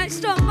even when I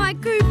stop my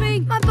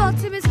grooving, my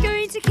bottom is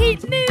going to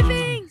keep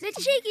moving. The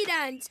cheeky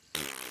dance.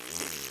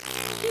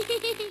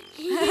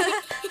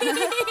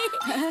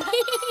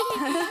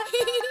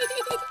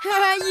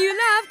 You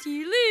laughed,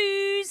 you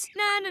lose.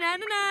 Na na na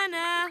na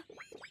na.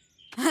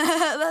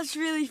 That's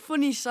really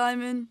funny,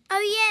 Simon. Oh,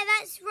 yeah,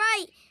 that's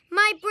right.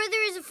 My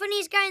brother is the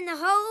funniest guy in the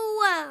whole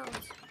world.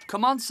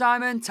 Come on,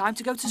 Simon, time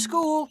to go to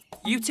school.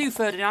 You too,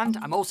 Ferdinand.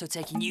 I'm also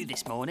taking you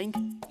this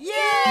morning.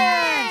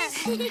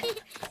 Yes!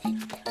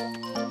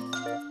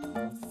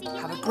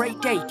 Have a great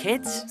day,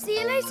 kids. See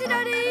you later,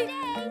 Daddy.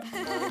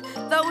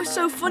 That was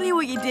so funny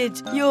what you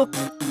did. Your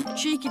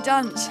cheeky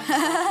dance.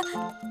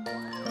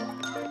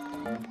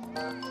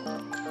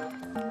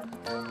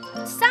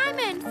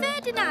 Simon,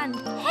 Ferdinand.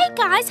 Hey,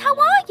 guys, how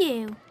are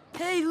you?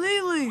 Hey,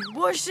 Lulu,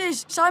 watch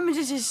this. Simon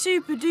did a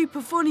super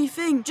duper funny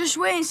thing. Just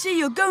wait and see,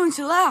 you're going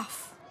to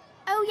laugh.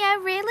 Oh, yeah,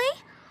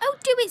 really? Oh,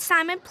 do it,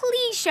 Simon.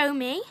 Please show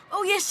me.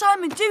 Oh, yes,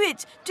 Simon, do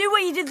it. Do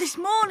what you did this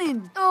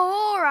morning. Oh,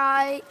 all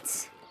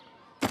right.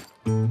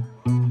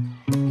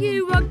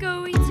 You are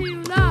going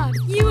to laugh.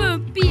 You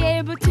won't be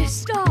able to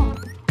stop.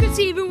 Because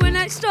even when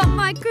I stop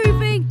my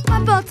grooving, my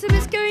bottom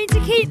is going to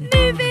keep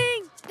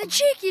moving. The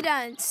cheeky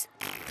dance.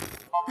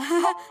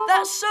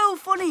 That's so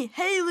funny.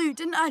 Hey, Lou,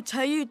 didn't I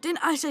tell you?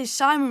 Didn't I say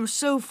Simon was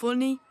so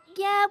funny?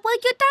 Yeah, well,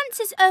 your dance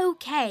is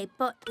okay,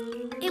 but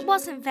it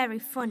wasn't very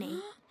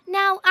funny.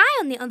 Now,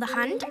 on the other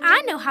hand,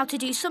 I know how to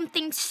do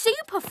something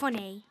super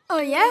funny. Oh,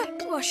 yeah?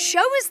 Well,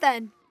 show us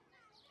then.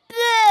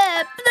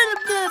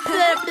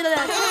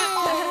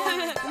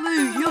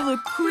 Lou, you're the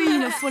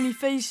queen of funny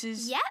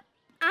faces. Yep,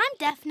 I'm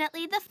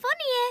definitely the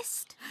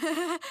funniest.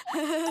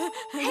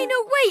 Hey,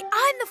 no, wait,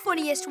 I'm the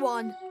funniest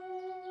one.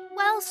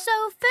 Well,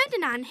 so,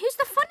 Ferdinand, who's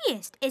the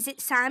funniest? Is it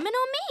Simon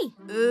or me?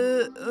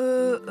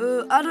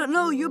 I don't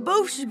know. You're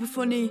both super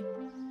funny.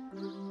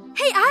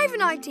 Hey, I have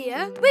an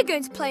idea. We're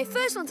going to play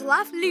first one to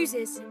laugh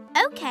loses.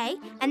 Okay,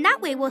 and that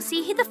way we'll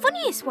see who the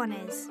funniest one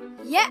is.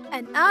 Yeah,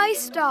 and I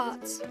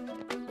start.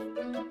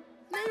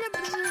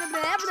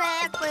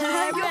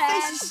 Your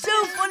face is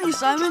so funny,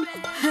 Simon.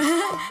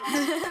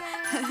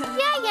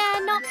 Yeah,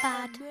 not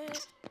bad.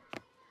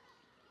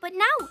 But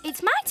now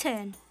it's my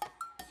turn.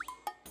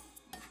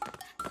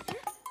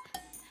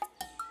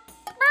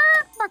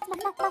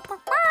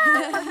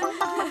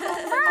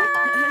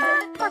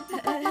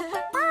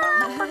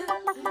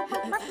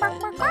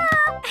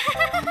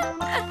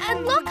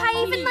 And look, I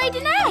even laid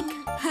an egg.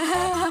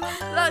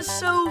 That's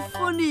so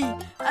funny.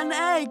 An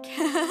egg.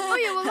 Oh,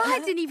 yeah, well, I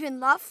didn't even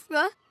laugh.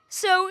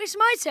 So it's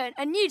my turn,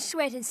 and you just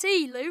wait and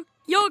see, Lou.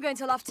 You're going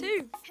to laugh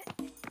too.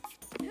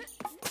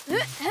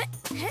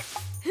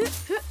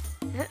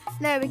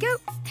 There we go.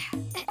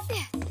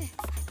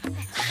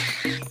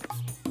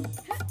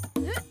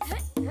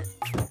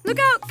 Look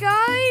out,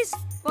 guys!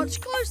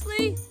 Watch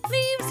closely.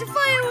 Leaves the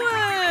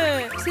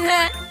fireworks!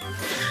 Ta-da!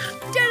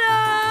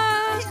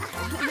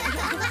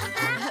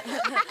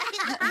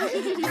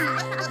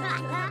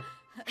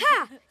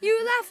 Ha! You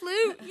laughed,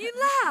 Lou. You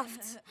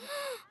laughed.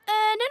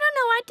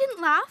 No, I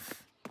didn't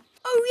laugh.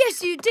 Oh,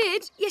 yes, you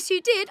did. Yes,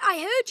 you did. I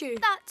heard you.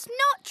 That's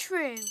not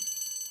true.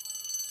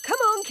 Come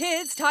on,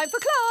 kids. Time for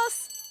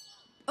class.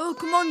 Oh,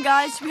 come on,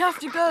 guys. We have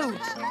to go.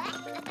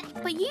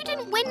 But you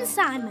didn't win,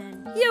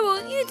 Simon. Yeah,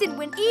 well, you didn't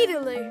win either,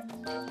 Lou.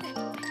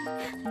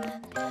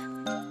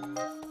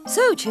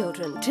 So,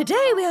 children,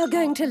 today we are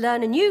going to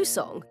learn a new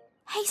song.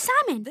 Hey,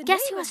 Simon,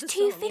 guess who has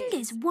 2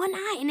 fingers, 1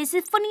 eye, and is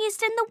the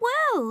funniest in the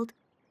world?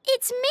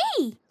 It's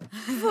me!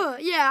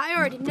 Yeah, I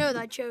already know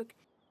that joke.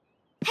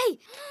 Hey,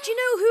 do you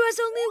know who has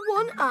only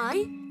 1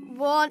 eye,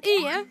 1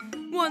 ear,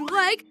 1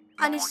 leg,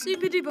 and is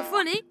super duper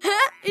funny?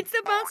 It's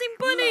the bouncing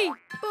bunny!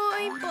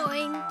 Boing,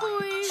 boing,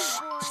 boing.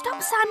 Shh,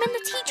 stop, Simon, the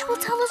teacher will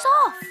tell us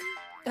off.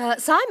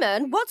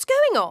 Simon, what's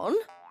going on?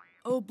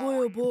 Oh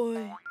boy, oh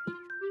boy.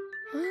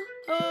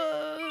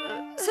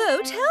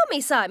 So, tell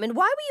me, Simon,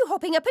 why were you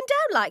hopping up and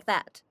down like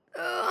that?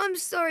 I'm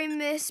sorry,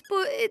 miss,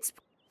 but it's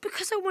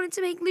because I wanted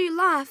to make Lou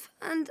laugh,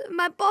 and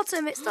my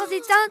bottom, it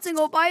started dancing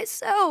all by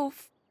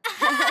itself.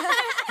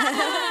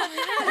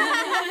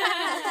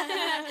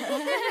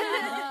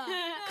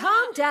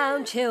 Calm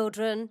down,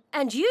 children.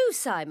 And you,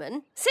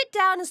 Simon, sit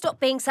down and stop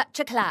being such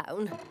a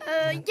clown.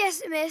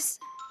 Yes, miss.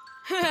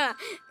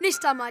 This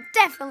time I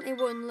definitely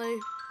won,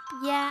 Lou.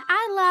 Yeah,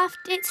 I laughed,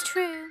 it's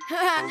true.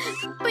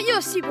 But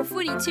you're super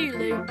funny too,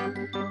 Lou.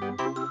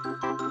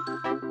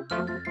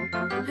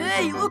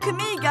 Hey, look at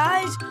me,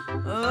 guys.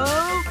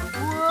 Oh,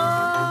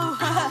 whoa.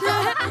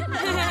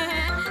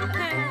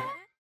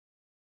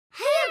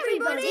 Hey,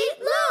 everybody,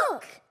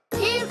 look!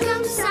 Here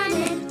comes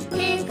Simon,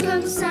 here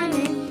comes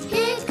Simon,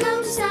 here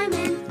comes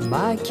Simon.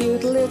 My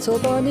cute little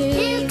bunny.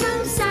 Here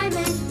comes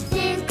Simon,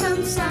 here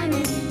comes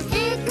Simon,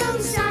 here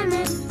comes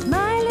Simon.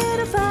 My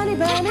little funny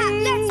bunny.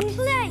 Let's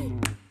play!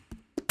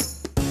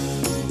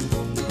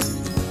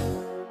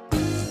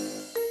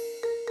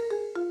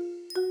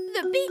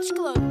 The Beach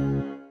Club.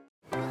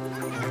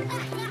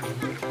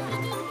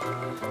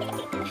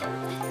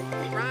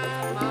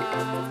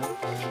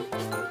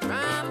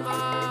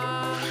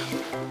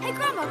 Hey,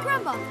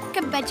 Grandma,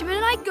 can Benjamin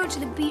and I go to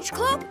the beach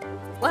club?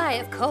 Why,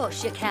 of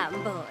course you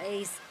can,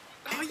 boys.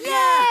 Oh,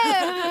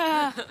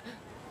 Yeah!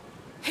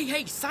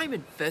 Hey,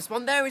 Simon, first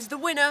one there is the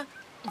winner.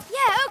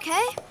 Yeah,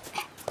 okay.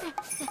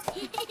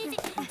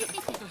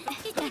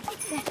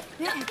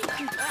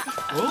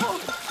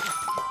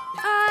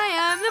 I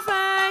am the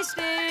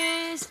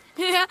fastest.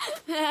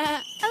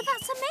 Oh,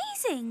 that's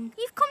amazing.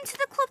 You've come to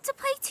the club to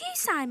play too,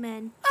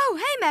 Simon. Oh,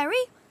 hey,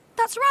 Mary.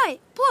 That's right.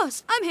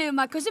 Plus, I'm here with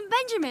my cousin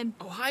Benjamin.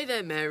 Oh, hi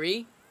there,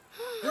 Mary.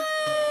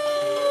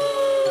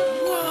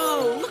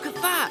 Whoa, look at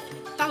that.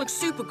 That looks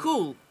super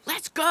cool.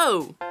 Let's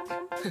go.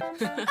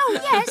 Oh,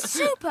 yes,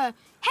 super.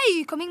 Hey,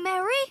 you coming,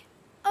 Mary?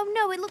 Oh,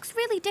 no, it looks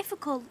really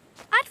difficult.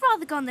 I'd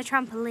rather go on the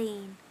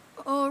trampoline.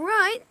 All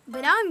right,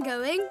 but I'm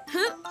going.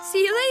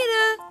 See you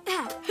later.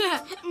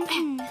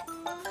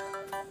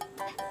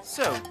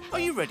 So, are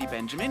you ready,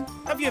 Benjamin?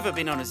 Have you ever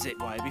been on a zip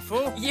wire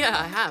before? Yeah,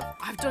 I have.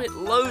 I've done it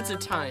loads of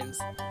times.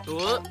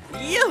 Whoa.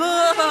 Yeah.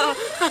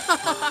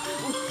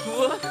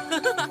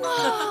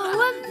 Oh,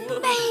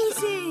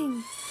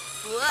 amazing.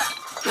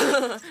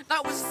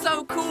 That was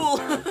so cool.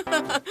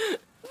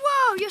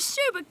 Wow, you're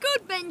super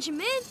good,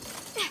 Benjamin.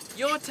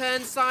 Your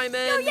turn,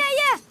 Simon. Oh,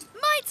 yeah.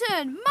 My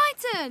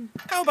turn.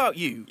 How about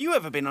you? You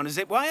ever been on a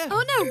zip wire?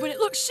 Oh, no, but it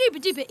looks super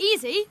duper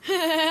easy.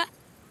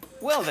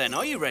 Well then,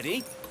 are you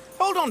ready?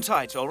 Hold on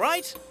tight, all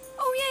right?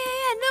 Oh,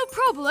 yeah, no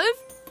problem.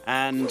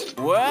 And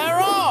we're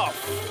off!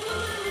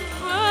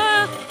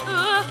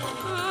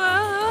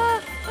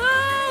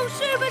 Oh,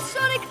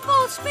 supersonic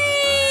full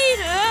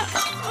speed!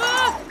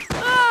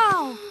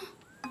 Oh!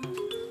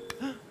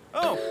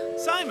 Oh,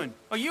 Simon,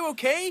 are you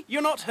okay?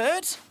 You're not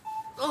hurt?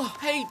 Oh,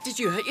 hey, did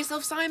you hurt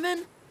yourself,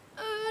 Simon?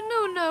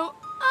 No.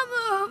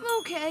 I'm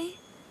okay.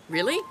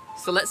 Really?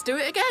 So let's do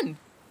it again.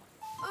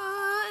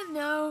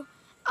 No.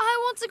 I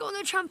want to go on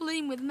the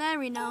trampoline with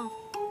Mary now.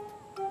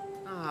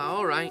 Ah,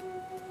 all right.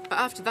 But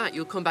after that,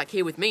 you'll come back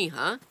here with me,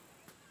 huh?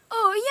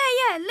 Oh,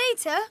 yeah,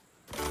 later.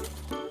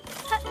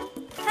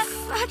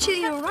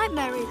 Actually, you're right,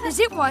 Mary. The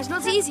zip wire's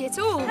not easy at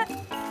all.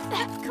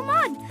 Come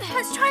on,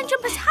 let's try and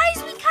jump as high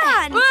as we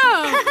can.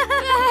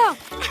 Whoa!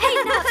 Hey,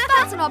 now let's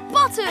bounce on our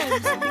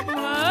bottoms.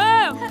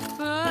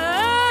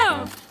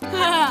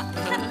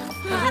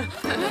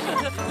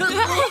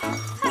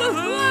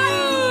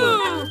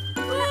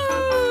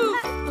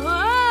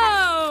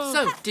 So,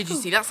 did you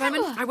see that,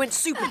 Simon? I went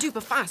super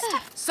duper fast.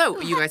 So,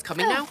 are you guys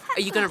coming now?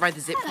 Are you going to ride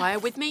the zip wire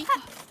with me?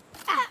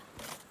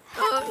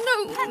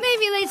 No,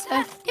 maybe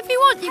later. If you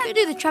want, you can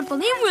do the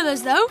trampoline with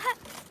us, though.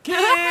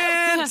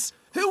 Kids!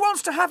 Who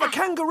wants to have a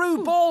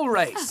kangaroo ball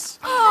race?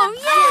 Oh,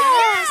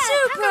 yeah!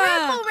 Super!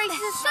 Kangaroo ball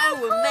races are so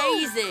cool.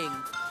 Amazing!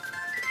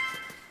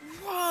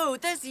 Whoa,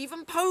 there's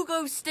even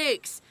pogo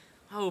sticks.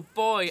 Oh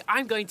boy,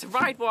 I'm going to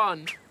ride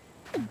one.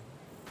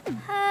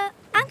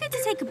 I'm going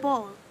to take a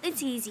ball.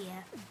 It's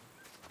easier.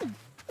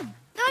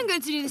 I'm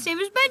going to do the same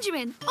as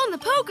Benjamin, on the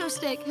pogo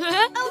stick.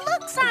 Oh,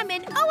 look,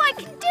 Simon. Oh, I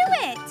can do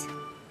it.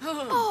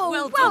 Oh,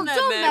 well done,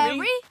 done there,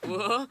 Mary.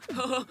 Whoa.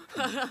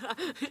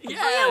 Yeah.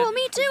 Oh, yeah, well,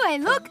 me too, eh?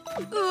 Look.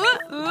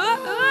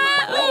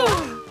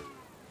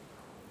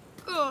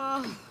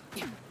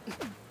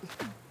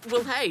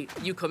 Well, hey,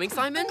 you coming,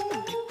 Simon?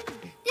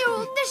 Yeah,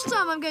 well, this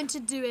time I'm going to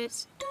do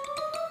it.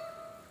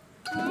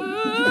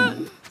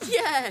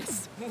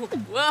 Yes!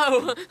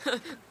 Whoa!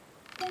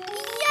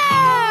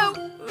 Yeah!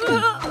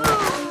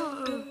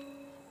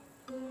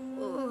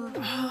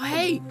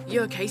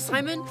 You okay,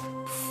 Simon?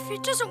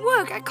 It doesn't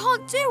work. I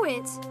can't do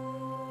it.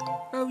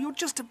 Oh, you're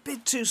just a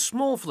bit too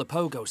small for the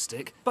pogo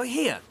stick. But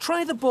here,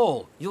 try the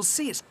ball. You'll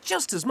see it's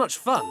just as much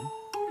fun.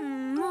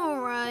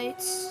 All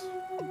right.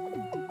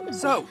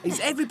 So, is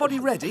everybody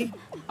ready?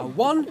 A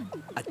 1,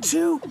 a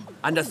 2,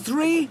 and a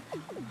 3.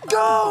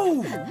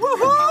 Go!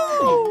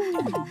 Woohoo!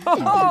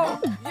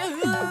 Ho-ho!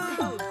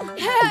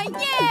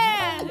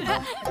 Yeah!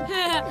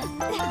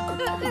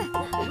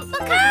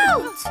 Look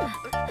out!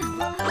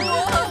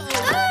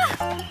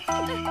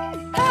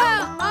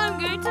 I'm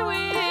going to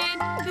win!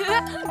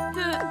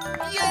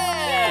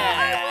 Yeah!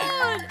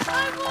 I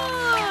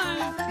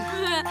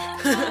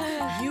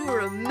won! You were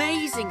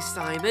amazing,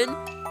 Simon.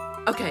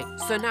 Okay,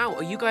 so now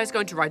are you guys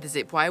going to ride the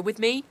zip wire with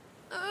me?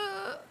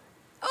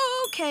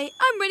 Okay,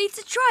 I'm ready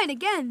to try it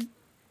again.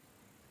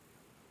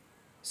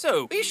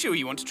 So, are you sure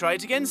you want to try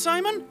it again,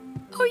 Simon?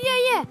 Oh,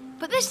 yeah.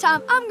 But this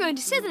time I'm going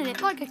to sit in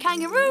it like a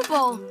kangaroo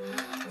ball.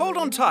 Hold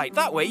on tight,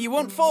 that way you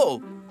won't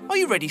fall. Are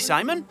you ready,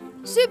 Simon?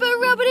 Super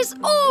Rabbit is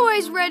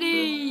always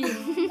ready.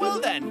 Well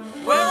then,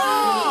 we're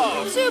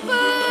off! Super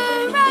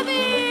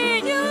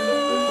Rabbit!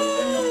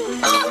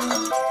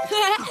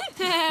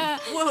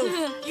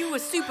 Whoa, you were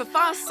super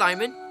fast,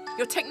 Simon.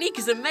 Your technique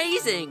is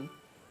amazing.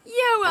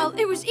 Yeah, well,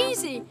 it was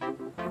easy.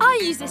 I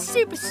used the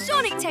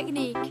supersonic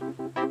technique.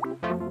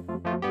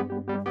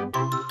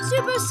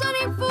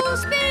 Supersonic full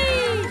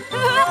speed!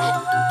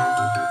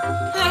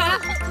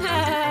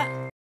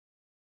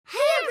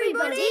 Hey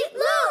everybody,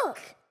 look!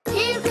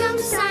 Here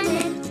comes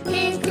Simon,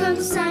 here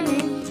comes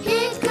Simon,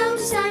 here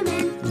comes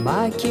Simon.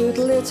 My cute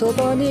little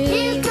bunny.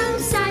 Here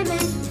comes Simon,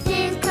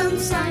 here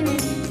comes Simon,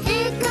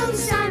 here comes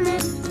Simon.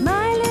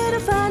 My little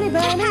funny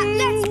bunny.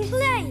 Let's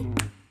play!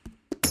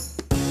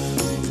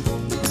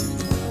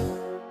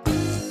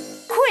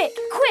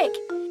 Quick!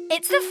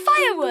 It's the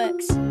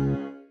fireworks!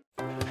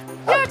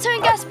 Your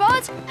turn,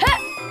 Gaspard!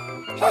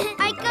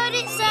 I got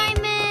it,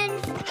 Simon!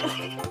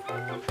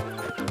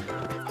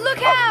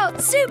 Look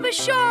out! Super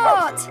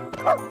short!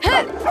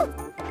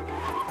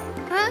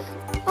 Huh?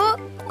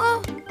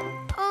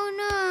 Oh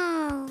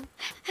no!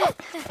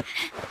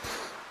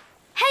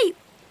 Hey,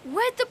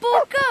 where'd the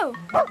ball go?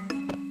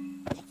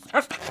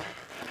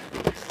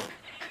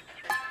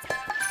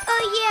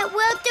 Oh yeah,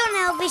 well done,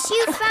 Elvis,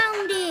 you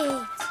found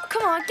it!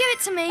 Come on, give it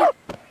to me.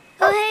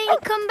 Oh hey,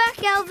 come back,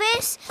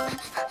 Elvis!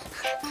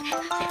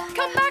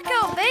 Come back,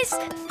 Elvis!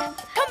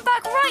 Come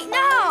back right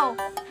now!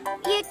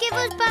 Yeah, give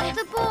us back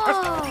the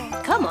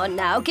ball! Come on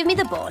now, give me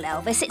the ball,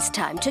 Elvis. It's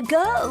time to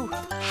go.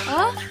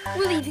 Huh?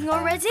 We're leaving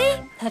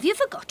already? Have you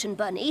forgotten,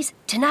 bunnies?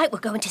 Tonight we're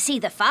going to see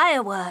the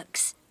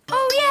fireworks.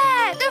 Oh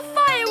yeah, the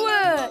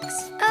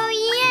fireworks! Oh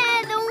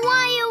yeah, the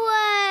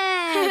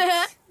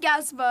fireworks!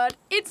 Gaspard,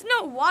 it's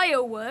not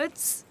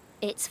wireworks.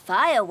 It's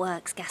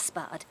fireworks,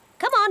 Gaspard.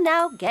 Come on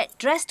now, get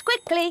dressed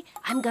quickly.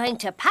 I'm going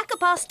to pack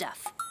up our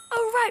stuff.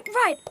 Oh,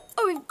 right.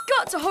 Oh, we've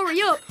got to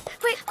hurry up.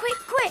 Quick.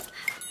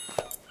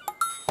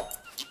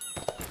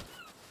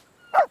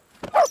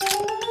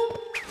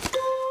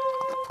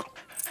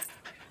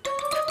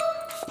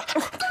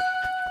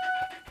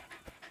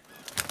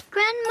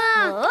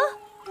 Grandma! Huh?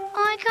 Oh,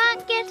 I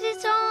can't get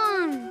it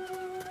on.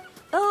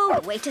 Oh,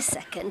 wait a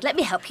second. Let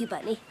me help you,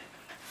 Bunny.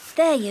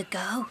 There you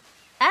go.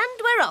 And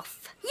we're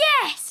off.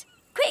 Yes!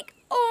 Quick,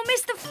 or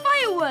miss the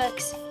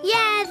fireworks.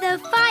 Yeah, the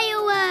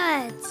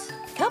fireworks.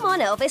 Come on,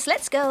 Elvis,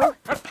 let's go.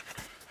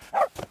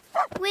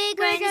 We're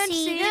going to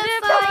see the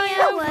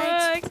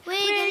fireworks.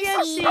 We're going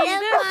to see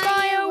the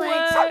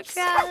fireworks.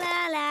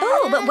 Tra-la-la,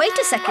 Oh, but wait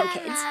a second,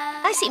 kids.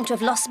 I seem to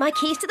have lost my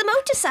keys to the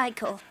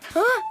motorcycle.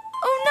 Huh?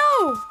 Oh,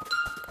 no!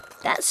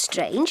 That's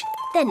strange.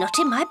 They're not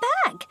in my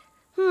bag.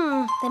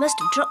 They must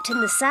have dropped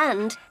in the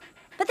sand.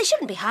 But they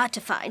shouldn't be hard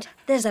to find.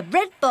 There's a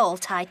red ball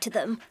tied to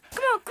them.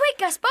 Come on, quick,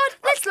 Gaspard.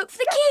 Let's look for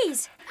the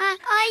keys.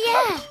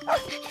 Yeah.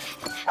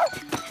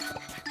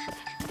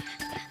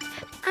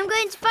 I'm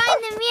going to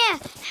find them, yeah.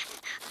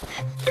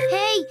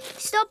 Hey,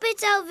 stop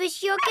it,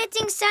 Elvis. You're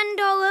getting sand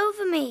all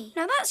over me.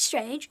 Now, that's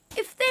strange.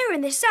 If they were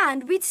in the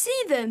sand, we'd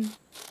see them.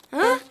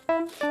 Huh?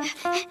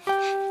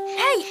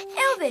 Hey,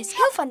 Elvis,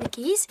 he'll find the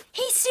keys.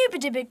 He's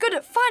super-duper good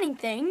at finding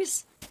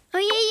things. Oh,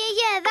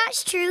 yeah,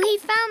 that's true. He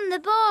found the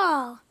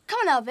ball.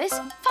 Come on, Elvis.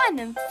 Find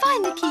them.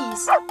 Find the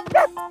keys.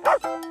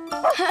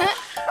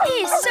 He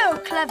is so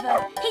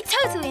clever. He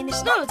totally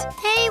understood.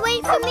 Hey,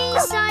 wait for me,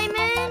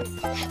 Simon.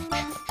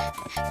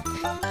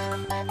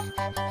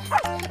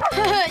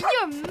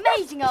 You're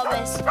amazing,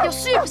 Elvis. You're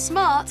super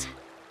smart.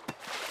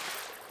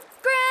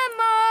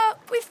 Grandma,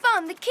 we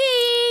found the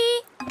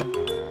key.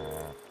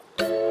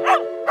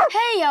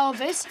 Hey,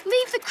 Elvis,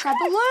 leave the crab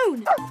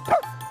alone.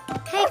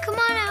 Hey, come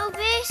on,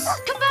 Elvis.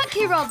 Come back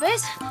here,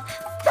 Elvis.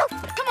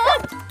 Come on.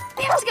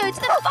 We have to go to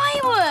the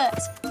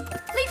fireworks.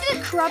 Leave the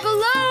crab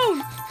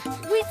alone.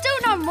 We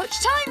don't have much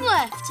time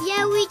left.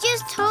 Yeah, we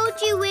just told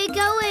you we're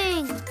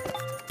going.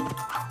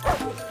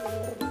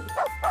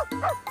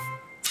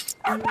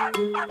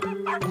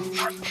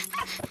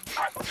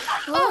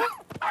 Oh,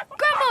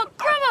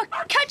 Grandma,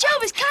 catch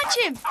Elvis, catch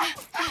him.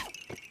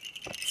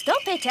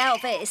 Stop it,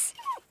 Elvis.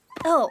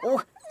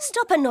 Oh,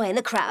 stop annoying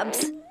the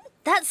crabs.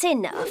 That's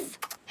enough.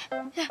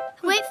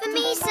 Wait for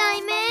me,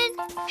 Simon.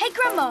 Hey,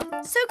 Grandma,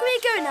 so can we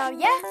go now,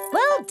 yeah?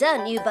 Well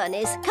done, you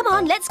bunnies. Come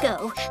on, let's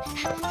go.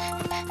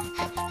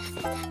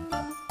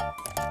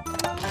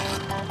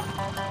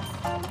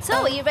 So,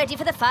 are you ready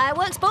for the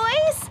fireworks,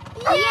 boys?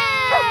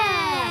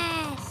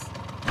 Yes!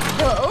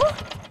 Whoa.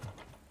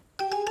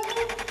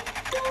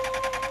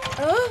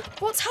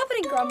 What's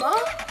happening, Grandma?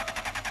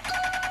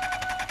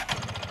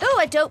 Oh,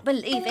 I don't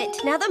believe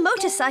it. Now the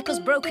motorcycle's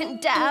broken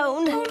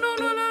down. Oh,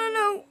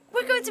 no.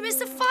 We're going to miss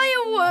the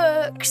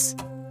fireworks.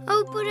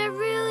 Oh, but I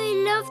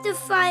really love the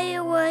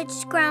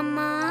fireworks,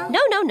 Grandma.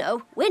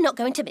 No. We're not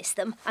going to miss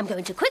them. I'm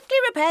going to quickly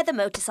repair the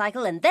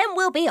motorcycle and then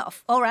we'll be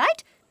off, all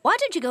right? Why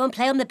don't you go and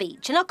play on the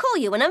beach and I'll call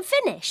you when I'm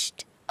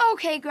finished.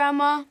 OK,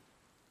 Grandma.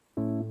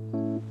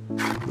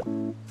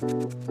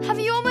 Have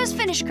you almost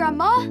finished,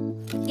 Grandma?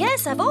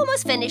 Yes, I've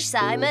almost finished,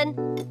 Simon.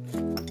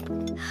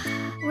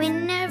 We're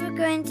never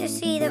going to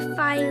see the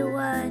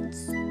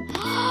fireworks.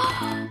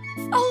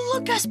 Oh,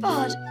 look,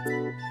 Gaspard.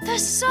 The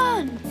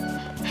sun.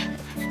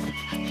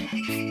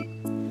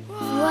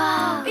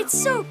 Wow. It's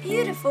so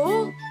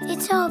beautiful.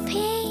 It's all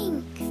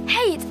pink.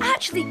 Hey, it's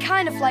actually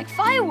kind of like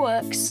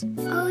fireworks.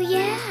 Oh,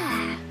 yeah.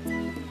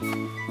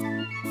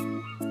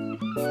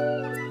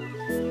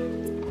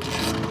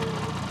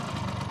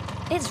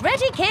 It's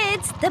ready,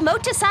 kids. The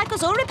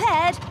motorcycle's all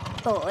repaired.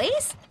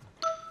 Boys?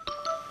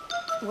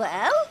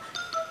 Well?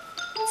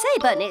 Say,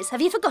 bunnies,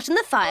 have you forgotten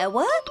the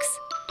fireworks?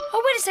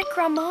 Oh, wait a sec,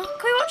 Grandma.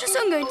 Can we watch the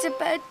sun going to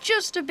bed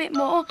just a bit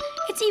more?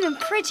 It's even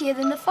prettier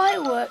than the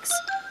fireworks.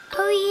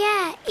 Oh,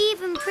 yeah.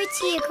 Even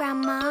prettier,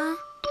 Grandma.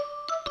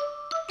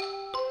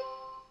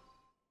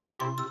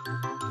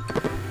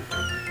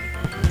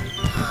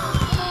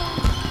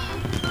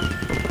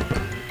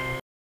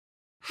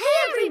 Hey,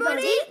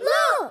 everybody,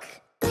 look!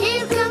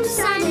 Here comes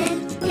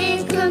Simon,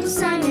 here comes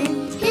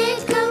Simon, here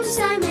comes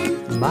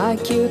Simon. My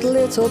cute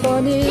little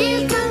bunny.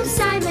 Here comes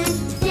Simon,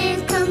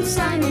 here comes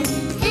Simon,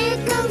 here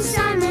comes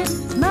Simon.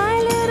 My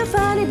little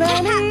funny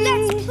bunny.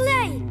 Let's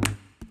play!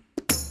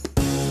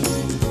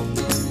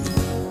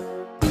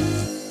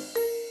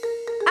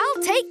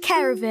 I'll take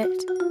care of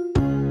it.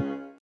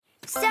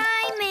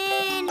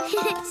 Simon!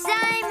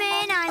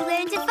 Simon, I'm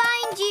going to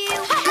find you.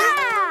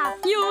 Ha!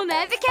 You'll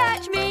never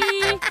catch me.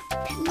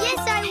 Yes,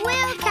 I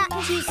will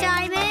catch you,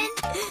 Simon.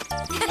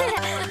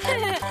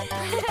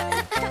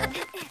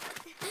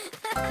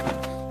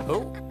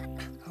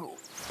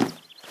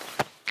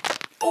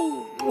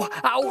 Oh,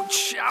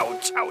 ouch.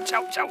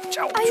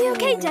 Are you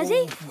okay,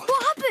 Daddy?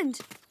 What happened?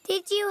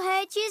 Did you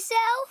hurt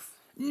yourself?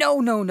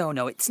 No,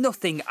 it's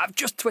nothing. I've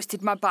just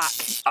twisted my back.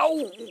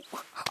 Oh,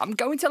 I'm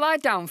going to lie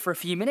down for a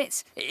few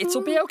minutes.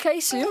 It'll be okay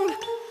soon.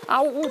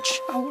 Ouch.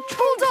 Hold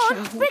on,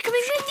 we're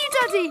coming with you,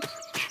 Daddy.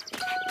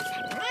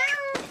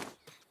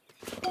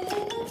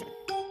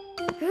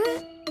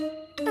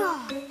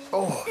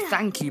 Oh,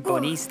 thank you,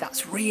 bunnies.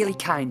 That's really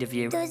kind of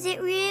you. Does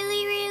it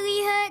really,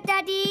 really hurt,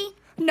 Daddy?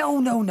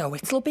 No,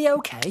 it'll be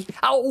okay.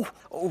 Oh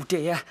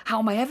dear. How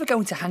am I ever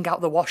going to hang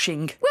out the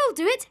washing? We'll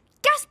do it,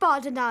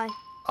 Gaspard and I.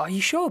 Are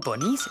you sure,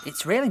 bunnies?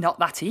 It's really not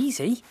that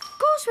easy. Of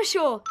course we're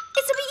sure.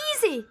 It'll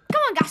be easy.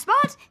 Come on,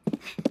 Gaspard.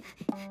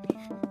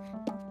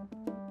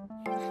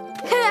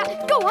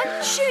 Go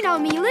on, shoo now,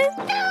 Milu.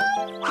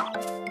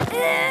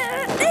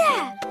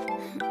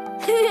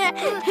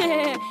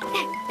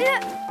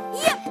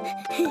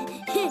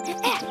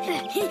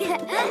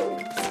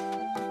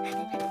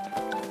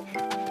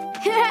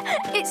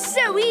 It's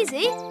so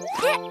easy.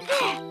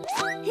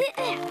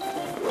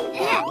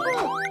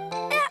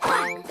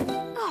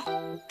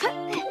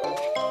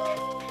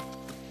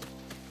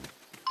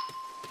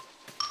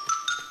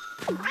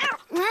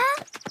 Huh?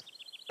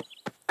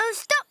 Oh,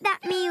 stop that,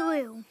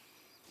 Milu.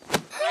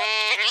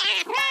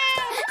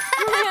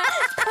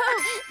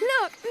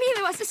 Look,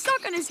 Milu has a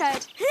sock on his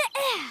head.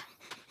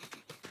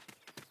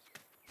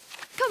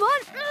 Come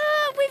on,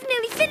 we've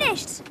nearly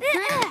finished.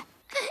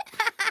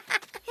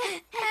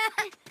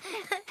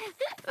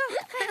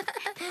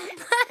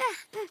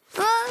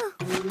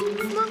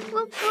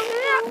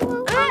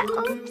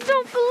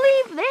 Don't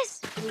believe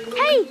this.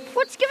 Hey,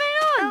 what's going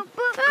on?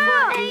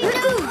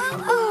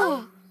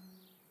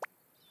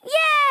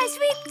 Yes,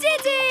 we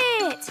did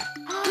it!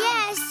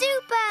 Yeah,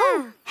 super!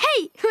 Oh,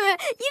 hey,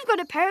 you've got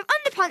a pair of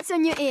underpants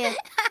on your ear.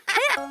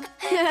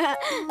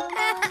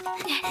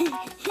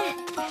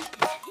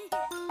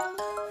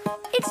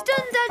 It's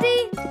done,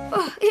 Daddy.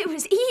 Oh, it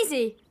was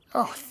easy.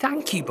 Oh,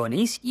 thank you,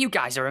 bunnies. You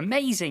guys are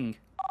amazing.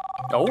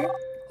 Oh,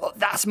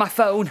 that's my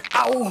phone.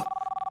 Ow!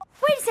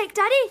 Wait a sec,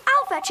 Daddy.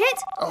 I'll fetch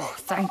it. Oh,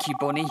 thank you,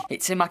 Bunny.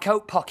 It's in my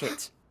coat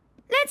pocket.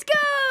 Let's go!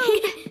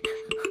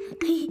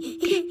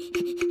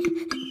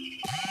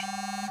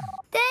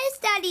 There's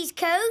Daddy's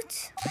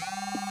coat.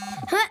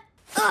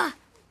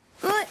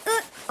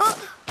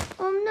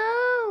 Oh,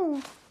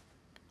 no.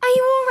 Are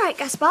you all right,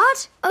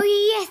 Gaspard? Oh,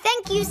 yeah,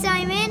 thank you,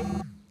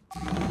 Simon.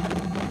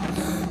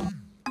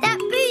 That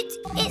boot,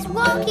 it's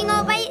walking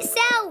all by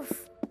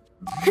itself.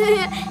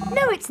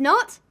 No, it's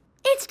not.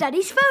 It's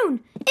Daddy's phone.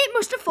 It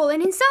must have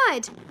fallen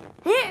inside.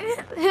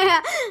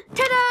 Ta-da!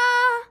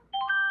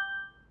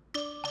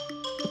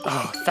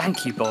 Oh,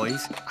 thank you,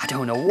 boys. I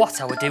don't know what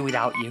I would do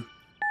without you.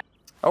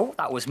 Oh,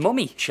 that was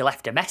Mummy. She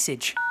left a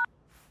message.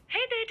 Hey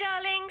there,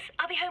 darlings.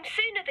 I'll be home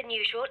sooner than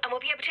usual and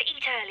we'll be able to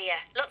eat earlier.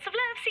 Lots of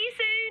love. See you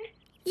soon.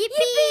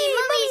 Yippee!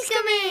 Mummy's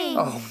coming!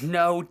 Oh,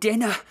 no,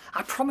 dinner.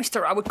 I promised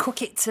her I would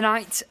cook it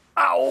tonight.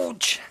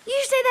 Ouch!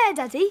 You stay there,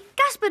 Daddy.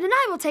 Gaspard and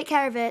I will take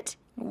care of it.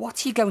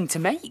 What are you going to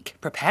make?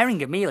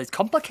 Preparing a meal is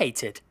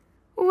complicated.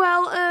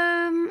 Well,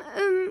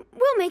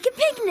 we'll make a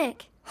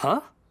picnic.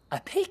 Huh?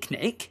 A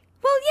picnic?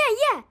 Well,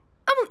 yeah.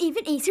 And we'll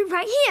even eat it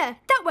right here.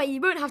 That way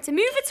you won't have to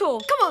move at all.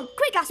 Come on,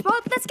 quick,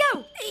 Gaspard, let's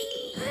go.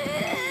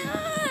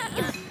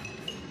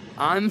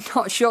 I'm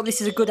not sure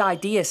this is a good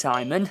idea,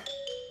 Simon.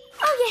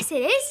 Oh, yes,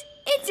 it is.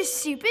 It's a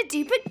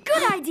super-duper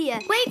good idea.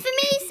 Wait for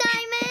me,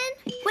 Simon.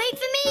 Wait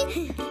for me.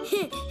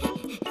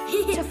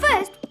 So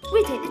first,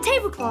 we take the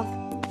tablecloth.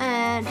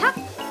 And hop.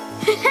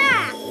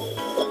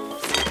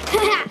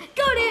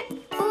 Got it.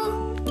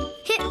 Oh,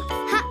 hip,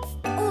 hop,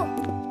 oh.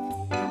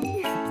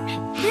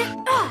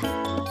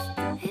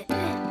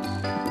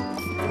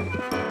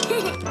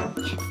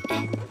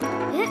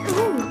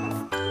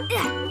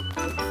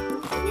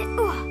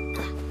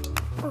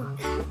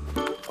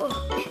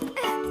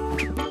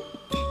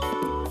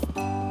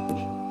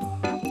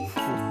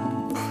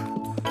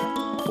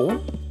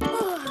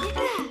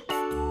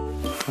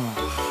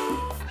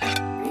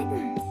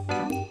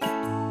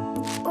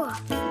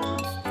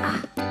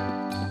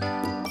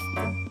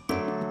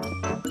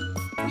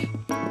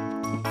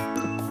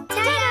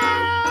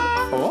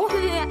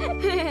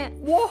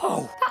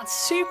 Whoa, that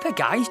super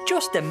guy's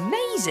just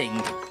amazing.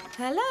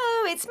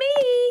 Hello, it's me.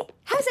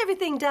 How's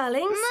everything,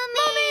 darlings?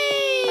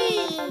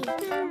 Mummy!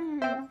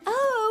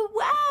 Oh,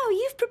 wow,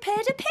 you've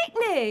prepared a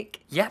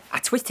picnic. Yep, I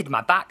twisted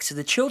my back so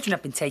the children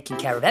have been taking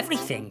care of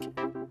everything.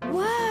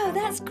 Wow,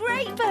 that's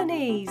great,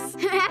 bunnies.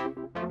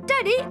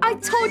 Daddy, I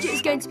told you it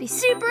was going to be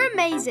super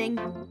amazing.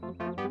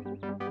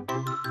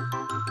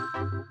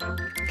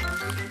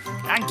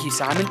 Thank you,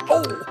 Simon.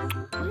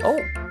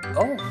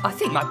 Oh, I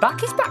think my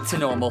back is back to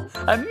normal.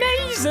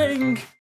 Amazing!